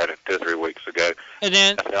right. Had it 2 or 3 weeks ago. And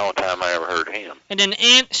then that's the only time I ever heard him. And then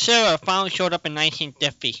Aunt Sarah finally showed up in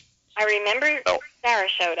 1950. I remember Sarah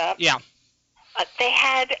showed up. Yeah. They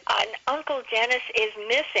had an Uncle Dennis is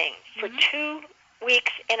Missing for 2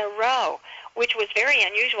 weeks in a row, which was very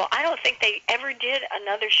unusual. I don't think they ever did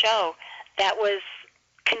another show that was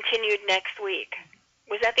continued next week.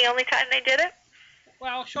 Was that the only time they did it?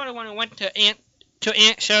 Well, sort of when I went to Aunt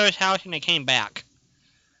Sarah's house and they came back.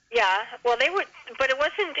 Yeah, well, they would, but it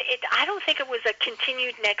wasn't. I don't think it was a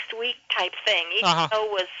continued next week type thing. Each show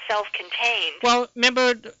was self-contained. Well,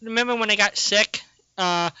 remember when they got sick?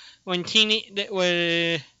 When Teeny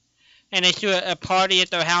and they threw a party at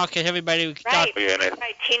their house because everybody was right.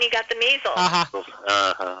 Right. Teeny got the measles.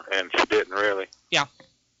 And she didn't really. Yeah.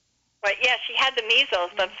 But yeah, she had the measles,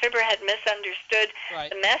 but Fibber had misunderstood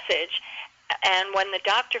the message. And when the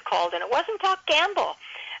doctor called, and it wasn't Doc Gamble,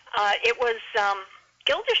 it was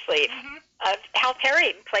Gildersleeve. Hal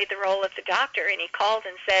Perry played the role of the doctor, and he called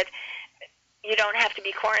and said, "You don't have to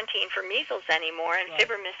be quarantined for measles anymore." And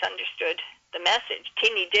Fibber misunderstood the message.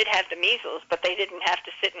 Teeny did have the measles, but they didn't have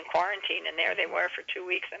to sit in quarantine, and there they were for 2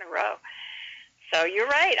 weeks in a row. So you're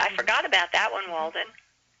right. I forgot about that one, Walden.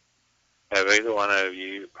 Have either one of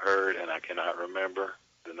you heard, and I cannot remember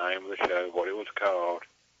the name of the show, what it was called,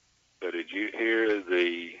 but did you hear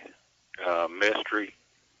the mystery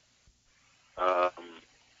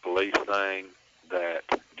police thing that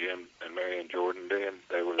Jim and Marion Jordan did?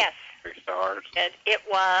 They were the stars. It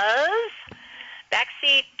was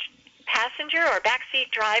Backseat Passenger or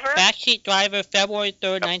Backseat Driver? Backseat Driver, February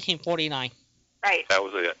 3rd, 1949. Right. That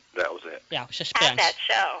was it. Yeah, suspense. Had that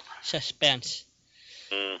show. Suspense.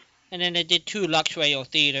 Mm. And then they did 2 Lux Radio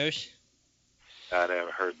theaters. I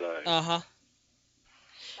never heard those. Let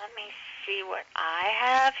me see what I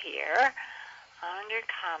have here. Under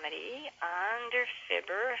comedy, under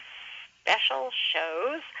Fibber, special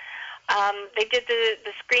shows. They did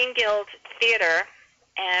the Screen Guild Theater,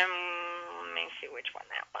 and let me see which one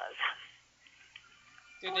that was.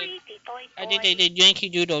 I think they did Yankee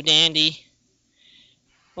Doodle Dandy,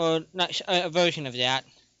 or not a version of that.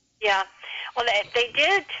 Yeah, well, they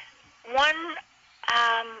did one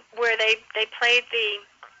where they played the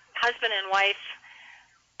husband and wife,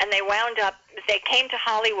 and they came to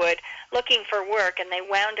Hollywood looking for work, and they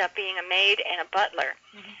wound up being a maid and a butler.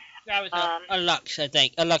 That was a Lux, I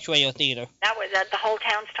think, a Lux Radio Theater. That was The Whole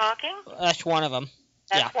Town's Talking? That's one of them.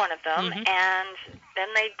 That's one of them. And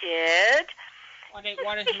then they did... What did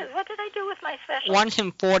I do with my special? One's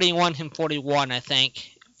in 40, one's in 41, I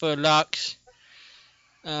think, for Lux.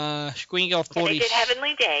 Screen Guild 40. They did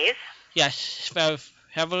Heavenly Days. Yes,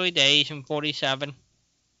 Heavenly Days in 47.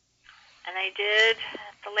 And they did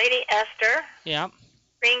The Lady Esther. Yeah.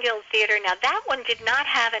 Screen Guild Theater. Now, that one did not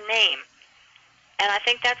have a name. And I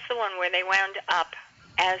think that's the one where they wound up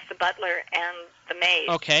as the butler and the maid.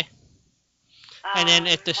 Okay. And then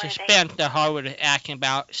it's the suspense that Harwood is asking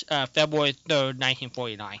about, February 3rd,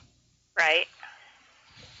 1949. Right.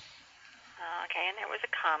 Okay, and there was a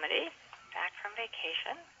comedy, Back from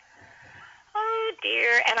Vacation. Oh,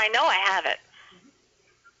 dear. And I know I have it.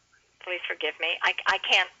 Please forgive me. I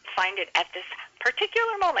can't find it at this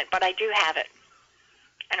particular moment, but I do have it.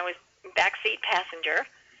 And it was Backseat Passenger,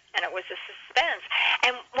 and it was a suspense.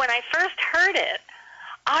 And when I first heard it,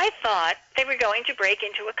 I thought they were going to break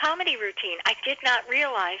into a comedy routine. I did not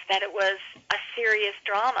realize that it was a serious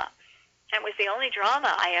drama. It was the only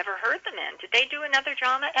drama I ever heard them in. Did they do another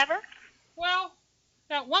drama ever? Well,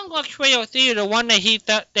 that one Lux Radio Theater, one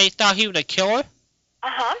that they thought he was a killer.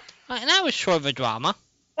 Uh-huh. And that was sort of a drama.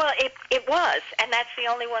 Well, it was, and that's the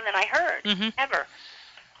only one that I heard, ever.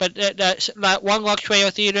 But that one Lux Radio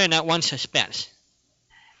Theater and that one Suspense.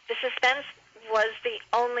 The Suspense was the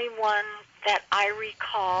only one that I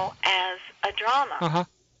recall as a drama. Uh-huh.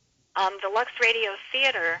 The Lux Radio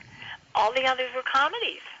Theater, all the others were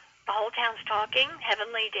comedies. The Whole Town's Talking,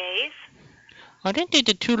 Heavenly Days. I think they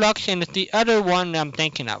did two Lux, and it's the other one I'm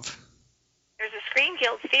thinking of. There's a Screen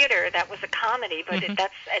Guild Theater that was a comedy, but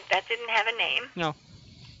that didn't have a name. No.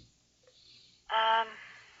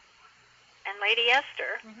 And Lady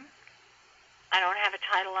Esther, I don't have a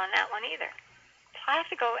title on that one either. So I have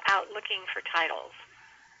to go out looking for titles.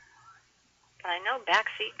 But I know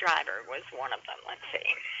Backseat Driver was one of them. Let's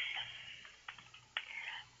see.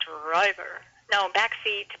 Driver. No,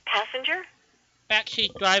 Backseat Passenger?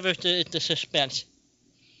 Backseat Driver is the Suspense.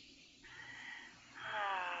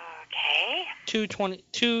 Okay.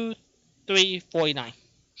 2/3/49. All right,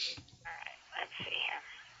 let's see here.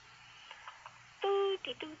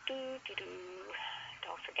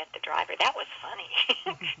 Don't forget the driver. That was funny.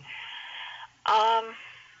 Dinah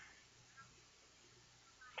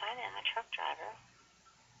and the Truck Driver.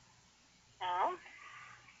 No.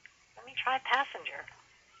 Let me try Passenger.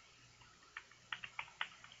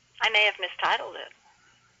 I may have mistitled it.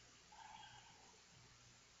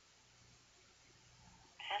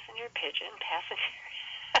 Passenger Pigeon. Passenger.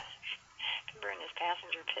 Burn his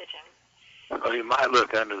Passenger Pigeon. Well, you might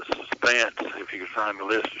look under the Suspense. If you can find the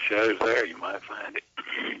list of shows there, you might find it.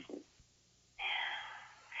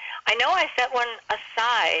 I know I set one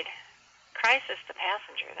aside. Crisis the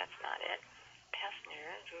Passenger. That's not it.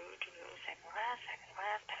 Passenger. Second class.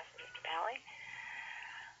 Passenger to Valley.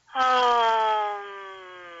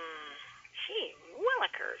 Gee,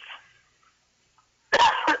 willikers.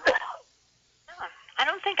 I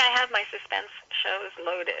don't think I have my suspense shows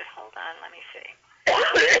loaded. Hold on, let me see.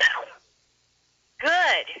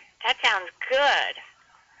 Good. That sounds good.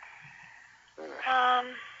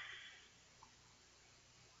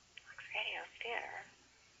 Radio Theater.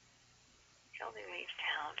 Gildy Leaves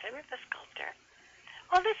Town. Favorite the Sculptor.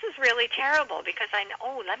 Oh, this is really terrible because I know.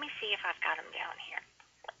 Oh, let me see if I've got them down here.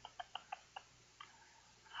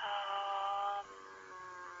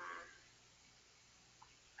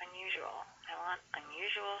 Unusual. I want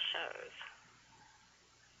unusual shows.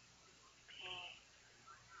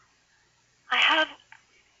 I have.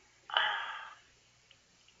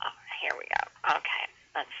 Here we go. Okay,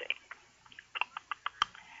 let's see.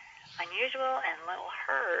 Unusual and Little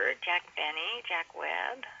Herd. Jack Benny, Jack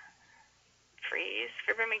Webb, Freeze,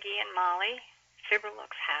 Fibber McGee and Molly. Fibber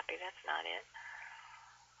Looks Happy. That's not it.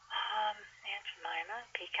 Aunt Jemima,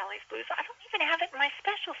 P. Kelly's Blues. I don't even have it in my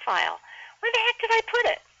special file. Where the heck did I put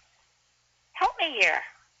it? Help me here.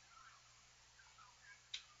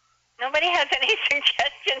 Nobody has any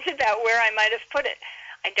suggestions about where I might have put it.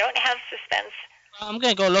 I don't have suspense. I'm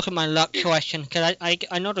going to go look at my luck question, because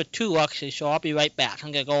I know there are two Luxes, so I'll be right back.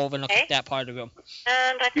 I'm going to go over and look at that part of the room.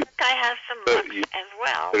 And I think I have some luck as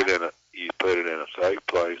well. You put it in a safe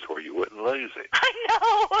place where you wouldn't lose it. I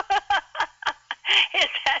know.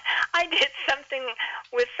 I did something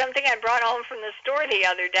with something I brought home from the store the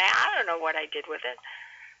other day. I don't know what I did with it.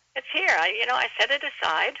 It's here. I set it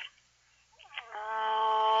aside.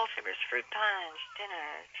 Oh, Fibber's Fruit Punch,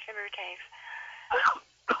 dinner, Fibber takes.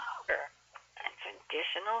 It's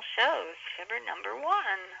additional shows. Fibber number 1.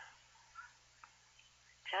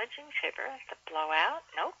 Judging Fibber, The Blowout.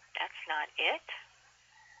 Nope, that's not it.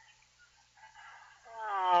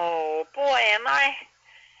 Oh, boy,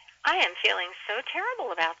 I am feeling so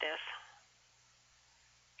terrible about this.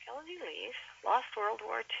 Gildy Leaf, Lost World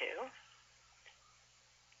War II.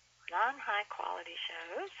 Non-high quality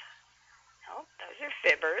shows. Nope, those are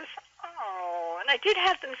Fibbers. Oh, and I did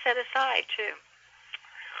have them set aside, too.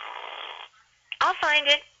 I'll find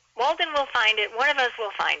it. Walden will find it. One of us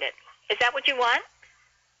will find it. Is that what you want?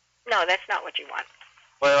 No, that's not what you want.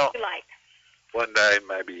 Well, What you like? one day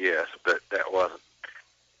maybe yes, but that wasn't.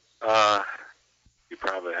 You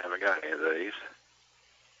probably haven't got any of these.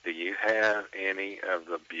 Do you have any of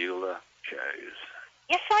the Beulah shows?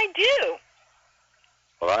 Yes, I do.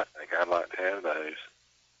 Well, I think I'd like to have those.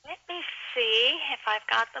 Let me see if I've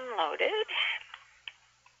got them loaded.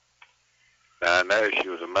 Now, I know she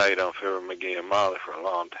was a maid on Fibber McGee and Molly for a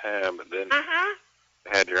long time, but then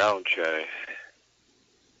they had their own show.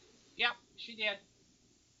 Yep, she did.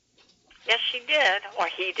 Yes, she did, or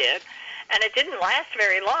he did, and it didn't last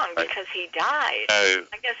very long because he died. Oh.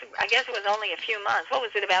 I guess it was only a few months. What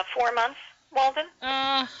was it? About 4 months, Walden?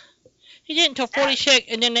 He did until 46,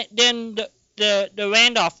 and then the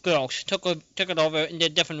Randolph girls took it over and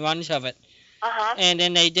did different runs of it. And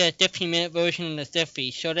then they did a 15-minute version in the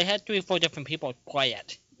 50s, so they had 3 or 4 different people play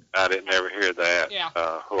it. I didn't ever hear that. Yeah.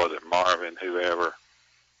 Who was it? Marvin, whoever.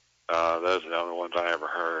 Those are the only ones I ever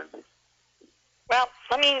heard. Well,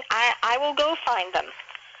 I will go find them.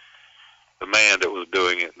 The man that was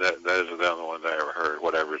doing it, those are the only ones I ever heard,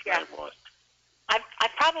 whatever his name was. I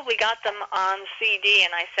probably got them on CD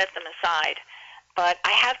and I set them aside, but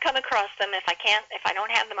I have come across them. If I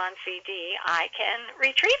don't have them on CD, I can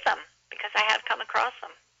retrieve them because I have come across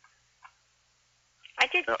them. I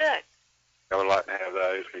did good. I would like to have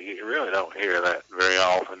those because you really don't hear that very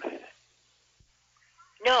often.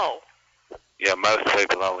 No. Yeah, most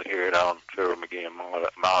people only hear it on Fibber McGee and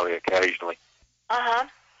Molly occasionally. I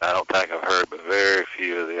don't think I've heard but very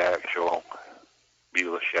few of the actual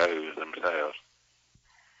Beulah shows themselves.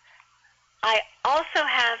 I also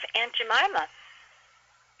have Aunt Jemima.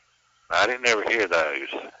 I didn't ever hear those.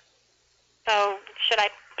 So should I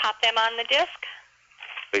pop them on the disc?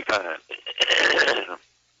 Be fine.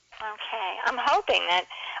 Okay. I'm hoping that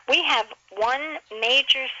we have one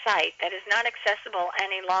major site that is not accessible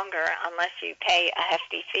any longer unless you pay a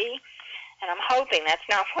hefty fee. And I'm hoping that's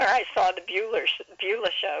not where I saw the Beulah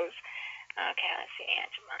shows. Okay, let's see,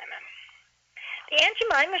 Aunt Jemima. The Aunt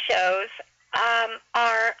Jemima shows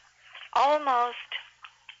are almost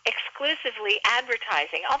exclusively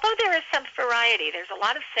advertising, although there is some variety. There's a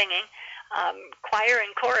lot of singing, choir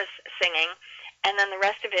and chorus singing, and then the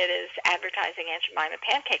rest of it is advertising Aunt Jemima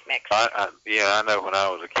pancake mix. I know when I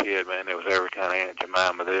was a kid, man, there was every kind of Aunt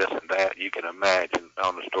Jemima this and that you can imagine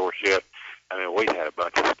on the store shelf. I mean, we had a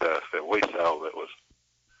bunch of stuff that we sold that was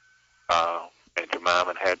Aunt Jemima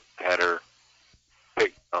and had her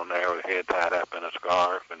picked on there with her head tied up in a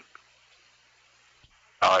scarf and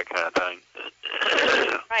all that kind of thing.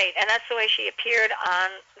 Right, and that's the way she appeared on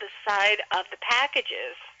the side of the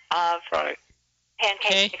packages of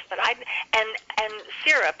pancake mix. But and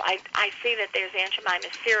syrup. I see that there's Aunt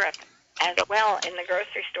Jemima syrup as well in the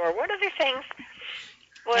grocery store. What other things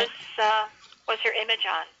was her image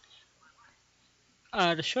on?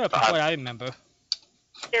 The syrup is what I remember.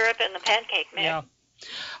 Syrup and the pancake mix. Yeah.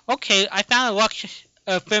 Okay, I found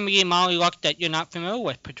a Fibber McGee and Molly look that you're not familiar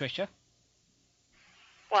with, Patricia.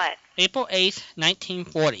 What? April 8th,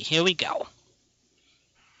 1940. Here we go.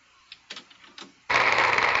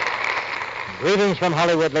 Greetings from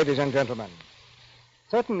Hollywood, ladies and gentlemen.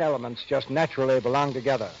 Certain elements just naturally belong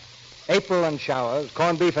together. April and showers,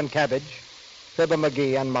 corned beef and cabbage, Fibber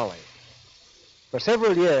McGee and Molly. For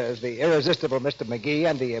several years, the irresistible Mr. McGee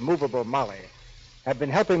and the immovable Molly have been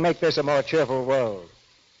helping make this a more cheerful world,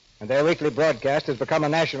 and their weekly broadcast has become a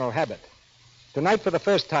national habit. Tonight, for the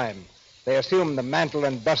first time, they assume the mantle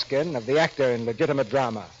and buskin of the actor in legitimate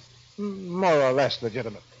drama, more or less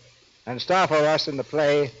legitimate, and star for us in the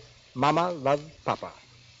play Mama Loves Papa.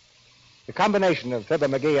 The combination of Fibber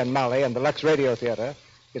McGee and Molly and the Lux Radio Theater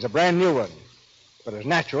is a brand new one, but as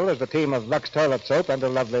natural as the team of Lux Toilet Soap and a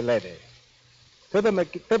lovely lady.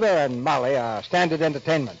 Fibber and Molly are standard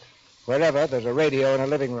entertainment wherever there's a radio in a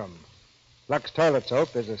living room. Lux Toilet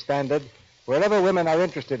Soap is a standard wherever women are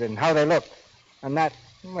interested in how they look, and that,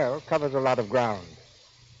 well, covers a lot of ground.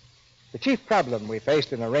 The chief problem we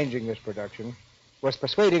faced in arranging this production was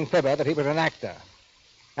persuading Fibber that he was an actor.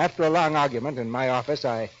 After a long argument in my office,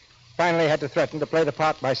 I finally had to threaten to play the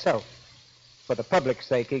part myself. For the public's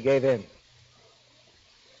sake, he gave in.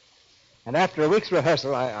 And after a week's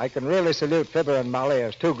rehearsal, I can really salute Fibber and Molly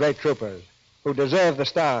as two great troopers who deserve the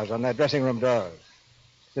stars on their dressing room doors.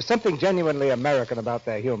 There's something genuinely American about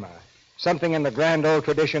their humor, something in the grand old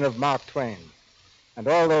tradition of Mark Twain, and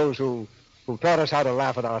all those who taught us how to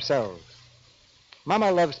laugh at ourselves.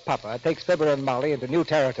 Mama Loves Papa takes Fibber and Molly into new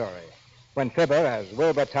territory when Fibber, as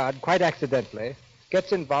Wilbur Todd, quite accidentally,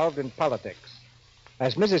 gets involved in politics.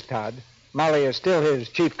 As Mrs. Todd, Molly is still his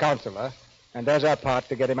chief counselor and does her part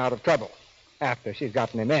to get him out of trouble after she's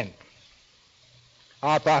gotten him in.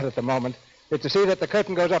 Our part at the moment is to see that the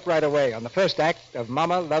curtain goes up right away on the first act of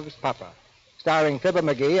Mama Loves Papa, starring Fibber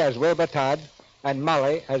McGee as Wilbur Todd and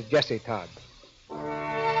Molly as Jessie Todd.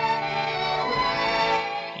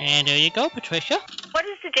 And there you go, Patricia. What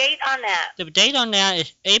is the date on that? The date on that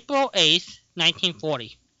is April 8th,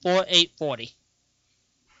 1940. 4840.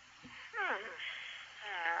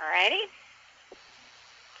 Alrighty.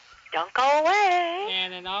 Don't go away.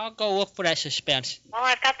 And then I'll go look for that suspense. Well,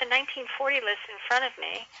 I've got the 1940 list in front of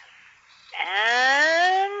me.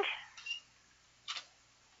 And...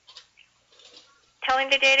 Tell him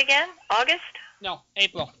the date again. August? No,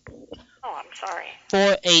 April. Oh, I'm sorry.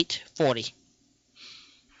 4/8/40.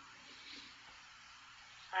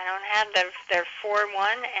 I don't have their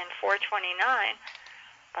 4/1 and 4/29,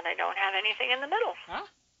 but I don't have anything in the middle. Huh?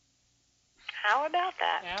 How about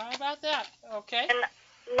that? How about that? Okay. And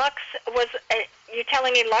Lux was, you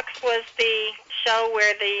telling me Lux was the show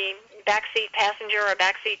where the backseat passenger or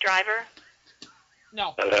backseat driver?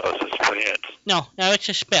 No. That was Suspense. No, it's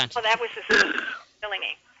suspense. Oh, that was Suspense. Silly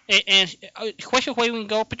me. And question where we can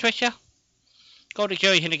go, Patricia? Go to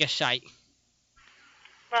Jerry Henniger's site.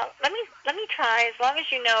 Well, let me try. As long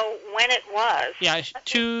as you know when it was. Yeah, it's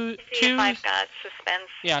See if I've got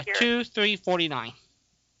Suspense. Yeah, here. 2/3/49.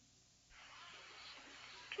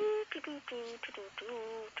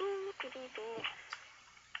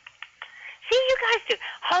 See, you guys do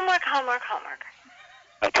homework.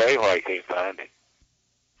 I'll tell you why you can't find it.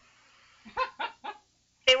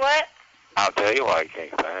 See what? I'll tell you why you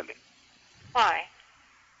can't find it. Why?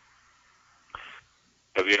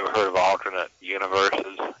 Have you ever heard of alternate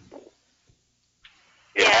universes?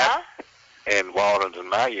 Yeah. And Walden's in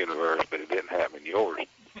my universe, but it didn't happen in yours.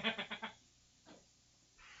 I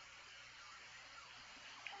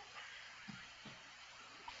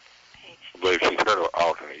believe she's heard of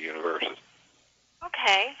alternate universes.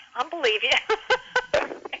 Okay, I'll believe you.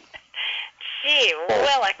 Gee,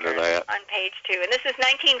 Willikers on page 2. And this is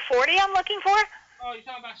 1940 I'm looking for? Oh, you're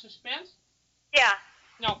talking about suspense? Yeah.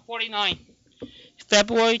 No, 49.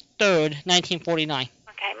 February 3rd, 1949.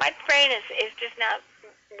 Okay, my brain is just not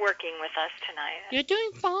working with us tonight. You're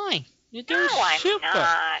doing fine. You're doing No, I'm super.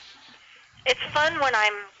 not. It's fun when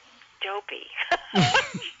I'm dopey.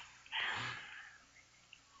 Because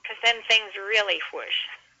then things really whoosh.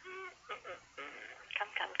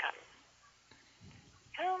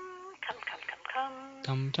 Come.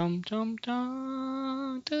 Dum dum dum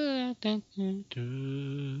dum. Da, da, da, da.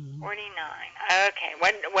 49. Okay,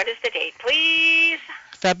 what is the date, please?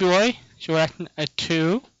 February. So we're at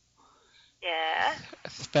 2. Yeah.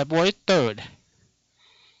 February 3rd,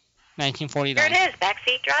 1949. Here it is,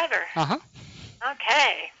 backseat driver. Uh-huh.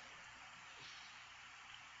 Okay.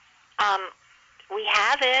 We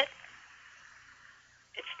have it.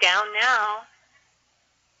 It's down now.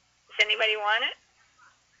 Does anybody want it?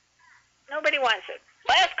 Nobody wants it.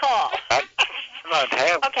 Last call.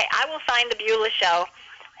 Okay, I will find the Beulah show,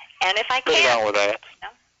 and if I Put it on with that.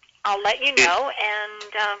 I'll let you know, and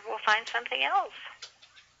we'll find something else.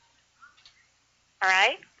 All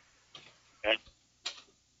right? Okay.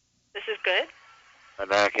 This is good?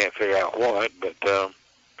 And I can't figure out what, but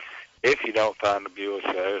if you don't find the Beulah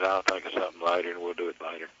shows, I'll think of something later, and we'll do it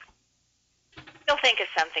later. You'll think of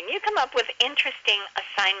something. You come up with interesting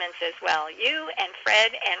assignments as well. You and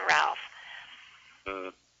Fred and Ralph.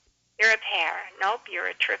 You're a pair. Nope, you're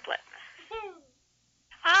a triplet.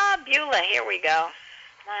 Beulah, here we go.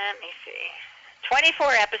 Let me see.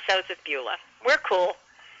 24 episodes of Beulah. We're cool.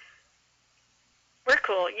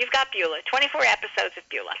 You've got Beulah. 24 episodes of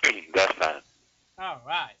Beulah. That's fine. All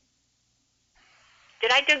right.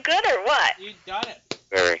 Did I do good or what? You done it.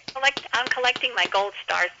 Very. I'm collecting my gold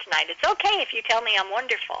stars tonight. It's okay if you tell me I'm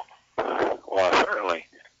wonderful. Well, certainly.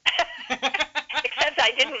 Except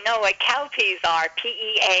I didn't know what cowpeas are.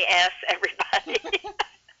 P-E-A-S, everybody.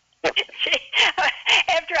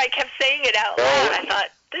 After I kept saying it out loud, I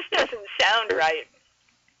thought, this doesn't sound right.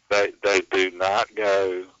 They do not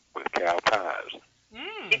go with cow pies.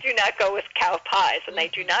 They do not go with cow pies, and they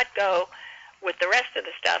do not go with the rest of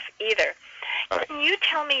the stuff either. Right. Can you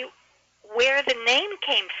tell me where the name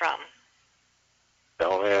came from?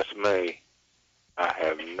 Don't ask me. I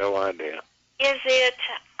have no idea. Is it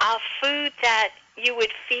a food that you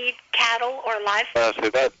would feed cattle or livestock? Well, see,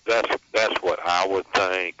 that's what I would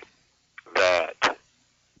think. That,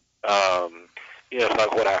 it's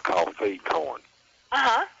like what I call feed corn.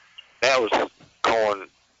 Uh-huh. That was corn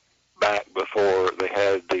back before they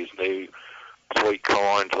had these new sweet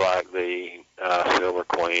corns like the Silver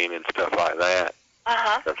Queen and stuff like that.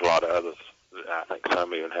 Uh-huh. There's a lot of others. I think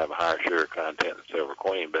some even have a higher sugar content than Silver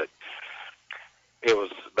Queen, but it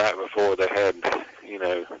was back before they had,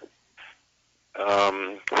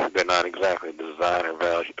 they're not exactly designer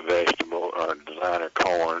vegetable or designer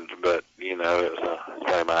corns, but, it was the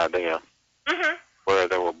same idea. Mm-hmm. Where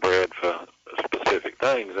they were bred for specific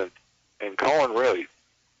things. And corn, really,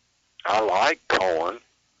 I like corn,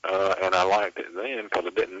 and I liked it then because I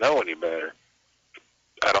didn't know any better.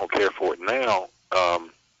 I don't care for it now,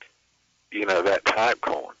 that type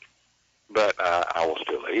corn. but I will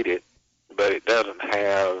still eat it. But it doesn't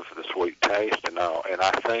have the sweet taste and all. And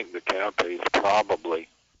I think the cowpeas probably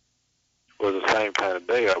was the same kind of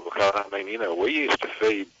deal because, I mean, you know, we used to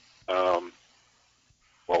feed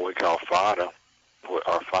what we call fodder,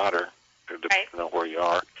 or fodder, depending on where you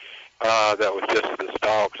are. That was just the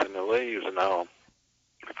stalks and the leaves and all,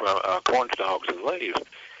 from corn stalks and leaves.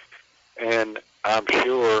 And I'm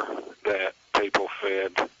sure that people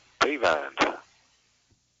fed pea vines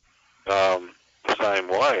the same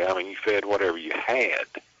way. I mean, you fed whatever you had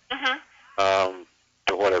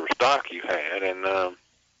to whatever stock you had. And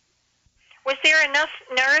was there enough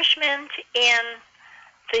nourishment in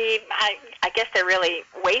the, I guess they're really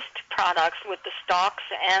waste products with the stalks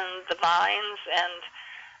and the vines and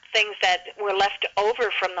things that were left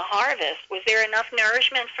over from the harvest? Was there enough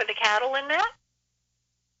nourishment for the cattle in that?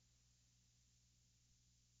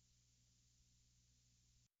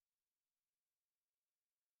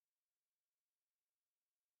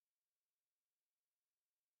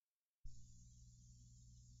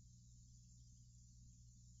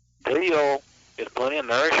 deal is plenty of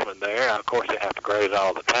nourishment there. Of course, they have to graze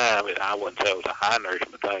all the time. I wouldn't say it was a high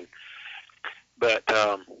nourishment thing, but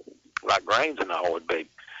like grains and all would be.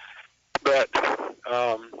 But the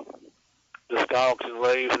stalks and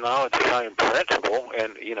leaves and all, it's the same principle.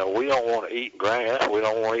 And, you know, we don't want to eat grass. We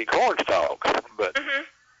don't want to eat corn stalks. But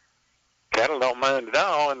cattle don't mind it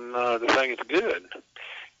all, and they think it's good.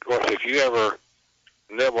 Of course, if you ever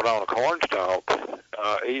nibbled on a corn stalk,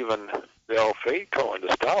 even the old feed corn,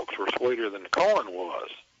 the stalks were sweeter than the corn was.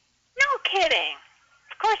 No kidding.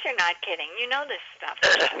 Of course you're not kidding. You know this stuff.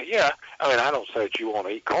 Yeah. I mean, I don't say that you want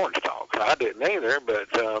to eat corn stalks. I didn't either, but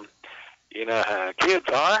you know how kids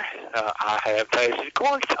are. I have tasted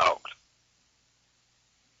corn stalks.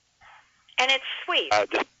 And it's sweet.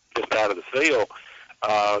 Just out of the field,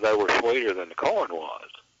 they were sweeter than the corn was.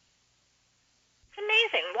 It's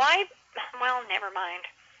amazing. Why? Well, never mind.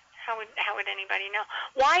 How would anybody know?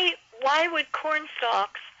 Why would corn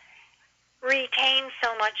stalks retain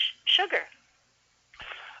so much sugar?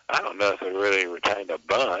 I don't know if it really retained a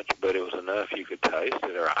bunch, but it was enough you could taste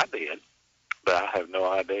it, or I did. But I have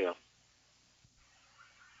no idea.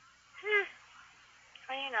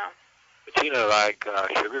 Well, you know. But you know, like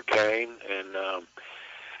sugar cane and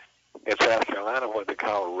in South Carolina, what they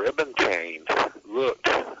call ribbon cane looked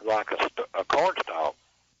like a corn stalk.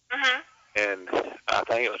 And I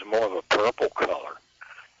think it was more of a purple color.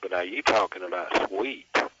 But now you talking about sweet.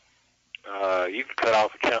 You could cut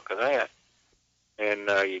off a chunk of that, and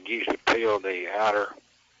you'd usually peel the outer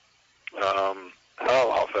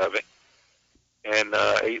hull off of it and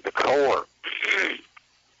eat the core.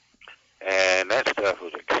 And that stuff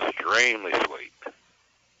was extremely sweet.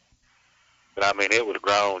 But I mean, it was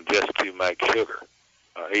grown just to make sugar,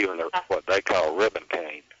 even what they call ribbon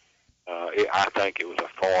cane. I think it was a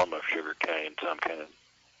form of sugar cane, some kind.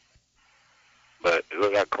 But it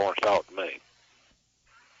looked like corn stalk to me.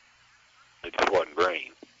 It just wasn't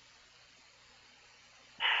green.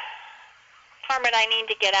 Harmon, I need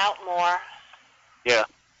to get out more. Yeah,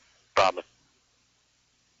 probably.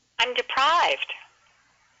 I'm deprived.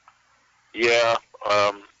 Yeah,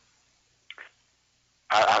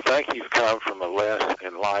 I think you've come from a less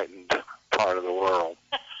enlightened part of the world.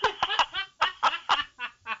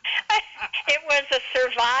 It was a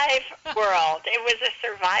survive world. It was a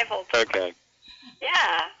survival. Okay.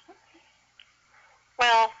 Yeah.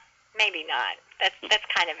 Well, maybe not. That's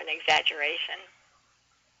kind of an exaggeration.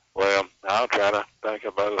 Well, I'll try to think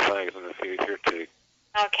of other things in the future too.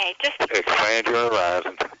 Okay, just expand your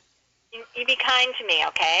horizon. You be kind to me,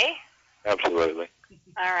 okay? Absolutely.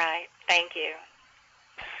 All right. Thank you.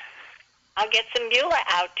 I'll get some Beulah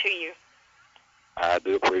out to you. I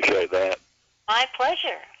do appreciate that. My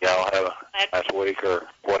pleasure. Y'all have a nice week or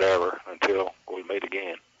whatever until we meet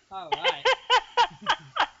again. All right.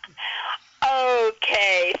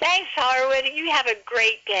 Okay. Thanks, Harwood. You have a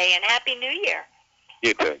great day and Happy New Year.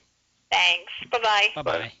 You too. Thanks. Bye-bye.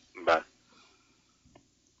 Bye-bye. Bye.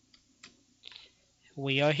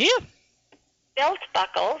 We are here. Belt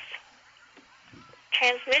buckles,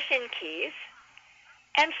 transmission keys,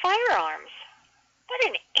 and firearms. What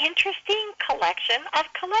an interesting collection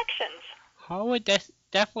of collections. Howard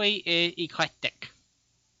definitely is eclectic.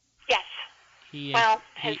 Yes. He well,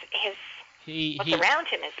 what's around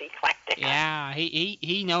him is eclectic. Yeah,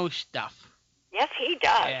 he knows stuff. Yes, he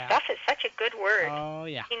does. Yeah. Stuff is such a good word. Oh,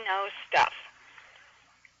 yeah. He knows stuff.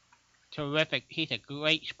 Terrific. He's a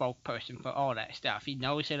great spokesperson for all that stuff. He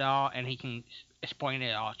knows it all, and he can explain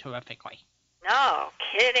it all terrifically. No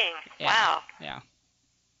kidding. Yeah. Wow. Yeah.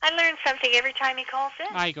 I learn something every time he calls in.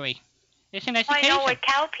 I agree. It's an education. I know what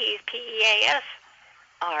cowpeas, P-E-A-S,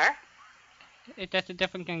 are. That's a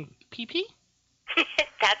different than PP?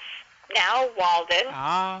 That's now Walden.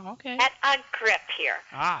 Ah, okay. At a grip here.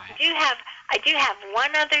 Ah. I do have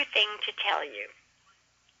one other thing to tell you.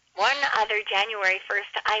 One other January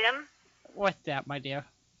 1st item. What's that, my dear?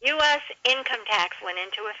 U.S. income tax went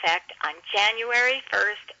into effect on January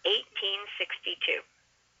 1st, 1862.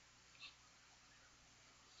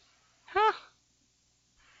 Huh.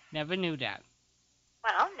 Never knew that.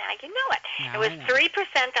 Well, now you know it. Now it was I know.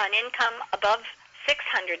 3% on income above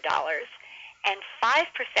 $600 and 5%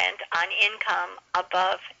 on income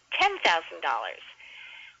above $10,000.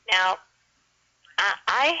 Now,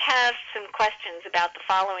 I have some questions about the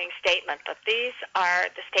following statement, but these are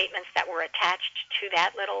the statements that were attached to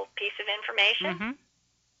that little piece of information. Mm-hmm.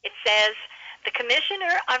 It says, the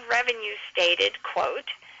Commissioner of Revenue stated,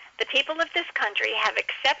 quote, the people of this country have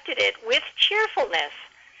accepted it with cheerfulness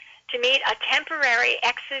to meet a temporary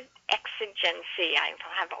exigency. I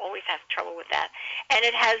always have trouble with that. And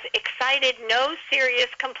it has excited no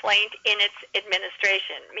serious complaint in its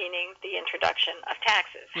administration, meaning the introduction of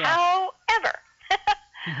taxes. Yeah. However,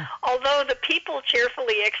 although the people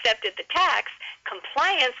cheerfully accepted the tax,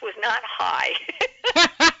 compliance was not high.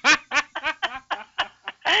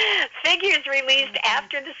 Figures released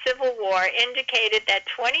after the Civil War indicated that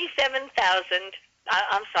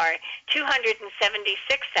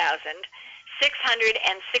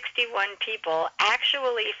 276,661 people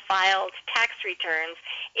actually filed tax returns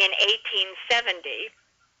in 1870.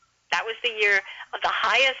 That was the year of the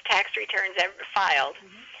highest tax returns ever filed.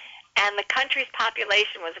 Mm-hmm. And the country's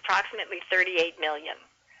population was approximately 38 million.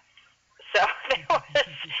 So there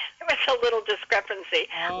was a little discrepancy.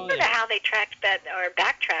 I don't know how they tracked that or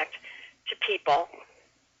backtracked to people.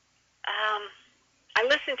 I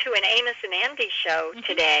listened to an Amos and Andy show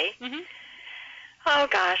today. Mm-hmm. Oh,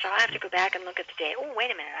 gosh, I'll have to go back and look at the date. Oh, wait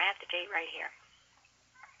a minute. I have the date right here.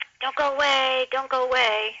 Don't go away. Don't go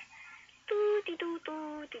away.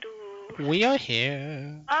 We are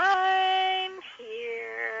here. I'm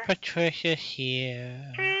here. Patricia's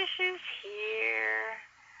here. Patricia's here.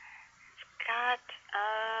 Got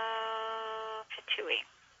Patui.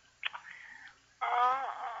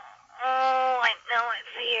 Oh, I know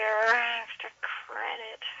it's here. Extra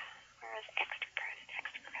credit. Where is extra credit?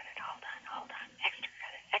 Extra credit. Hold on. Extra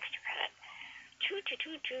credit. Extra credit.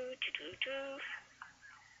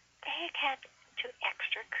 The heck happened to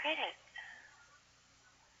extra credit?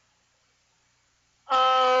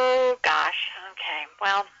 Oh, gosh. Okay.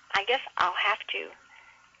 Well, I guess I'll have to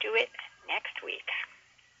do it next week.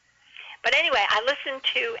 But anyway, I listened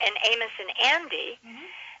to an Amos and Andy,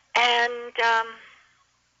 and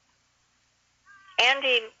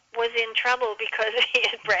Andy was in trouble because he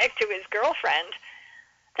had bragged to his girlfriend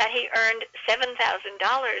that he earned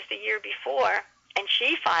 $7,000 the year before, and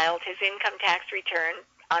she filed his income tax return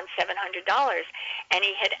on $700, and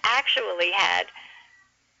he had actually had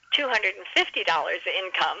 $250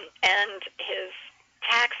 income, and his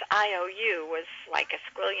tax IOU was like a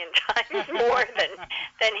squillion times more than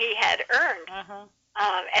he had earned.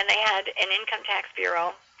 And they had an income tax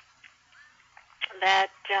bureau that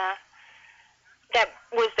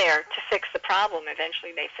was there to fix the problem.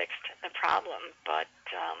 Eventually they fixed the problem, but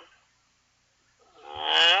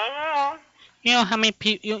I don't know. You know how many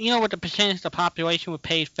people? You know what the percentage of the population would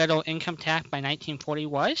pay federal income tax by 1940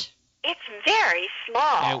 was? It's very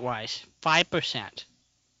small. It was 5%.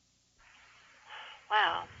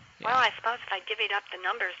 Wow. Yeah. Well, I suppose if I divvied up the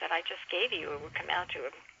numbers that I just gave you, it would come out to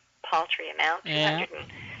a paltry amount,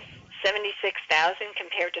 276,000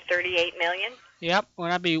 compared to 38 million. Yep. Well,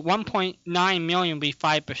 that'd be 1.9 million would be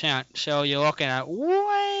 5%. So you're looking at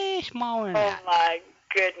way smaller than that. Oh, my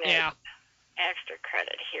goodness. Yeah. Extra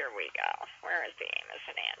credit. Here we go. Where is the Amos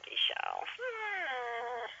and Andy show?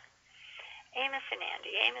 Amos and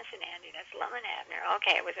Andy. That's Lum and Abner.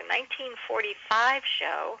 Okay, it was a 1945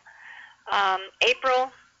 show.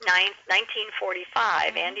 April 9th,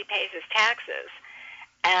 1945, Andy pays his taxes,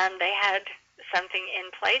 and they had something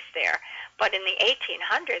in place there. But in the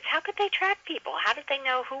 1800s, how could they track people? How did they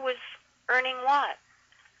know who was earning what?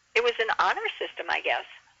 It was an honor system, I guess.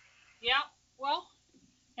 Yeah, well,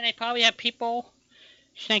 and they probably had people,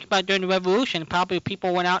 think about during the Revolution, probably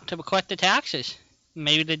people went out to collect the taxes.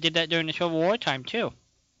 Maybe they did that during the Civil War time, too.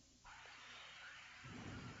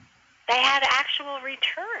 They had actual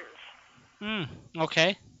returns.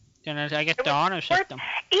 Okay. Then I guess the honor system.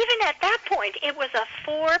 Even at that point, it was a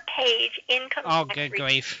 4-page income tax good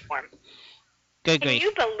grief. form. Good grief. Can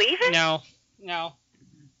you believe it? No. I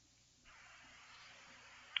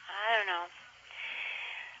don't know.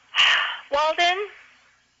 Walden?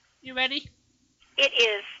 You ready? It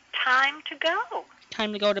is time to go.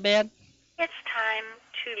 Time to go to bed? It's time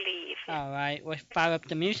to leave. All right, we'll fire up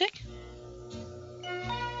the music.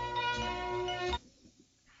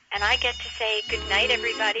 And I get to say good night,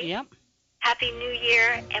 everybody. Yep. Happy New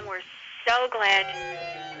Year, and we're so glad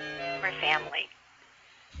we're family.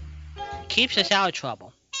 Keeps us out of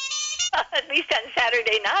trouble. At least on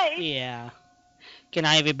Saturday night. Yeah. Good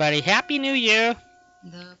night, everybody. Happy New Year.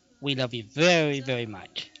 We love you very, very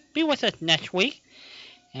much. Be with us next week,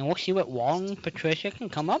 and we'll see what Walden and Patricia can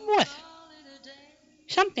come up with.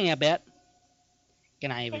 Something, I bet. Good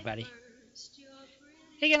night, everybody.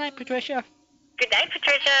 Hey, good night, Patricia. Good night,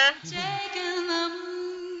 Patricia. Taking the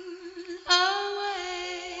moon away.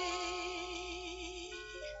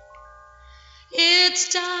 It's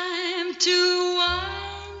time to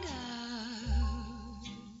wind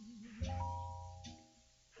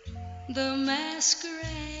up the masquerade.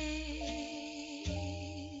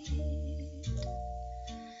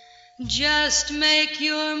 Just make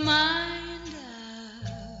your mind up.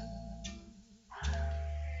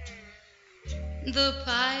 The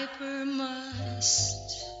piper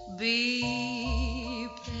must be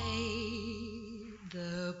paid.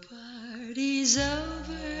 The party's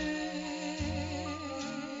over.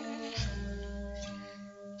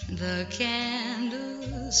 The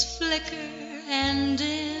candles flicker and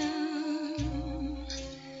dim.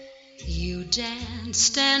 You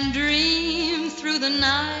danced and dreamed through the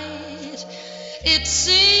night. It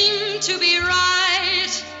seemed to be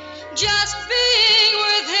right, just being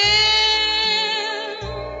with him.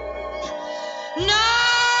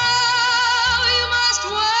 Now you must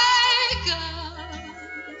wake up.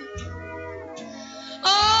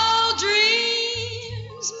 All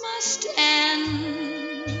dreams must end.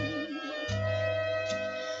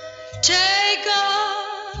 Take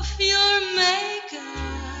off your makeup.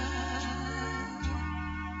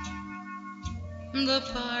 The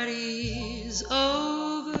party's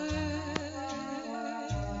over.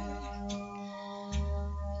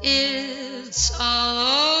 It's all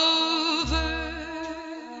over,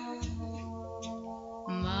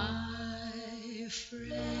 my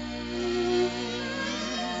friend.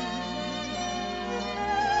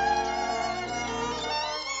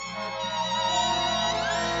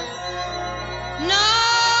 Now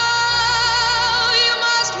you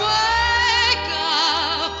must wake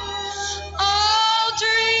up. All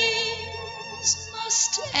dreams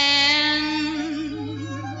must end.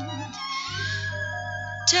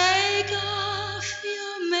 Take off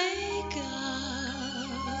your makeup.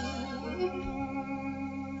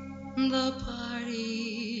 The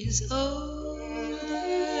party's over.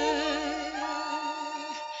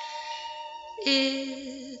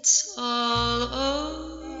 It's all over,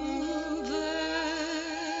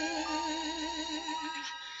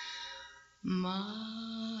 my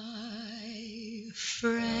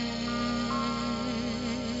friend.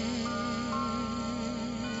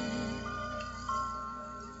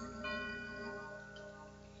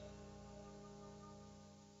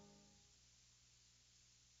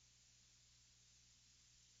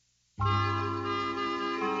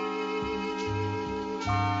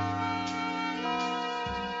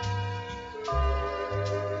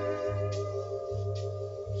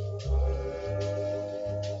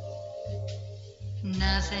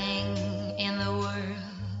 Nothing in the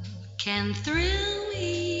world can thrill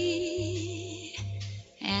me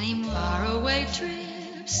anymore. Faraway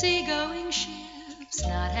trips, seagoing ships,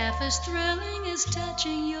 not half as thrilling as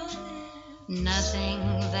touching your lips. Nothing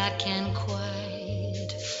that can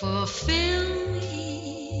quite fulfill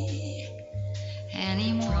me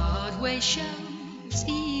anymore. Broadway shows,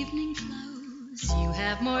 evening clothes, you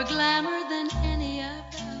have more glamour than any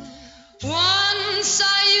of those. Once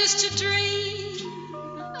I used to dream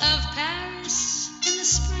of Paris in the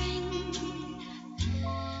spring,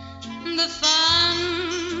 the fun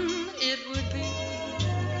it would be.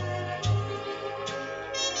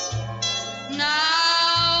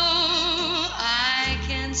 Now I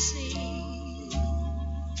can see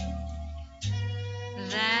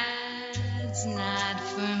that's not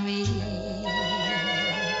for me.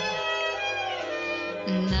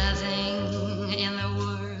 Nothing in the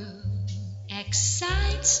world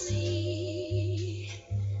excites me.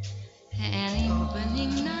 An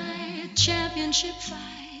opening night championship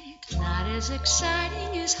fight, not as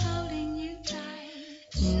exciting as holding you tight.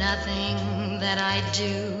 Nothing that I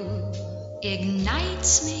do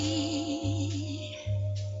ignites me.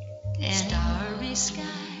 And starry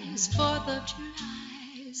skies, 4th of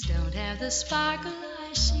July's don't have the sparkle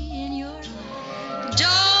I see in your eyes.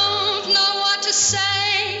 Don't know what to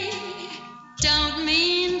say, don't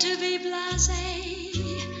mean to be blasé,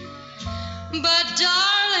 but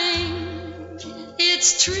darling,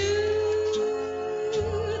 it's true,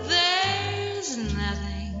 there's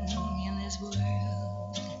nothing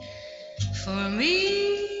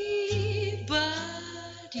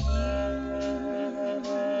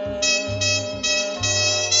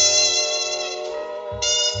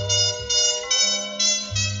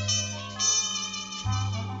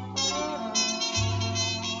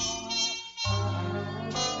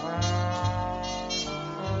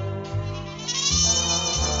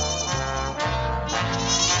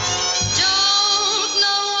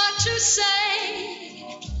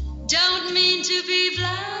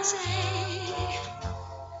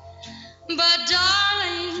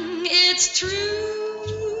it's true.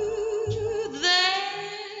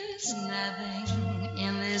 There's nothing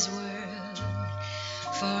in this world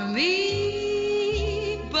for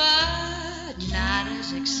me, but not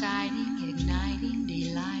as exciting, igniting,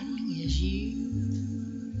 delighting as you.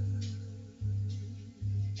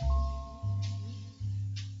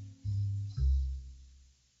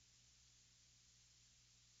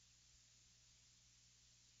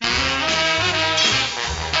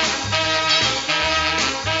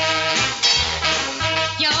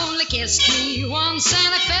 You only kissed me once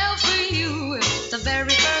and I fell for you the very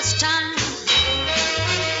first time.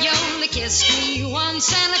 You only kissed me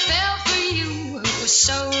once and I fell for you. It was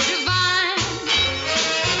so divine.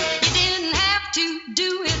 You didn't have to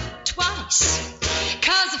do it twice,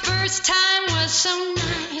 'cause the first time was so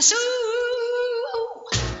nice. Ooh,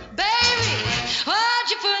 baby, why'd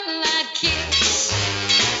you put that kiss?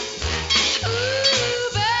 Ooh,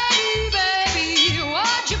 baby,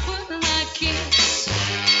 why'd you put that kiss?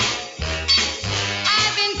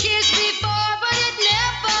 I've been kissed before, but it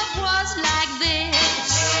never was like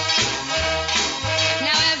this.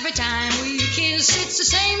 Now every time we kiss, it's the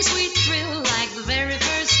same sweet thrill like the very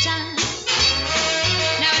first time.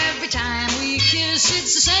 Now every time we kiss,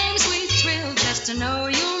 it's the same sweet thrill just to know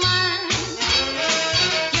you're mine.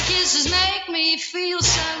 Your kisses make me feel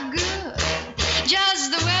so good,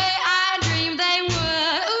 just the way I dreamed they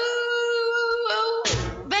would. Ooh,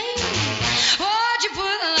 baby, why'd you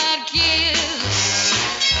put that kiss?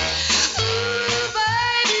 Ooh,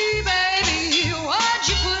 baby, why'd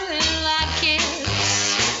you put that kiss?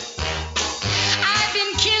 I've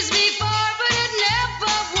been kissed before, but it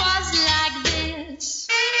never was like this.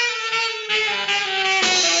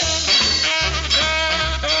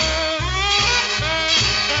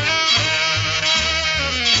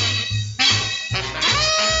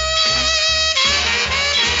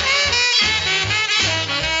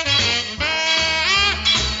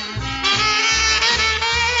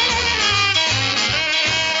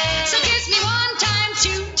 So kiss me 1 time,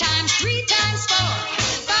 2 times, 3 times, 4,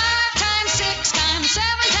 5 times, 6 times,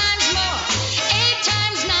 7 times more, 8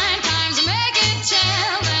 times, 9 times, make it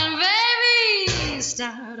 10, then baby,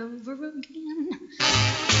 start over again.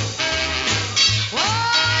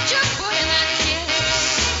 Why'd you put in that kiss?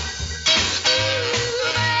 Ooh,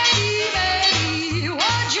 baby,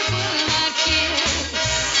 why'd you put in that kiss?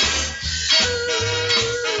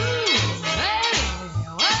 Ooh, baby,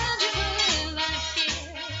 why'd you put in that kiss?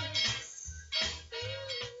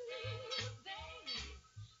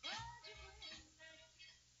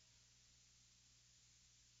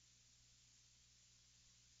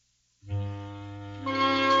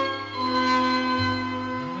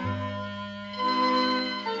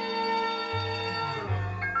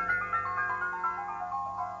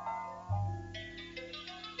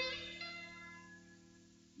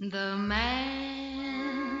 The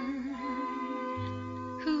man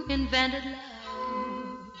who invented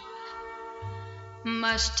love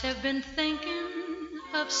must have been thinking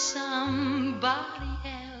of somebody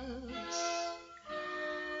else.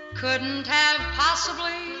 Couldn't have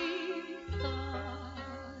possibly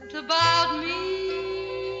thought about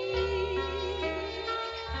me.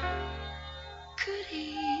 Could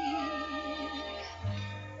he?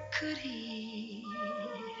 Could he?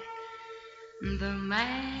 The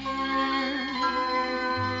man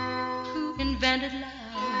who invented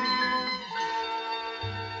love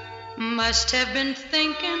must have been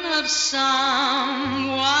thinking of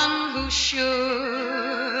someone who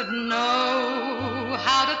should know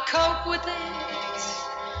how to cope with it,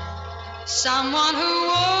 someone who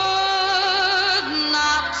would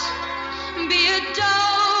not be a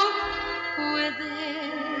dope with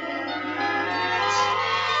it,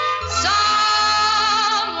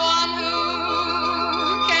 someone who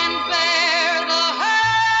can bear the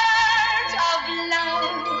hurt of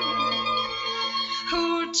love,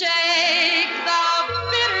 who'll take the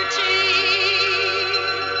bitter tea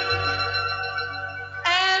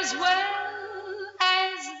as well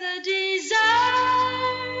as the dessert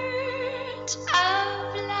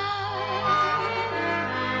of love.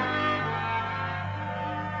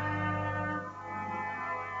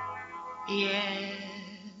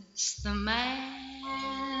 Yes, the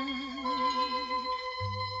man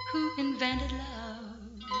who invented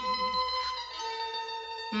love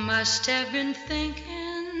must have been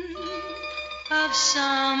thinking of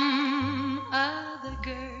some other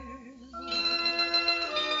girl.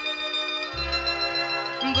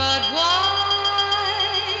 But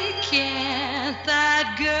why can't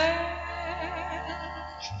that girl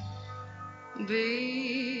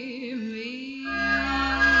be me?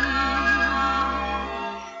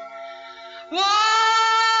 Why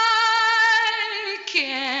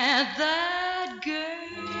can't that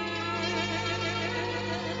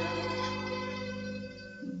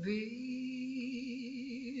be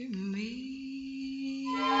me.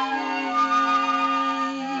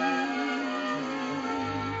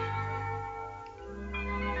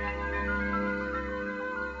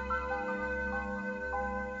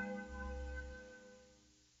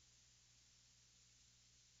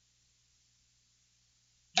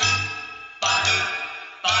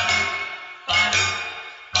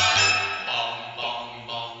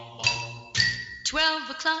 12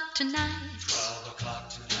 o'clock tonight. 12 o'clock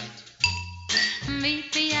tonight.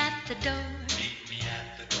 Meet me at the door. Meet me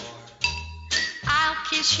at the door. I'll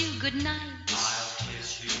kiss you goodnight. I'll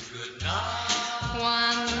kiss you goodnight.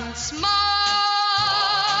 Once more.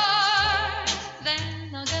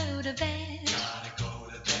 Then I'll go to bed. Gotta go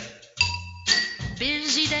to bed.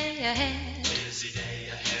 Busy day ahead. Busy day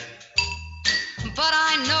ahead. But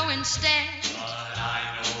I know instead. But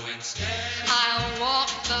I know instead. I'll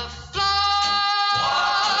walk the floor.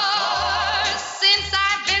 Since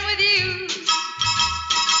I've been with you,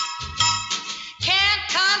 can't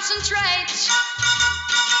concentrate.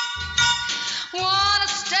 Wanna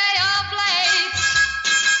stay up late.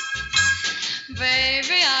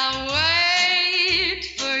 Baby, I'll wait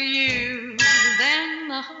for you.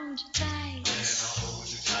 Then I'll hold you tight. Then I'll hold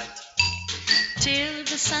you tight. Till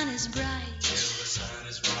the sun is bright. Till the sun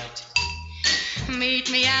is bright. Meet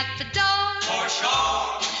me at the door. For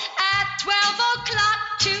sure. At 12 o'clock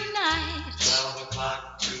tonight. 12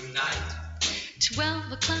 o'clock tonight.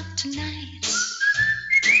 12 o'clock tonight.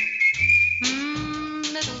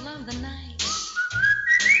 Middle of the night.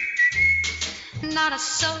 Not a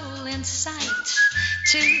soul in sight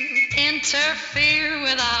to interfere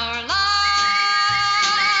with our love.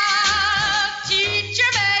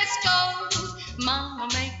 Teacher may scold, Mama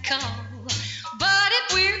may call, but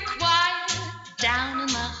if we're quiet down in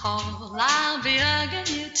the hall, I'll be hugging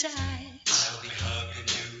you tight. I'll be hugging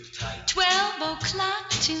you tight. 12 o'clock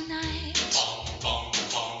tonight. Bong, bong,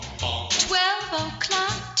 bong, bong. 12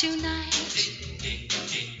 o'clock tonight. Ding, ding,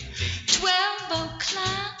 ding, ding. 12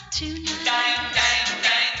 o'clock tonight. Dang, dang,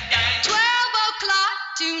 dang, dang. 12 o'clock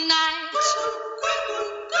tonight.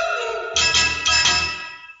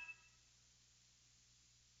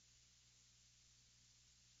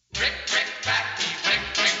 Rick, rick, racky, rick,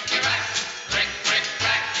 ricky, rack. Rick, rick,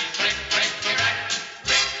 racky, rick, ricky, rack.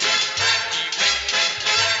 Rick, rick, racky, rick,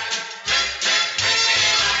 ricky, rack. Rick, rick, rickety,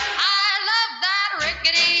 rack. I love that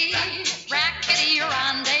rickety, rackety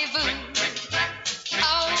rendezvous.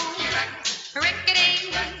 Oh,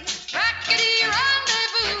 rickety, rackety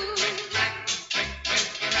rendezvous.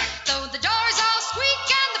 Though the doors all squeak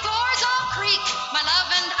and the floors all creak, my love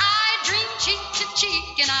and I dream cheek to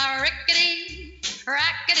cheek in our rickety,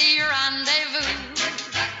 rackety rendezvous.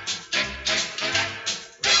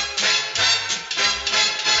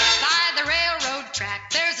 By the railroad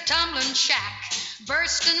track, there's a tumbling shack,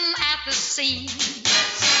 bursting at the seams.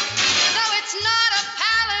 Though it's not a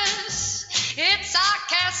palace, it's our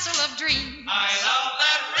castle of dreams. I love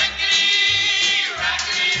that rickety,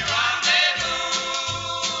 rackety rendezvous.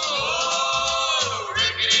 Oh,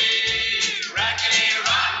 rickety, rackety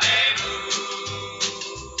rendezvous.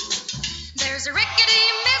 There's a rickety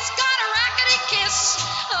miss, got a rackety kiss.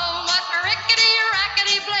 Oh, what a rickety,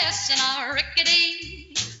 rackety bliss in our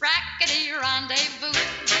rickety, rackety rendezvous.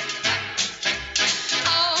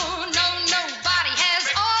 Oh, no, nobody has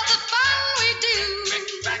all the fun we do.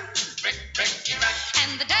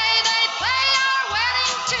 And the day they play our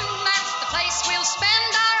wedding tune, that's the place we'll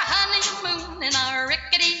spend our honeymoon in our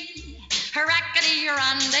rickety, rackety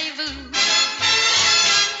rendezvous.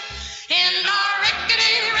 In our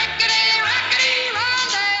rickety, rickety, rackety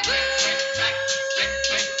rendezvous.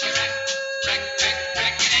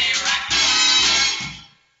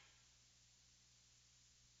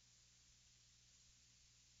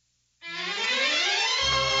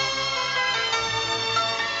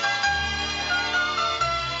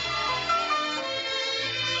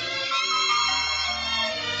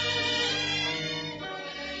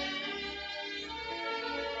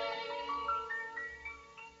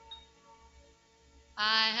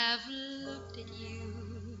 I have looked at you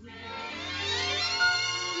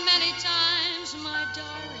many times, my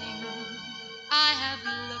darling. I have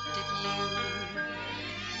looked at you.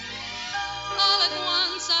 All at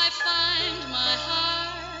once I find my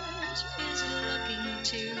heart is looking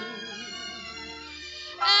too.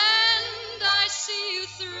 And I see you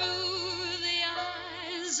through the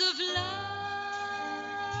eyes of love.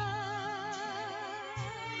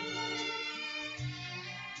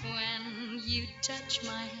 When you touch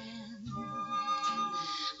my hand,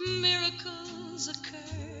 miracles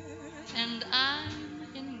occur, and I'm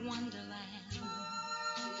in wonderland.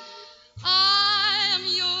 I am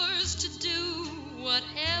yours to do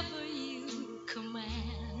whatever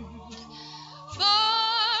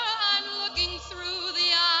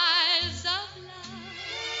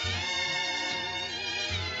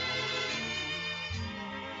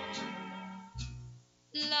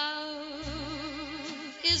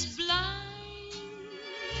love is blind,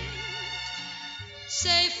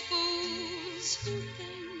 save fools who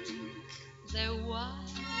think they're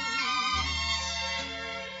wise,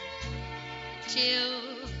 till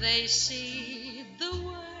they see the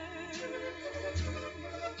world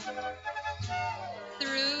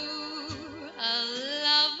through a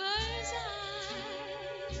lover's eyes.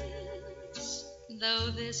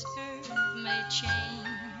 Though this earth may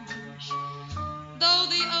change, though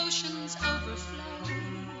the oceans overflow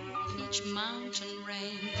each mountain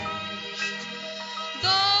range,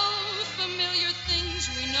 though familiar things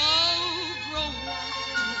we know grow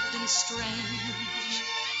wild and strange,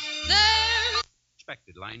 there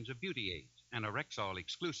Expected lines of beauty aids and a Rexall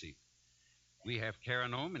exclusive. We have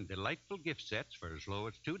Caranome in delightful gift sets for as low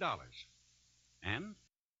as $2. And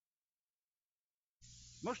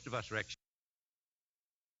most of us Rex